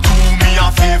now. Do me a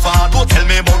favor, don't tell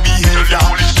me about behavior.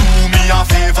 Do me a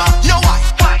favor. Yo, why?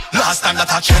 Last time that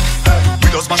I checked,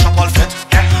 we just mash up all fit.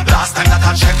 Last time that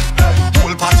I checked,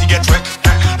 whole party get wrecked.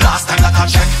 Last time that I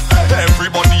checked,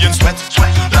 everybody in sweat.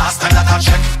 Last time that I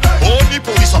checked, only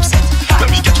police upset.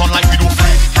 When we get on like we don't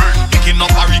play, picking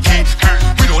up barricade.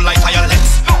 We don't like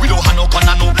violence, we don't have no gun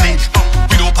and no blade.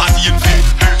 We don't party in vain,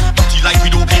 dirty like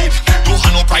we don't bathe. Don't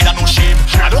have no pride and no shame.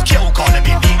 I don't care who call them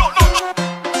in name.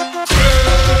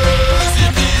 Crazy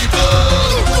people,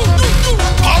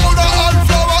 powder and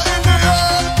flour in the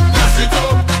air. Mess it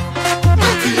up,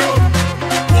 mess it up.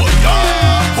 Oh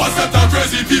yeah, what's that?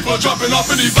 Crazy people jumping up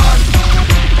in the van.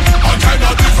 All kind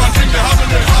of different things they have in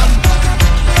their hand.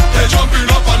 They jumping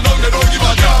up and down, they don't give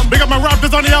a damn. Big up my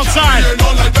Raptors on the outside.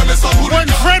 When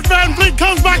Fred VanVleet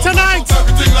comes back tonight.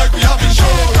 Everything like we have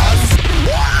insurance.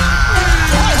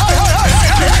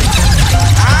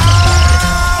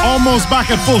 Almost back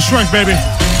at full strength, baby.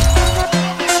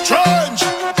 Strange.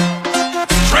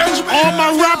 Strange. All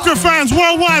my Raptor fans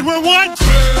worldwide, we're what?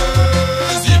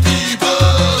 Crazy people.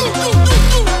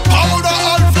 Powder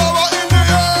and flour in the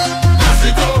air. Mess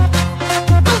it up.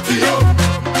 Dirty up.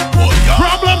 Oh yeah.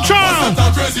 Problem child.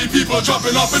 Crazy people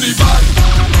jumping up in the van.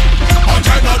 All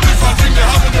kind of different things they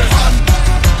have in their hand.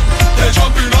 They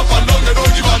jumping up and down, they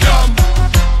don't give a damn.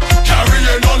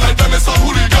 Carrying on like them is a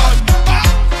hooligan.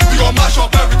 We gon' mash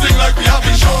up everything like we have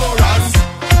insurance.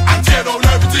 And tear down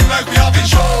everything like we have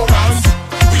insurance.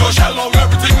 We gon' shell down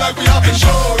everything like we have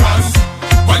insurance.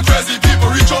 When crazy people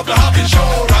reach up to have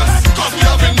insurance, cause we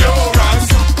have endurance.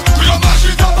 We gon' mash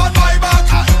it up on my back.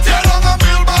 Tear down and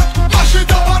build back. Mash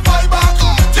it up on my back.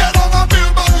 Tear down and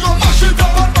build back. We gon' mash it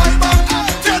up on my back.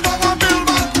 Tear down and build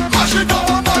back. Mash it up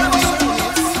on my back.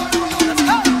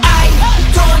 I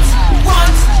don't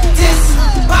want this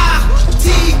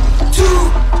party to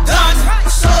done.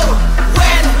 So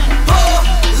when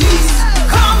police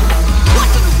come,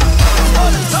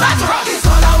 start rock is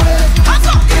all away. Hands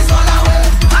up is all away.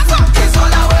 Hands up is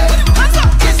all away. Hands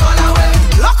up is all away.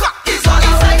 Lock up is all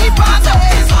away. The party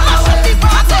is all away. The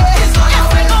party is all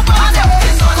away. No party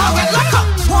is all away. Lock up.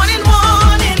 Morning,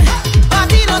 morning.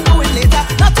 Party not going later.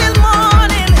 Not till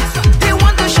morning. They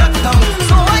want to shut down.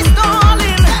 So I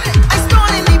stalling. I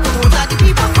stalling the promoter. The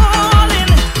people calling.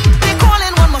 They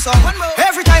calling one more song.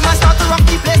 Every time I start to rock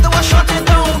the place, they will shut it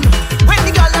down. When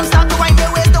the girl them start to wind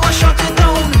their waist, they will shut it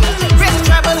down. Raise the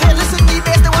treble head, listen to the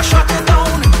bass, they will shut it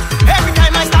down. Every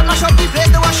time I start to shut the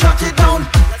place, they will shut it down.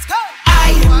 Let's go.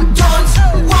 I don't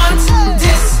want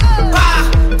this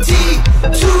party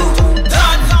to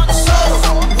done. So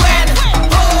when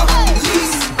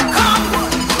police come,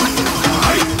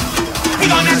 we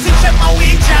gonna teach them how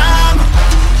we jam.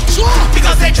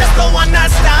 Because they just don't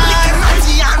understand.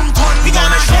 We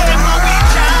gonna show them how we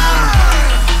jam.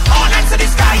 All night to the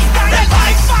sky, that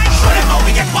vibes. Show them how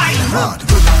we get wild.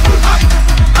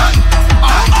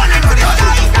 All night to the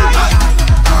sky.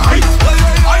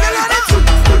 All you learn it.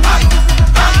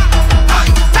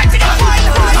 Time to get wild.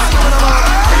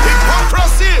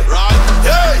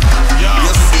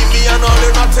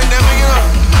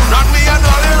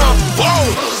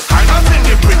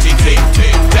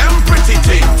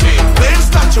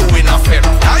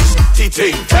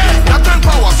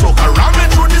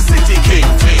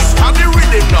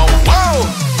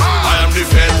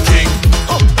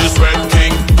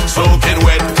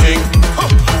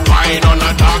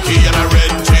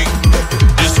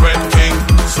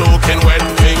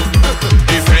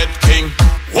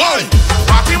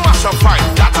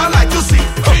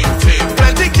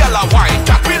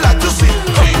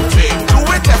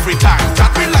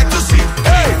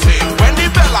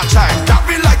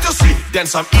 Then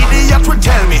some idiot would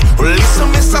tell me, well, listen,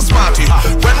 Mr. Smarty,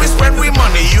 when we spend we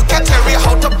money, you can tell me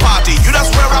how to party. You just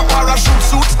wear a parachute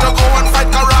suits to go and fight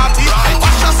karate.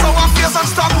 Wash your sour face and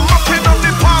start mopping up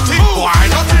the party. Why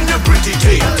not in the pretty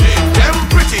thing? Them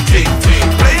pretty thing.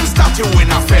 Playing statue in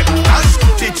a fed. That's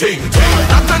pretty thing.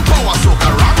 Not then power soca,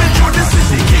 rocking through the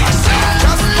city king.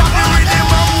 Just pop the rhythm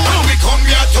up. We come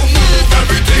here to move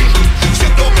everything.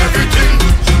 Shit up everything.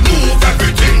 Move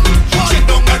everything. Shit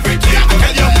down everything.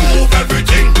 Can you move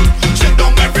everything? Shit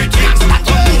down everything. Start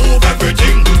to move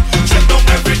everything. Shit down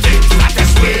everything. Start to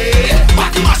sway.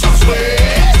 Back to mash up sway.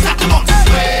 Start to bounce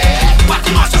sway. Back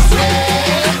to mash up sway.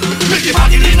 Make your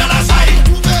body lean on the side.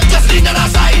 Just lean on the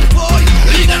side.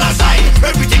 Lean on the side.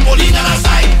 Everything will lean on the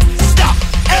side. Stop.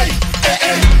 Hey, hey,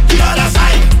 hey. The other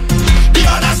side. The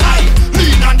other side.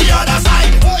 Lean on the other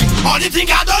side. Only thing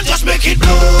I don't just make it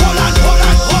blow. Hold on, hold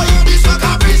on, hold on. This one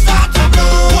can be start to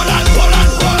blow. Hold on, hold on,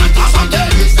 hold on. Cause someday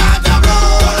we start to blow.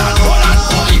 Hold on, hold on,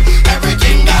 hold on.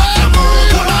 Everything got to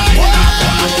move. Hold on, hold on,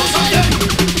 hold on. Someday.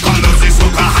 Colors is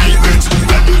soca hybrid.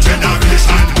 Brand new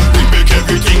generation. We make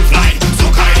everything fly.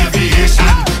 Soca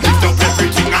aviation. Lift up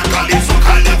everything and call it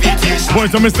soca levitation.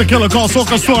 Boys, I'm Mr. Killer, call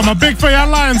Soca Storm. I'm big for your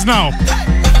lions now.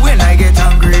 When I get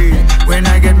hungry, when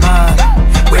I get mad,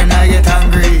 when I get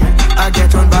hungry, I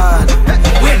get on bad.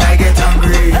 When I get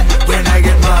hungry, when I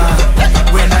get mad,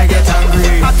 when I get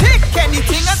hungry, I take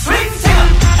anything and swing tigger,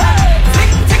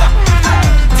 swing tigger,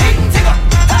 ting tigger.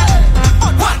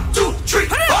 1, 2, 3,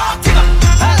 4 tigger,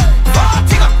 4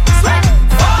 tigger, swing,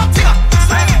 4 tigger,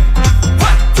 swing.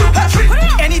 1, 2,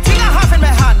 3. Anything I have in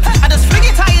my hand, I just fling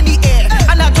it high in the air,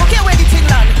 and I don't care where the thing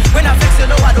land. When I fix it,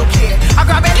 no, I don't care. I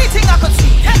grab anything I could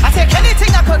see, I take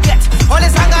anything I could get. All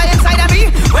this anger inside of me,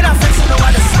 when I fix it, no,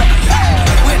 I just sweat.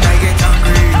 When I get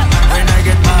hungry, when I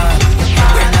get mad,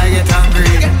 when I get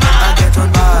hungry, I get on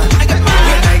bad.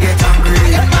 When I get hungry,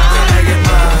 when I get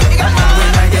mad,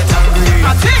 when I get hungry,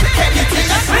 I take anything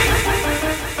I swing.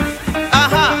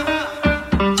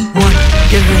 1,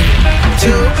 get ready.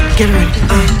 2, get ready.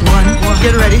 1,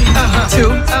 get ready. 2,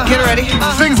 get ready.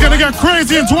 Things gonna get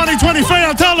crazy in 2020.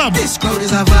 Fair, tell them. This crowd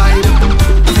is a vibe.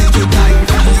 I feel to dive.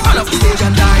 All off the stage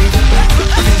and dive.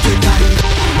 I feel to dive.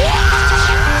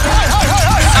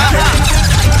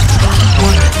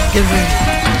 1, get ready.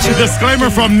 2, disclaimer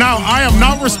from now, I am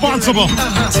not responsible.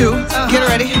 2, get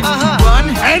ready. 1.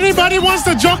 Anybody wants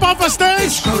to jump off a stage?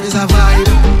 This crowd is a vibe.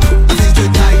 I feel to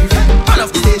dive. All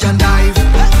off the stage and dive.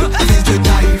 I feel to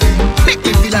dive. Make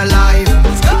me feel alive.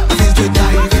 I feel to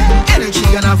dive. Energy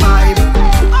and a vibe.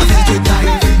 I feel to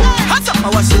dive. Hot up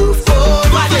our surf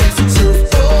over this,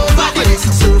 surf over this,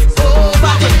 surf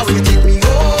over this. I will take me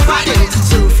over this,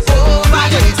 surf over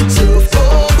this, surf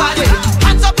over this.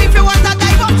 Hands up if you want to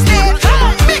dive upstairs.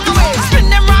 Make a way, spin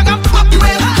them rag and pop the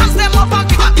well. Hands them up and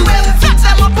pick up the well. Flex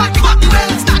them up and pick up the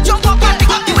well. Start jump up and pick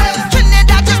up the well.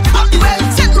 Trinidad just pick up the well.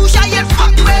 St. Lucia yeah pick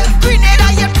up the well. Grenada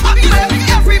yeah pick up the well.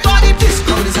 Everybody, this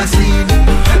crowd is a scene.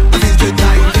 I feel to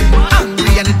dive,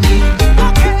 angry and it mean.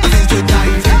 I feel to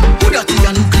dive, who dirty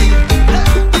and clean.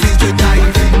 I feel to dive,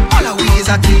 all our ways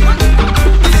are clean. I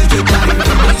feel to dive.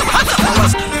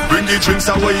 Bring the drinks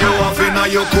away you have in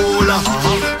your cola.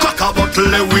 Crack a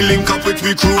bottle and we link up with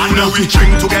we crew. And we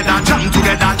drink together, jam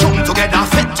together, jump together,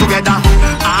 fit together.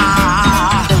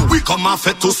 We come a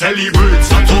fit to celebrate.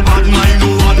 Not so bad mind no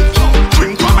one.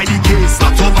 Drink by the case,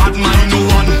 not so bad mind no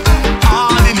one.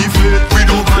 All in the faith, we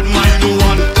don't bad mind no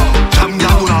one. Jam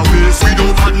down our waist, we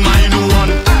don't bad mind no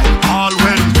one. All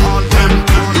when, all them,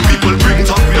 people bring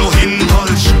up we don't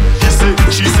indulge. He said,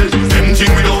 she said, them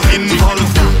thing we don't involve.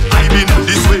 I been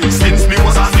this way since me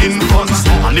was an infant.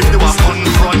 And if they was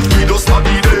confront, we don't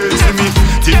study there. See me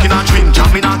taking a drink,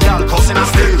 jamming a gal, cussing a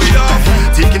stage.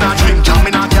 Taking a drink,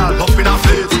 jamming a gal, up in a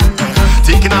face.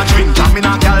 Taking a drink, jamming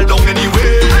a gal down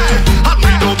anyway. And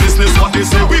we no business what they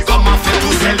say. We come a fit to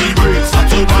celebrate. Not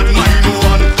too bad, mind no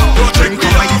one. Don't drink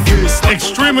up my case.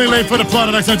 Extremely late for the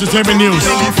Planet X Entertainment News.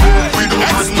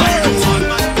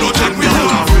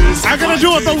 I'm gonna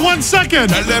do it for 1 second.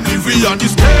 Tell them if we on the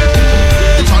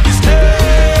stage, on the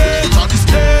stage, on the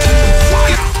stage.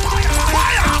 Fire,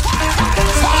 fire,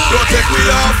 fire. Don't take me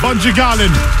off. Bungie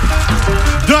Garland,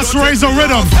 Dust Razor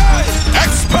Rhythm.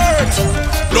 Expert.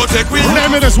 Don't take me off.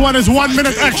 Name of this one is 1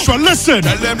 minute extra. Listen.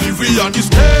 Tell them if we on the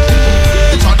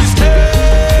stage, on the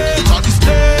stage, on the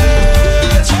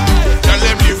stage. Tell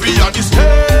them if we on the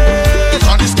stage,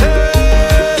 on the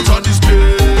stage, on the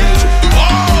stage.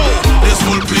 Oh, this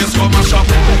whole place come a shop.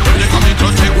 When they come in to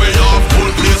take way off,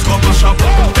 whole place come a shop.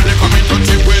 When they come in to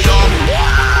take way off.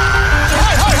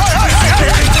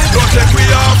 Don't take me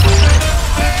off.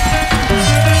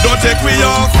 Don't take me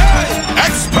off.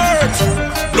 Expert.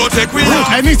 Don't Don't take we off.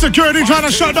 Any security trying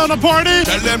to shut down the party?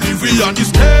 Tell them leave we on the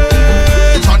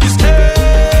stage, on the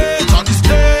stage, on the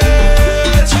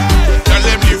stage. Tell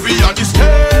them leave we on the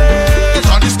stage,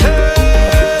 on the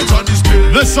stage, on the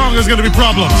stage. This song is gonna be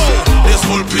problems. This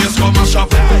whole place come and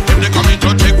shop. If they come in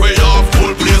to take way off,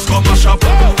 whole place come and shop.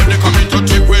 If they come in to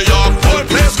take way off, whole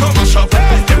place come and shop.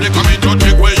 If they come in to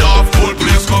take way off, whole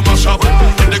place come and shop.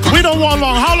 We don't want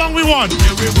long. How long we want?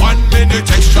 Give me 1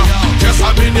 minute extra, just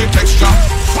a minute extra.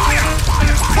 Fire,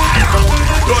 fire, fire.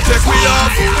 Don't take me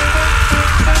off.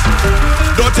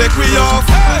 Don't take me off.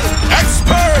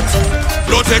 Expert.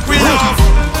 Don't take me off.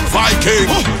 Viking.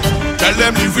 Tell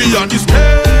them leave we on the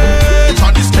stage,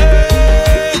 on the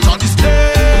stage, on the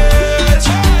stage.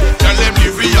 Tell them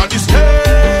leave we on the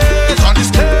stage, on the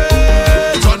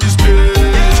stage, on the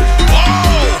stage.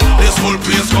 Wow, this whole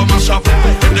place come and shop.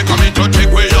 If they come in to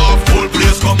take way off, whole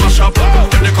place come and shop.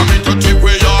 If they come in to take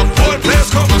way off, whole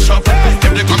place come and shop.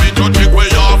 If they come in to take way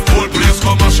off, whole place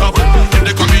come and shop. If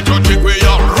they come in to take way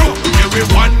off, give me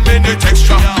 1 minute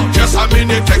extra, just a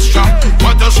minute extra.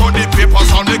 Want to show the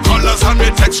papers on the colors and the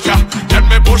texture. Let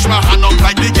me push my hand up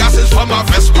like the gases from a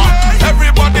Vespa.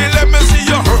 Everybody let me see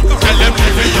you. Tell them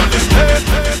leave me on the stage.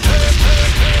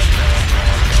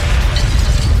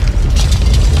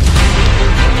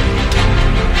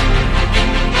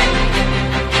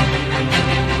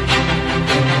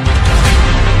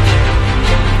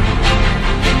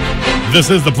 This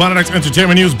is the Planet X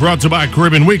Entertainment News brought to you by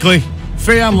Caribbean Weekly.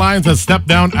 Fayan Lyons has stepped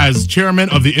down as chairman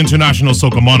of the International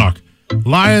Soca Monarch.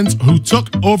 Lyons, who took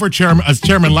over as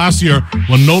chairman last year,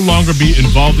 will no longer be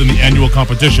involved in the annual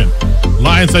competition.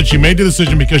 Lyons said she made the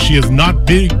decision because she has not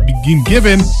been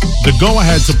given the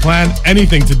go-ahead to plan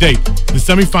anything to date. The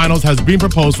semifinals has been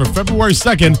proposed for February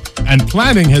 2nd, and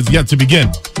planning has yet to begin.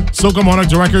 Soca Monarch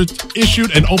directors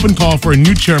issued an open call for a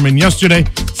new chairman yesterday,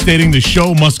 stating the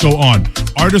show must go on.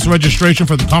 Artist registration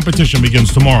for the competition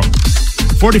begins tomorrow.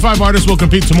 45 artists will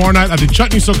compete tomorrow night at the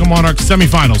Chutney Soca Monarch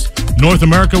semifinals. North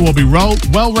America will be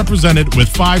well represented with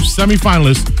 5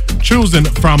 semifinalists chosen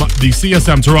from the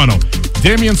CSM Toronto.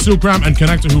 Damien Sukram and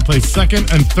Connector, who placed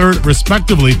 2nd and 3rd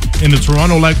respectively in the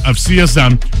Toronto leg of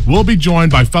CSM, will be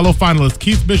joined by fellow finalists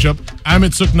Keith Bishop,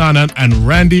 Amit Suknanan, and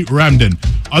Randy Ramden.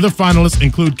 Other finalists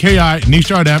include K.I.,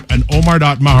 Nishar Demp, and Omar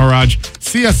Maharaj.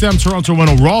 CSM Toronto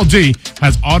winner Raul D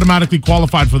has automatically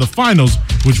qualified for the finals,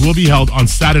 which will be held on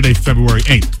Saturday, February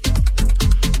 8th.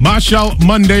 Machel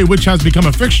Monday, which has become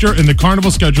a fixture in the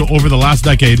carnival schedule over the last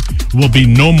decade, will be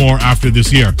no more after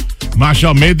this year.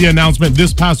 Machel made the announcement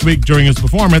this past week during his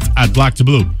performance at Black to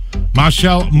Blue.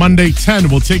 Machel Monday 10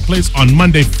 will take place on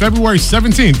Monday, February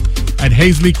 17th at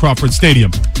Hazley Crawford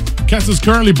Stadium. Kess is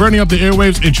currently burning up the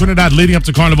airwaves in Trinidad leading up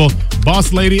to Carnival.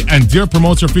 Boss Lady and Dear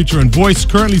Promoter feature and Voice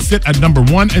currently sit at number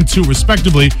 1 and 2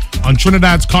 respectively on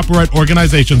Trinidad's Copyright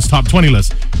Organization's top 20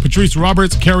 list. Patrice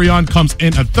Roberts' Carry On comes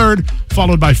in at 3rd,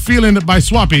 followed by Feelin' by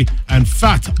Swappy and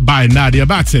Fat by Nadia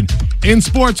Batson. In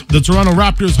sports, the Toronto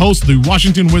Raptors host the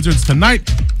Washington Wizards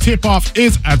tonight. Tip-off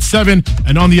is at 7,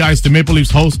 and on the ice, the Maple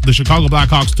Leafs host the Chicago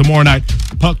Blackhawks tomorrow night.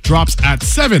 Puck drops at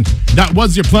 7. That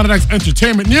was your Planet X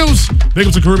Entertainment News. Big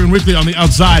up to Caribbean Weekly on the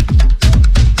outside.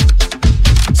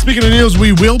 Speaking of news,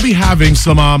 we will be having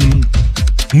some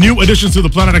new additions to the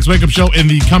Planet X Wake Up Show in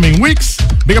the coming weeks.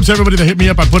 Big up to everybody that hit me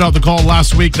up. I put out the call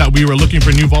last week that we were looking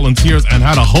for new volunteers and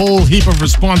had a whole heap of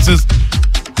responses.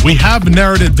 We have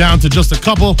narrowed it down to just a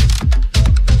couple.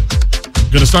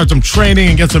 Going to start some training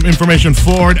and get some information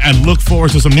forward and look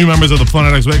forward to some new members of the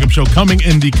Planet X Wake Up Show coming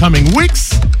in the coming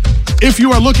weeks. If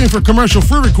you are looking for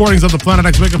commercial-free recordings of the Planet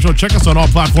X Wake Up Show, check us on all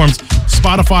platforms: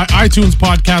 Spotify, iTunes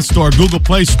Podcast Store, Google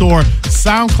Play Store,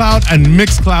 SoundCloud, and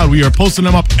Mixcloud. We are posting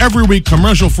them up every week,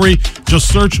 commercial-free.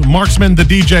 Just search Marksman the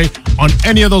DJ on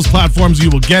any of those platforms. You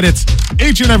will get it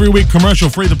each and every week,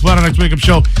 commercial-free. The Planet X Wake Up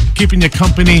Show, keeping you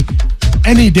company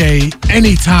any day,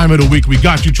 any time of the week. We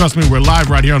got you. Trust me, we're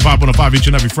live right here on Vibe 105 each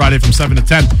and every Friday from 7 to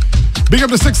 10. Big up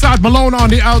to 6 Side Malone on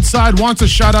the outside. Wants to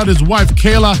shout out his wife,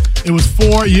 Kayla. It was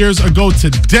 4 years ago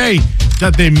today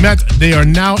that they met. They are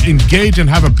now engaged and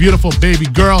have a beautiful baby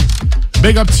girl.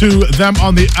 Big up to them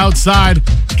on the outside.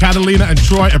 Catalina and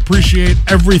Troy appreciate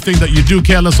everything that you do,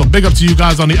 Kayla. So big up to you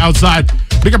guys on the outside.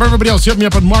 Big up everybody else. Hit me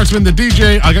up at Marksman the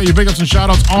DJ. I got your big ups and shout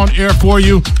outs on air for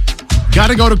you.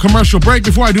 Gotta go to commercial break.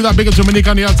 Before I do that, big up to Monique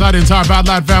on the outside, the entire Bad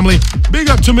Lad family. Big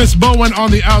up to Miss Bowen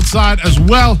on the outside as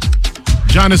well.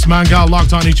 Janice Mangal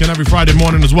locked on each and every Friday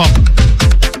morning as well.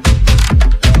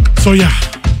 So yeah,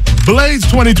 Blaze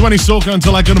 2020 Soca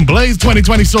until I couldn't Blaze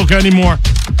 2020 Soca anymore.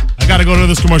 I gotta go to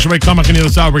this commercial break. Come back on the other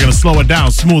side. We're gonna slow it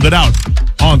down, smooth it out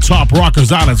on top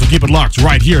Rockers Island. So keep it locked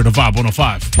right here to Vibe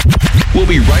 105. We'll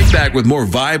be right back with more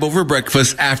Vibe over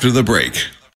breakfast after the break.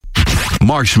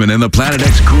 Marshman and the Planet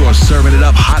X crew are serving it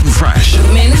up hot and fresh.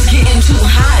 Man, it's getting too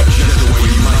hot.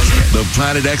 The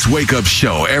Planet X Wake Up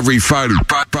Show every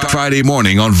Friday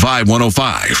morning on Vibe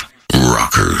 105.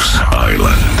 Rockers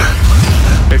Island.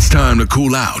 It's time to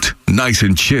cool out, nice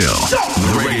and chill.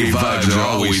 The reggae vibes are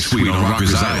always sweet on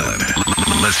Rockers Island.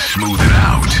 Let's smooth it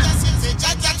out.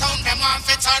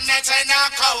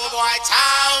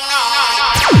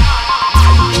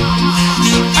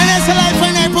 And that's a life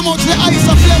when I promote the highest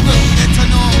of level.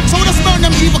 So we just burn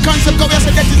them evil concept because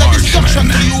we say that is a destruction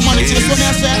to the humanity. That's what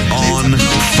I say. On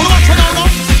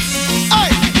fire.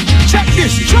 Hey, check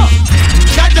this, check.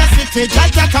 Jaja City,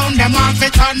 Jaja Town, them off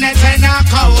it on it in a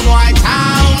cowboy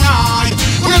town.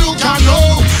 We look and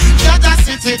know. Jaja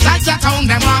City, Jaja Town,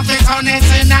 them off it on it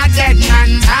in a dead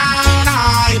man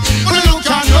town. We look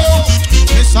and know.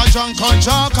 Mr. John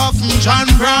Conjoka from John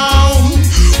Brown.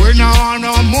 We now want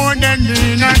no more than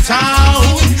in a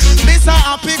town. Mr.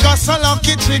 Happy got so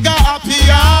lucky, trigger happy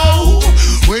out.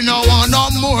 We now want no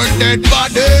more dead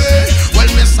body. Well,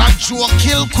 Mr. Joe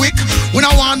kill quick. We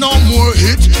don't want no more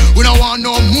hit. We don't want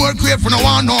no more grave. We don't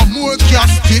want no more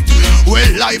casket. Well,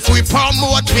 life we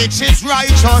promote, which is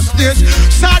righteousness.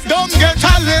 So don't get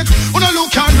a lick. We don't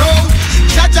look and know.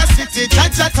 Jaja City,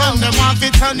 Jaja Town, them want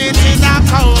to turn it in a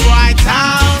cowboy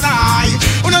town.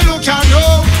 We don't look and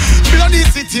know. Bloody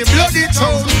city, bloody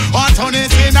town. Or turn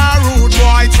it in a rude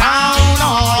boy town.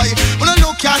 We don't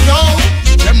look and know.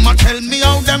 Them a tell me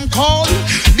how them call.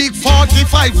 Big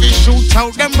 45 we shoot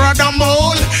out them brother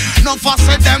mole. No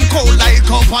faster them cold like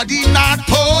up at the North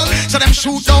Pole. So them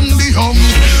shoot down the hum,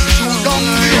 shoot down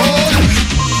the hole.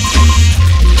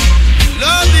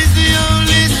 Love is the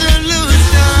only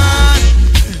solution.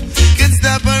 Can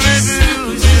stop a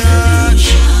revolution.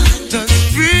 Touch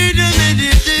freedom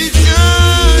meditation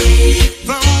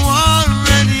from war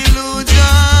and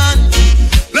illusion.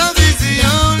 Love is the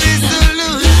only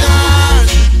solution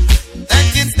that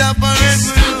can stop a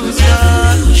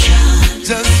revolution.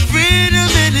 Just freedom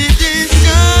meditation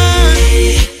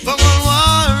from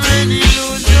war and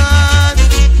illusion.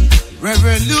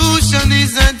 Revolution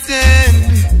is at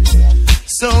end.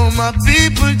 So my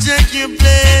people check your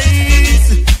place.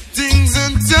 Things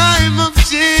and time have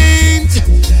changed.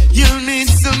 You'll need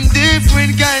some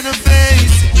different kind of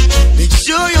faith. Make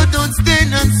sure you don't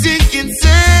stand and sink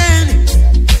insane.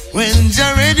 When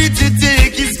you're ready to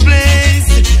take his place,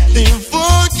 the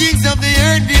four kings of the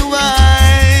earth be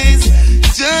wise.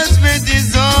 Judgment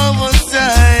is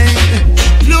oversight.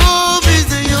 Love is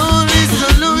the only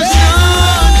solution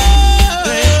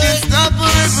that can stop a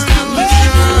revolution.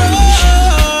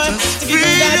 Just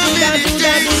freedom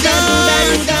meditation.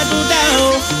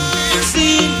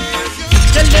 See,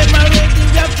 tell them already,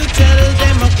 we have to tell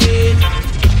them again.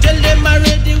 Tell them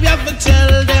already, we have to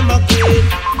tell them again.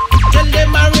 Tell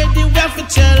them already, we have to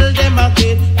tell them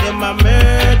again. Them a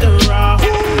murderer.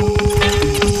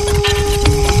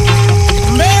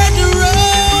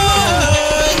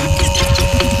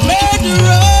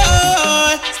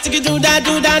 Murderer. Stick it do that,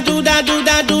 do that, do that, do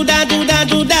that, do that, do that,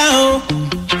 do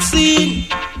that. See,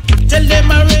 tell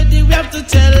them already, we have to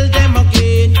tell them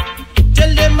again.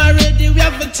 Tell them already, we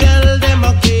have to tell them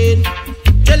again.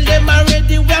 Tell them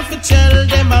already, we have to tell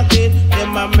them again.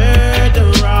 Them a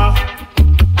murderer.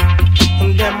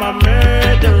 Them a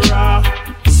murderer.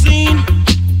 Seen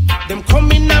them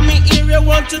coming at me area,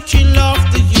 want to kill off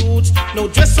the youth. No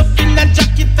dress up in a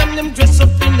jacket and them dress up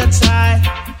in a tie.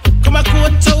 Come a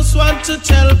courthouse, want to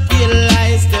tell pale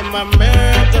lies. Them a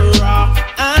murderer.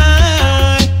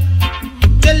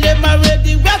 Tell them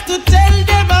already, we have to tell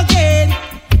them again.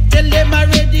 Tell them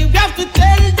already, we have to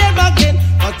tell them again.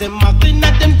 Cause them muggling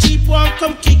at them cheap one,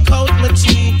 come kick out my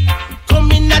teeth.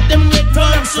 Coming at them red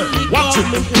pants, so they call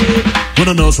me head. When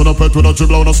a nurse, when a pet, when a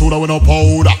dribble, when a soda, when a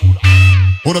powder.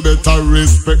 When a better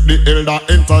respect the elder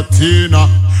entertainer.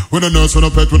 When a nurse, when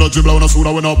a pet, when a dribble, when a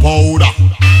soda, when a powder.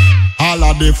 All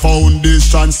of the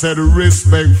foundation said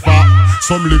respect for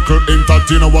some little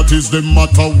entertainer. What is the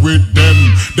matter with them?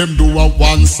 Them do a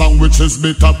one song which is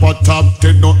better but top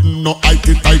 10. Nothing no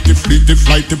itty tighty fleety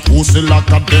flighty pussy like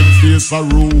a them face a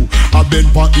rule. I been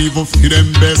for evil for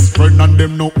them best friend and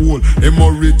them no old. Them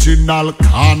original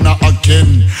corner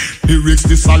again. Lyrics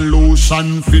the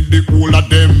solution for the whole of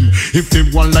them. If them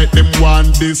want like them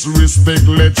want disrespect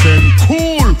legend.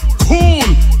 Cool, cool.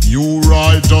 You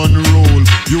right on roll.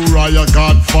 You right a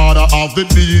godfather of the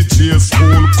DJ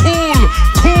school. Cool,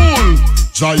 cool.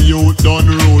 Jai you done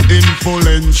roll.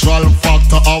 Influential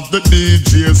factor of the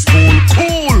DJ school.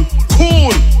 Cool,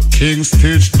 cool. King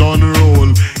Stitch done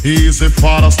roll. Easy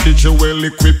father Stitch well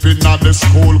equipping at the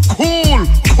school. Cool,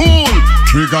 cool.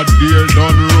 Brigadier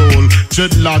done roll.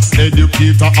 Dreadlocks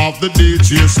educator of the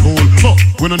DJ school.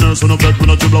 We no nurse, we no vet, we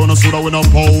no dribble, we no soda, we no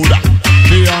powder.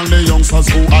 The only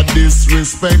youngsters who are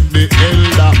disrespect the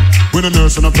elder. We no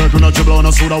nurse, we no vet, we no dribble, we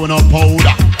no soda, we no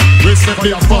powder. We set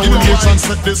the foundation,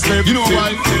 set the slave. You know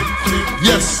why?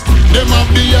 Yes, them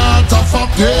have the heart of a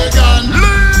pagan.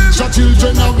 The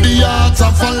children have the heart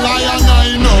of a lion,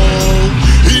 I know.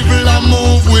 Evil a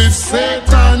move with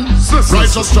Satan.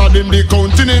 Righteous treading the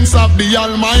countenance of the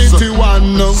Almighty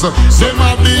One. Them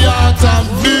have the heart of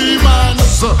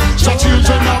demons. The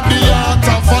children have the heart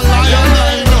of a lion,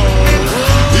 I know.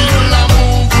 Evil a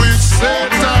move with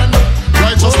Satan.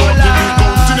 Righteous treading the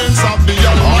countenance of the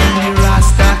Almighty One.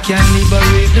 Rasta can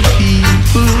liberate the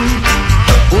people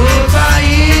over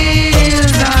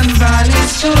hills and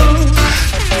valleys too.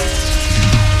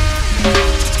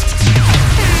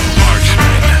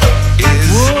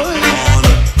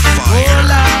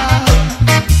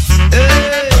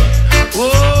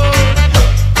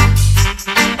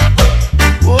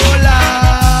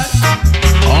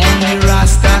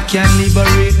 Can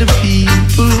liberate the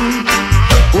people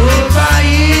over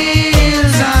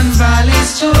hills and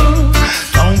valleys too.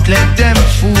 Don't let them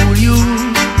fool you.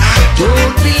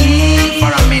 Don't believe for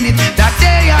a minute that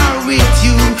they are with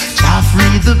you. Jah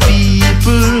free the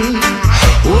people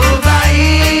over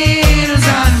hills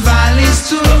and valleys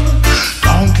too.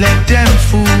 Don't let them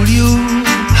fool you.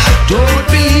 Don't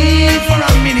believe for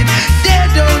a minute they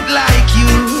don't like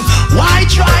you. Why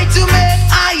try to make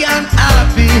I am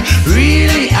happy?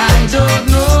 Really, I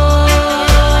don't know.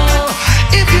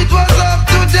 If it was up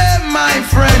to them, my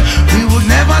friend, we would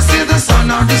never see the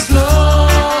sun or the snow.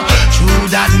 Through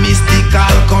that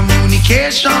mystical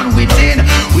communication within,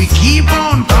 we keep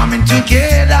on coming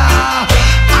together.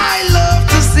 I love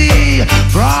to see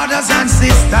brothers and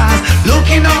sisters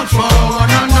looking out for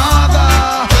one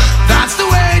another. That's the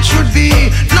way it should be,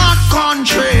 not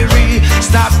contrary.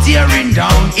 Stop tearing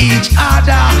down each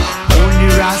other. Only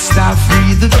Rasta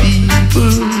free the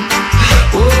people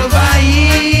over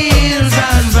hills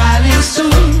and valleys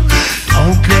too.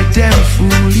 Don't let them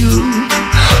fool you.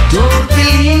 Don't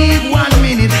believe 1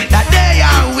 minute that they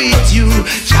are with you.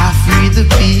 Jah free the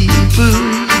people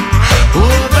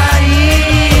over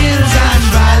hills and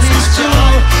valleys too.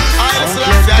 Don't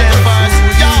let them fool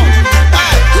you.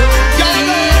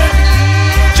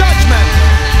 Judgment.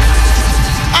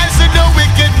 I see the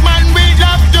wicked man will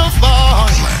have to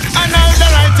fall, and all the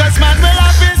righteous man will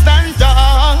have to stand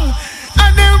tall.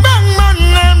 And the wrong man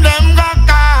them go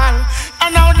call,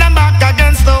 and now them back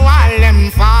against the wall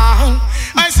them fall.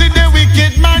 I see the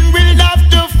wicked man will have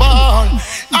to fall,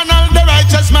 and all the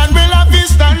righteous man will have to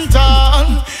stand tall.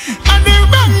 And the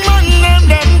wrong man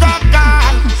them go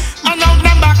call, and now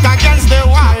them back against the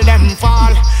wall them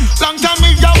fall. Long time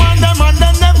me go on them and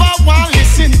they never want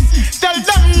listen. Tell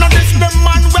them no this the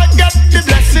man will get the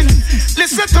blessing.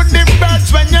 Listen to the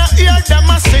birds when you hear them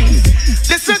a sing.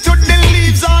 Listen to the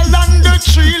leaves all on the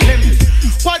tree limb.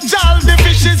 Watch all the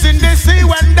fishes in the sea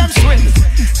when them swim.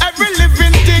 Every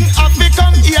living thing have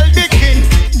become heal the king.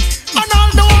 And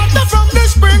all the water from the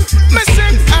spring, me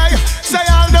sing, hey. Say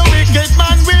all the wicked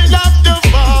man will have to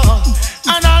fall,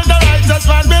 and all the righteous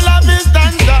man will have his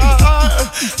stand tall.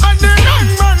 And the wrong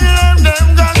man them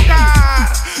go call,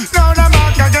 now them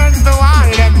back against the wall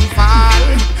them fall.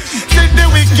 Say the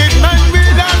wicked man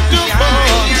will have to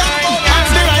fall, and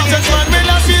the righteous man will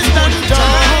have his stand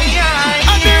tall.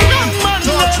 And the wrong man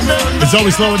them. It's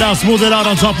always slow it down, smooth it out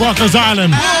on Top Rockers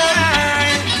Island. Should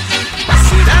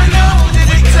I know that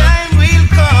the time will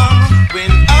come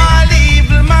when all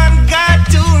evil man got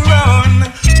to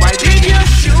run? Why did you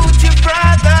shoot your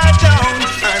brother down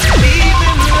and leave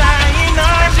him lying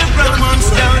on the ground?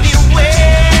 Once down your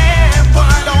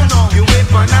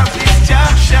weapon of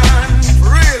destruction.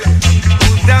 Real.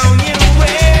 Put down your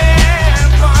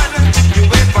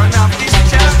weapon of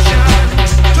destruction.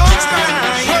 Don't stand.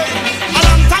 A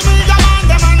long time we go on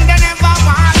them and they never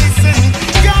want listen.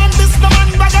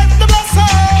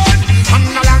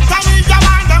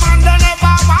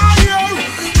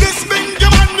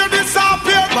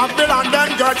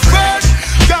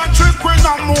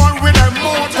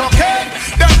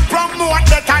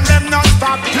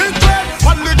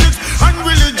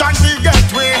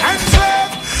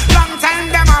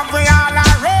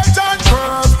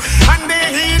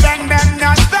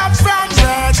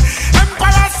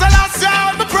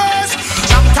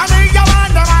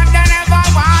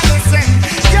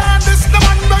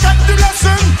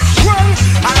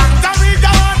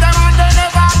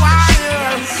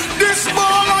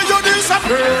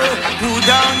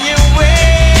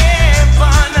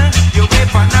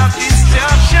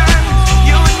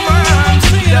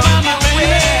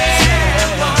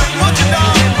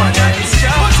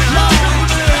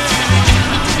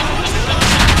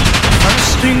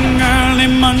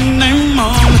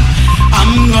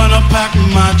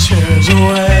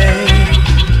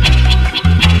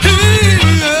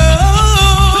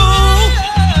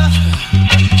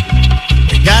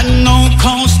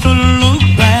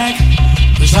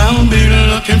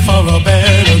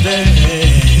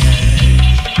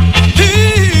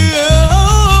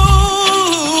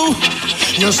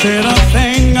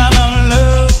 thing I don't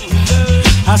love.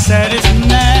 I said it's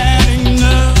not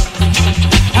enough,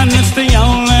 and it's the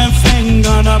only thing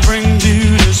gonna bring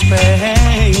you to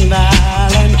Spain,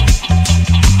 darling.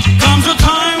 Comes a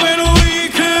time when we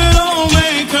could all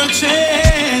make a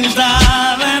change,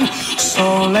 darling.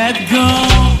 So let go,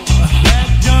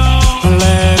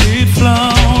 let it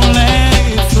flow, let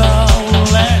it flow,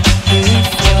 let it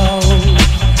flow.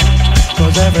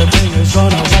 'Cause everything is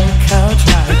gonna work out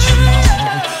right, you know.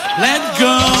 Let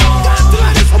go.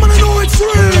 I'm gonna know it's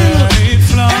real.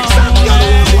 Exactly how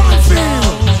you want feel.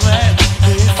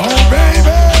 Oh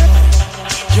baby,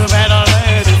 you better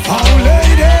let it flow. Oh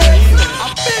lady, a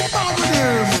big bag with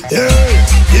him. Yeah,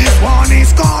 this one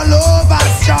is called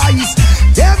Lover's Choice.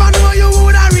 Never know you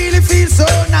woulda really feel so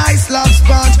nice, love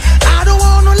sponge. I don't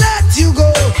wanna let you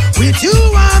go. With you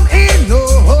I'm in no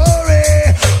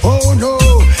hurry. Oh no,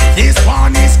 this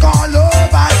one is called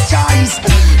Lover's Choice.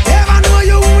 Never know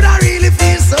you woulda really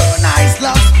feel so nice,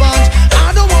 love sponge.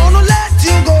 I don't wanna let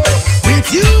you go. With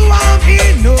you I'm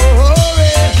in no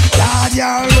hurry. God,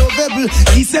 you're lovable,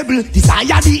 kissable,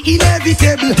 desire the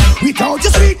inevitable. Without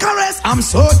your sweet caress, I'm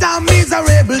so damn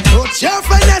miserable. Touch your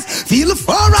finesse, feel the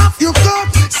fur off your coat.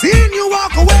 Seeing you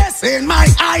walk away, seeing my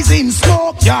eyes in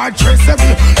smoke. You're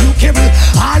traceable, lookable.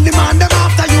 All the man them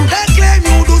after you, they claim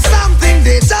you do something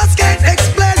they just can't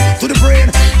explain to the brain.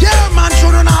 Yeah, man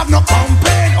shouldn't have no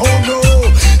complaint. Oh no,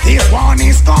 this one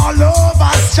is called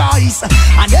Lover's Choice.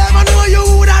 I never know you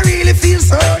woulda really feel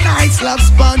so nice, love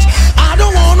sponge. I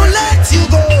don't wanna let you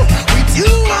go. With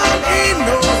you I'm in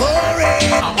no hurry.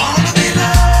 I wanna be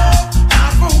loved,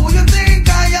 not for who you think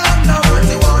I am, not what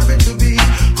you want me to be.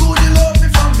 Could you love me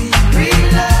for me? Real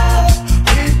love,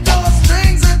 with those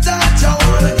strings attached. I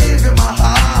wanna give you my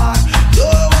heart,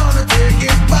 don't wanna take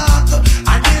it back.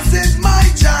 And this is my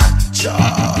chance.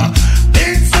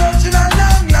 Been searching a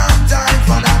long, long time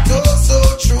for that oh so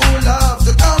true love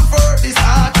to comfort this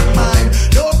heart of mine.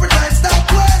 No pretend, stop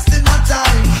wasting my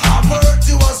time. A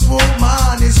virtuous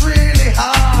woman is really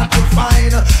hard to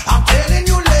find. I'm telling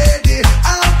you, lady,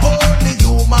 I'm only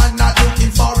human, not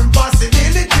looking for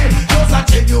impossibility. Just a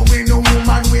genuine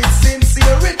woman with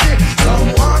sincerity.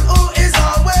 Someone who is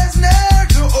always there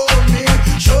to hold me.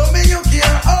 Show me you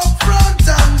care up front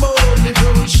and boldly.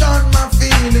 Don't shun my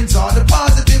feelings or the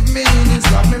positive meanings.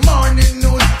 Love me morning,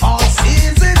 noon, all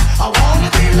seasons. I wanna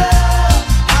be loved.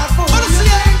 Not for who you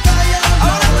think I am. I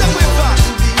wanna tell you what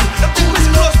to be. The people is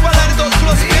close, but I don't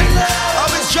close me. I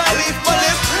was trying to leave my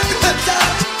lip.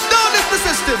 Don't miss the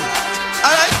system.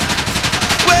 Alright?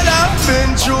 Well, I've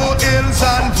been through hills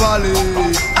and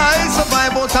valleys. I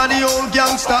survive out of the old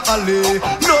gangster alley.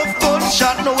 No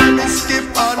gunshot, no way me skip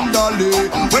and dolly.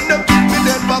 When them keep me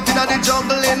dead back in the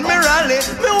jungle in me rally,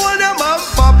 me hold them and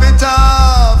pop it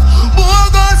off.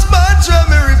 Bogus bunch when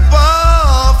me rip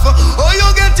off. Oh, you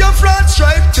get your front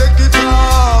stripe, take it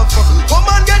off. Come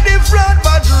and get the front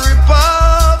badge, rip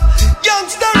off.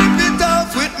 Youngster, rip it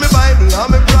off with me Bible and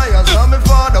me prayers and me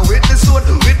father with the sword,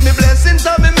 with me blessings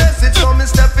and me message. So me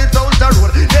step it out the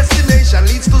road. Destination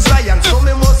leads to Zion, so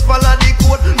me must follow the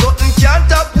code. Nothing can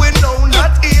top with no,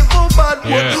 not evil bad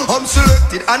word. I'm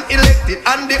selected and elected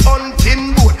and the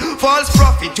hunting board. False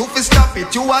prophet, you fi stop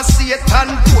it, you a Satan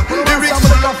code. The rich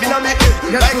full up in a me head,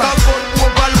 like a gun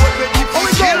overload. When you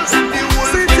kill the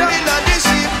wolf in a the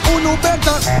sheep. Uno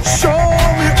better show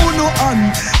me uno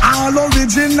hand. All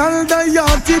original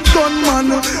diatic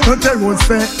gunman. They would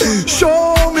say,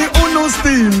 show me uno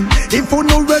steam. If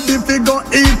uno ready fi go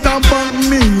eat a bank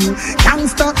meal.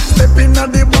 Gangsta step in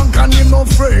at the bank and him no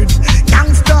afraid.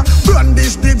 Gangsta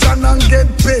brandish the gun and get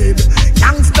paid.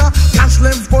 Gangsta cash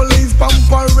left police pump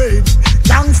parade.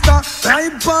 Gangsta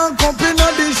right park up in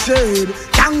the shade.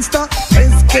 Gangsta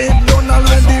escape done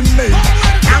already made.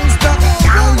 Gangsta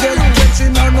can't get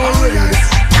catching on no race.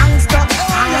 Gangsta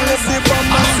all of the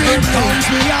bomb and get down.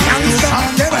 Gangsta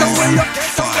get away,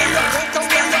 get away, get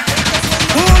away.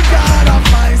 Oh God of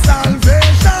my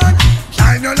salvation,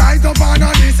 shine your light upon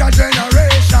this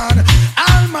generation.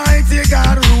 Almighty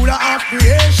God, ruler of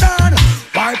creation,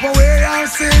 wipe away our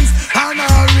sins and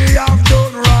all we have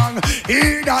done wrong.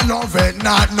 He that loveth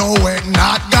not, knoweth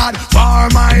not God, for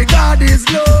my God is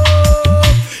love.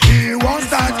 He wants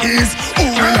that is who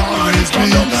will always be.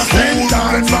 Send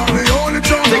time from the only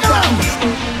trouble.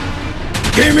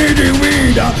 Give me the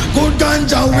weed, good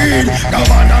ganja weed.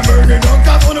 Governor burn it up,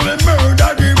 cause one of them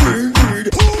murder the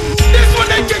weed. This one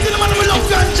they get in the man with love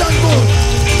ganja good.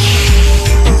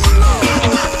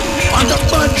 And the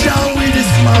ganja weed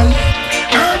is man.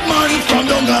 Herb man from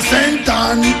Dunga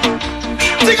Sentan.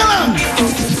 Sing along.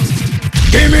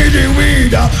 Give me the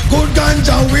weed, good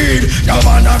ganja weed.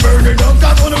 Governor burn it up,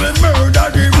 cause one of them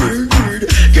murder the weed.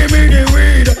 Give me the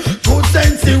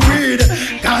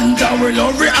we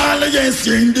love it all, yes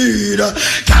indeed.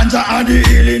 Ganja are the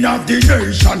healing of the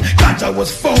nation. Ganja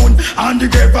was found on the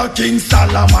grave of King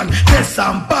Solomon. There's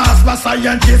some past by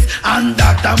scientists and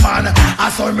Dr. Man. I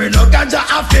saw me no ganja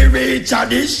after reach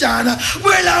tradition.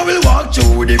 Well, I will walk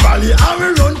through the valley, I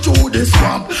will run through the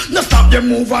swamp. No stop them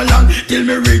move along till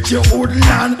me reach your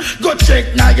woodland. Go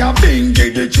check now your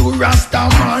bingy, the true Rasta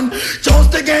man.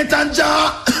 Just to get a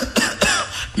jar.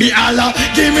 Me Allah,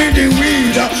 give me the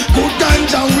weed, good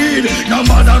ganja weed. No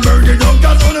matter murder, don't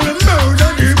cause only me murder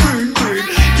the green weed.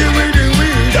 Give me the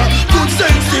weed, good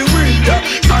sexy weed.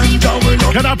 Ganja weed.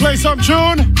 Can I play some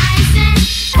tune?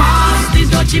 Pass the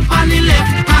dutchie on the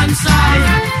left hand side.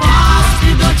 Pass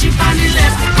the dutchie on the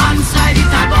left hand side.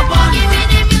 It a go bun. Give me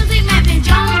the music, make me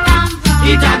jump and from.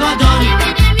 It a go done. Give me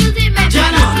the music, make me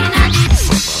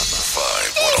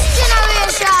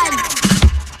generation.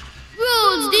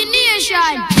 Rules the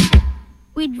nation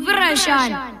with version.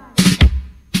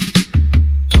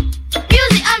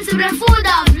 Music answer the food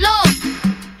of love.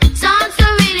 Sounds to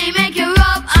really make you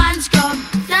rub and scrub.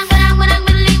 Dang dang dang dang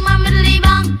bang bang bang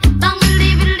bang.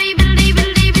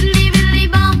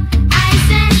 I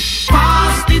say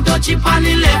pass the dutchie on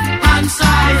the left hand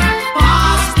side.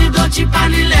 Pass the dutchie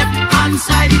on the left hand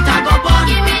side. It a go bun.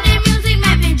 Give me the music,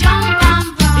 make me jump and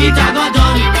from. It a go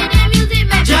done. Give me the music,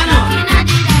 make me looking at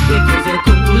it. It was a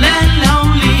cool and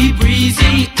lonely,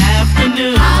 breezy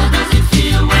afternoon. How does it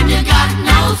feel when you got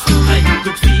no food? You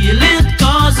could feel it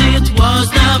cause it was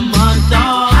the month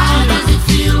of How June. does it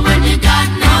feel when you got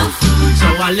no food? So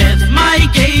I left my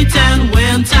gate and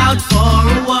went out for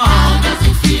a walk. How does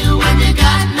it feel when you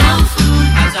got no food?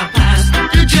 As I passed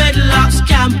the dreadlocks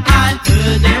camp, I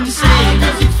heard them say, How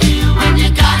does it feel when you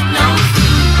got no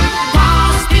food?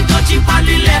 pass the dutchie on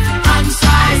the left hand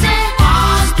side.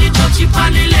 Pass the dutchie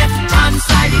on the left hand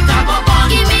side. It a go bun.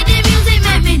 Give me the music,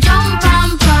 make me jump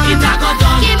and from. It a go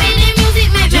done. Give me the music,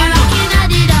 make me looking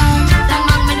at it down. Bang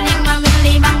bang bang bang bang bang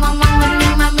bang bang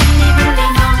bang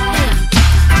bang bang.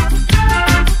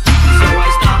 So I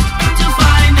stopped to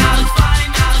find out.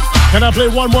 Can I play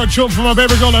one more tune for my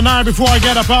baby girl tonight before I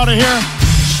get up out of here?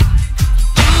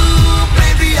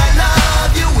 Baby, I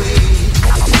love your way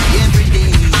every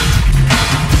day.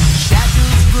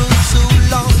 Shadows grow so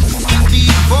long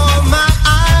before my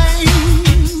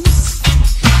eyes,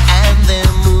 and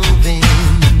they're moving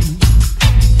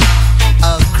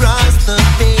across the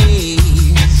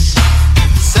page.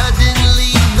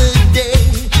 Suddenly the day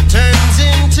turns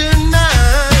into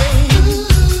night,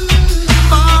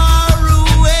 far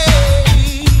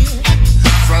away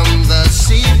from the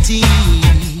city.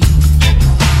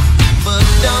 But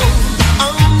don't,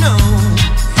 oh no,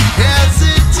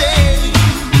 hesitate,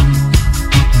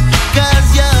 'cause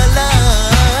your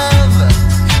love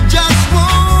just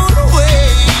won't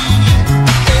wait.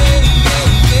 Hey, yeah,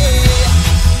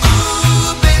 yeah. Ooh,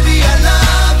 baby, I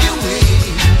love your way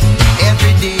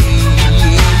every day.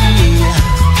 Yeah.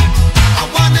 I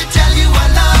wanna tell you I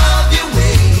love your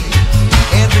way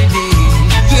every day.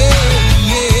 Yeah,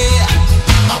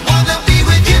 yeah. I wanna be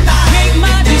with you now. Make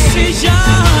my decision.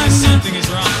 Something is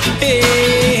wrong. Hey.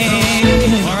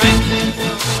 Alright?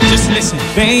 Just listen.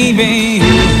 Baby,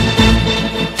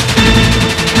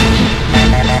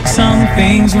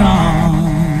 something's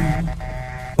wrong.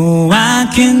 Oh, I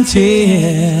can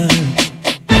tell.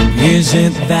 Is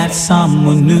it that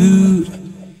someone new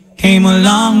came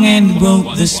along and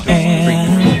broke the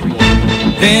spell?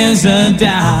 There's a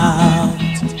doubt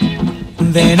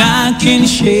that I can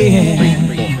share.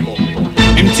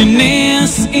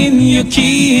 Emptiness in your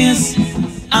kiss,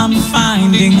 I'm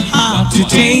finding hard to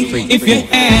take. If you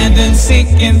had a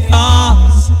second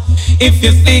thoughts, if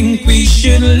you think we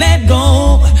should let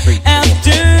go,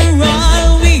 after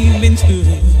all we've been through,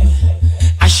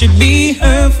 I should be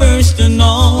her first to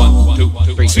know.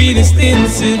 Sweetest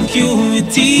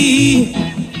insecurity,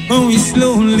 oh, it's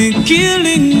slowly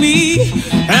killing me.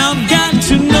 I've got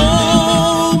to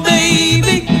know,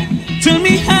 baby, tell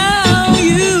me how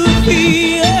you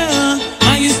feel.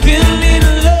 Are you still in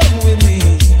love with me?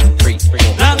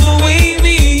 Like the way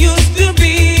we used to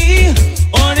be,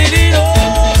 or did it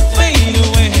all fade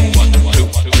away?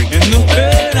 And the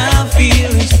hurt I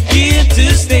feel is here to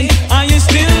stay. Are you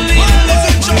still in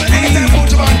love with me?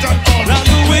 Like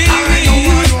the way we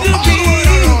used to be,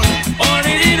 or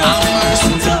did it all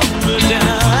tumble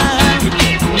down?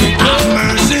 Have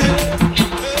mercy.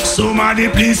 Somebody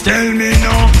please tell me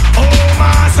now. Oh,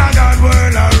 Master God,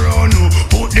 world around you.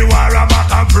 Put the war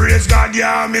back and praise God,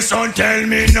 yeah, me son, tell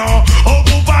me now. Oh,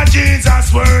 Papa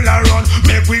Jesus, world around.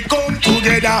 Make we come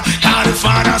together. God the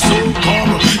Father so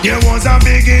come. There was a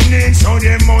beginning, so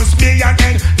there must be an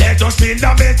end. Let us build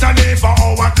a better day for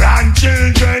our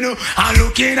grandchildren. And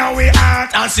look in our heart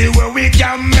and see where we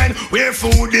can mend. Where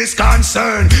food is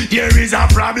concerned, there is a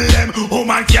problem.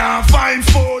 Woman can't find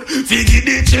food, feed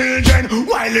the children,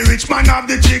 while the rich man have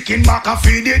the chicken back and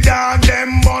feed the dog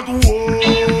them. But whoa,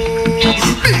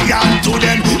 big hand to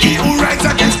them. He who rights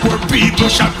against poor people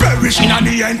shall perish in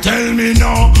the end. Tell me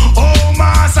now, oh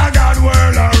Master God,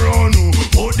 world around you.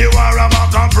 Put the war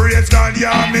back and praise God,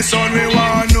 yeah, me son, we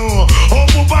want to know. Oh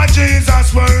Papa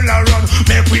Jesus, world around,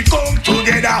 make we come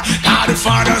together. Now the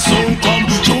Father soon come,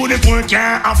 through the poor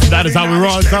can't afford. That is how we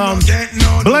roll.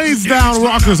 Blaze down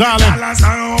Rockers Island.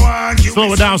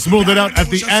 Slow it down, smooth it out at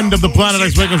the end of the Planet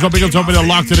X Wake Up Show. Big up to everybody that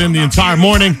locked it in the entire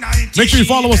morning. Make sure you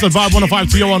follow us at Vibe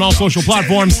 105TO on all social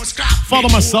platforms. Follow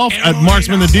myself at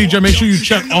Marksman the DJ. Make sure you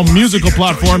check all musical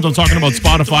platforms. I'm talking about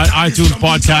Spotify, iTunes,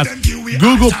 podcast,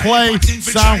 Google Play,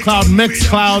 SoundCloud,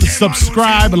 Mixcloud.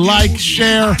 Subscribe, like,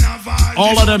 share,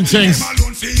 all of them things.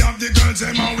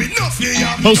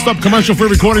 Post up commercial-free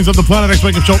recordings of the Planet X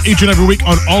Wake Up Show each and every week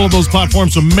on all of those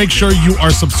platforms. So make sure you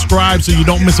are subscribed so you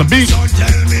don't miss a beat.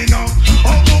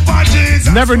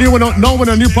 Never know when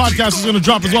a new podcast is going to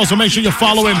drop as well, so make sure you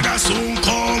follow in. Big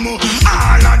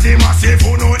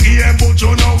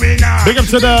up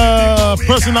to the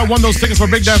person that won those tickets for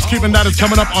Big Dance Cupid. That is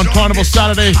coming up on Carnival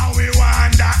Saturday,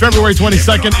 February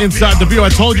 22nd inside the View. I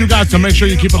told you guys to make sure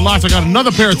you keep it locked. I got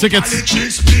another pair of tickets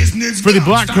for the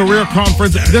Black Career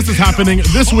Conference. This is happening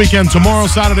this weekend, tomorrow,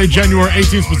 Saturday, January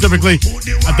 18th, specifically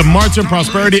at the Martin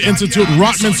Prosperity Institute,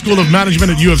 Rotman School of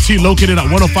Management at U of T, located at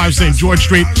 105 St. George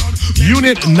Street,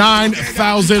 Unit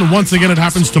 9000. Once again, it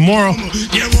happens tomorrow.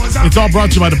 It's all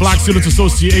brought to you by the Black Students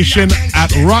Association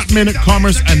at Rotman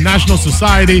Commerce and National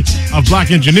Society of Black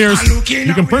Engineers.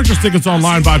 You can purchase tickets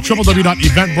online by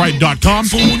www.eventbrite.com.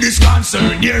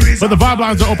 But the vibe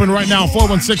lines are open right now,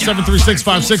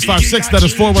 416-736-5656. That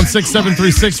is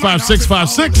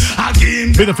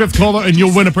 416-736-5656. Be the fifth caller and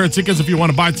you'll win a pair of tickets. If you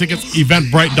want to buy tickets,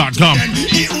 eventbrite.com.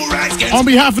 On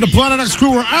behalf of the Planet X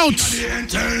crew, we're out.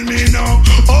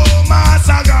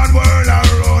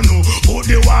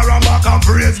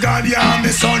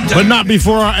 But not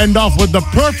before I end off with the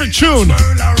perfect tune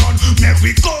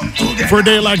for a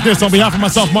day like this. On behalf of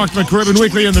myself, Marksman, Caribbean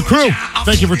Weekly, and the crew,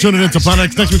 thank you for tuning in to Planet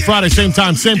X. Next week, Friday, same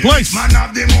time, same place.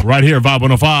 Right here, Vibe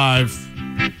 105.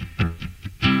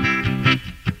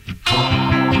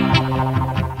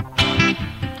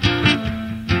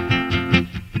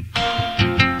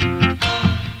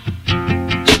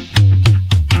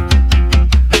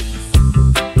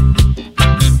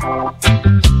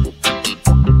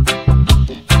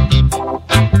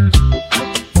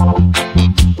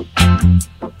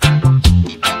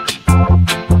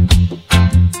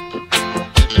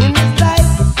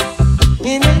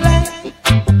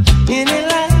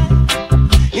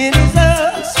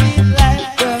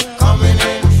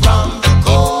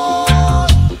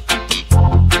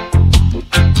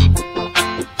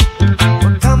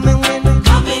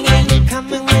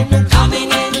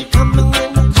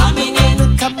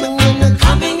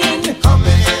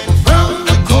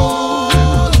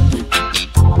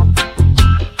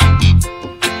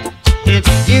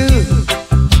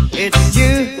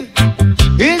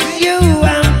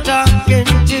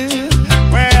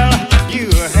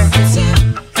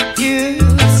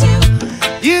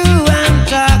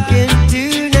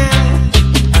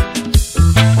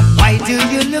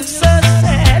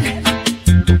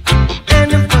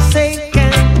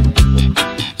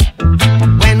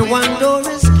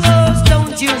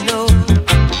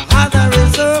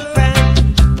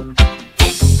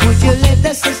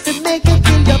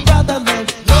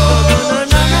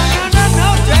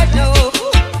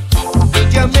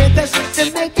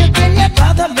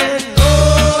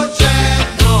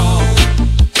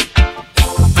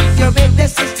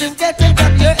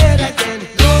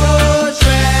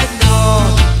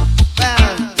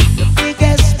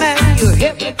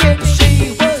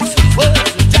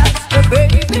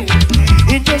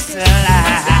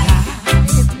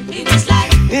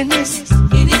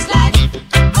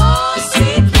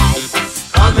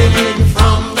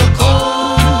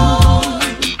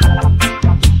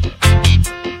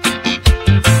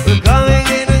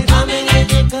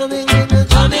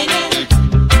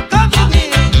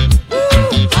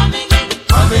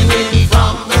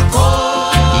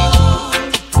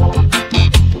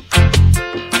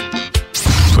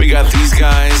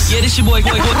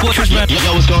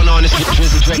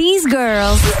 These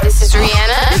girls. This is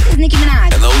Rihanna. This is Nicki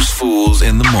Minaj. And those fools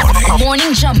in the morning.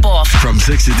 Morning jump off. From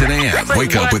 6 to 10 a.m.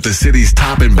 Wake up with the city's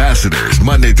top ambassadors,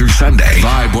 Monday through Sunday.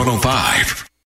 Vibe 105.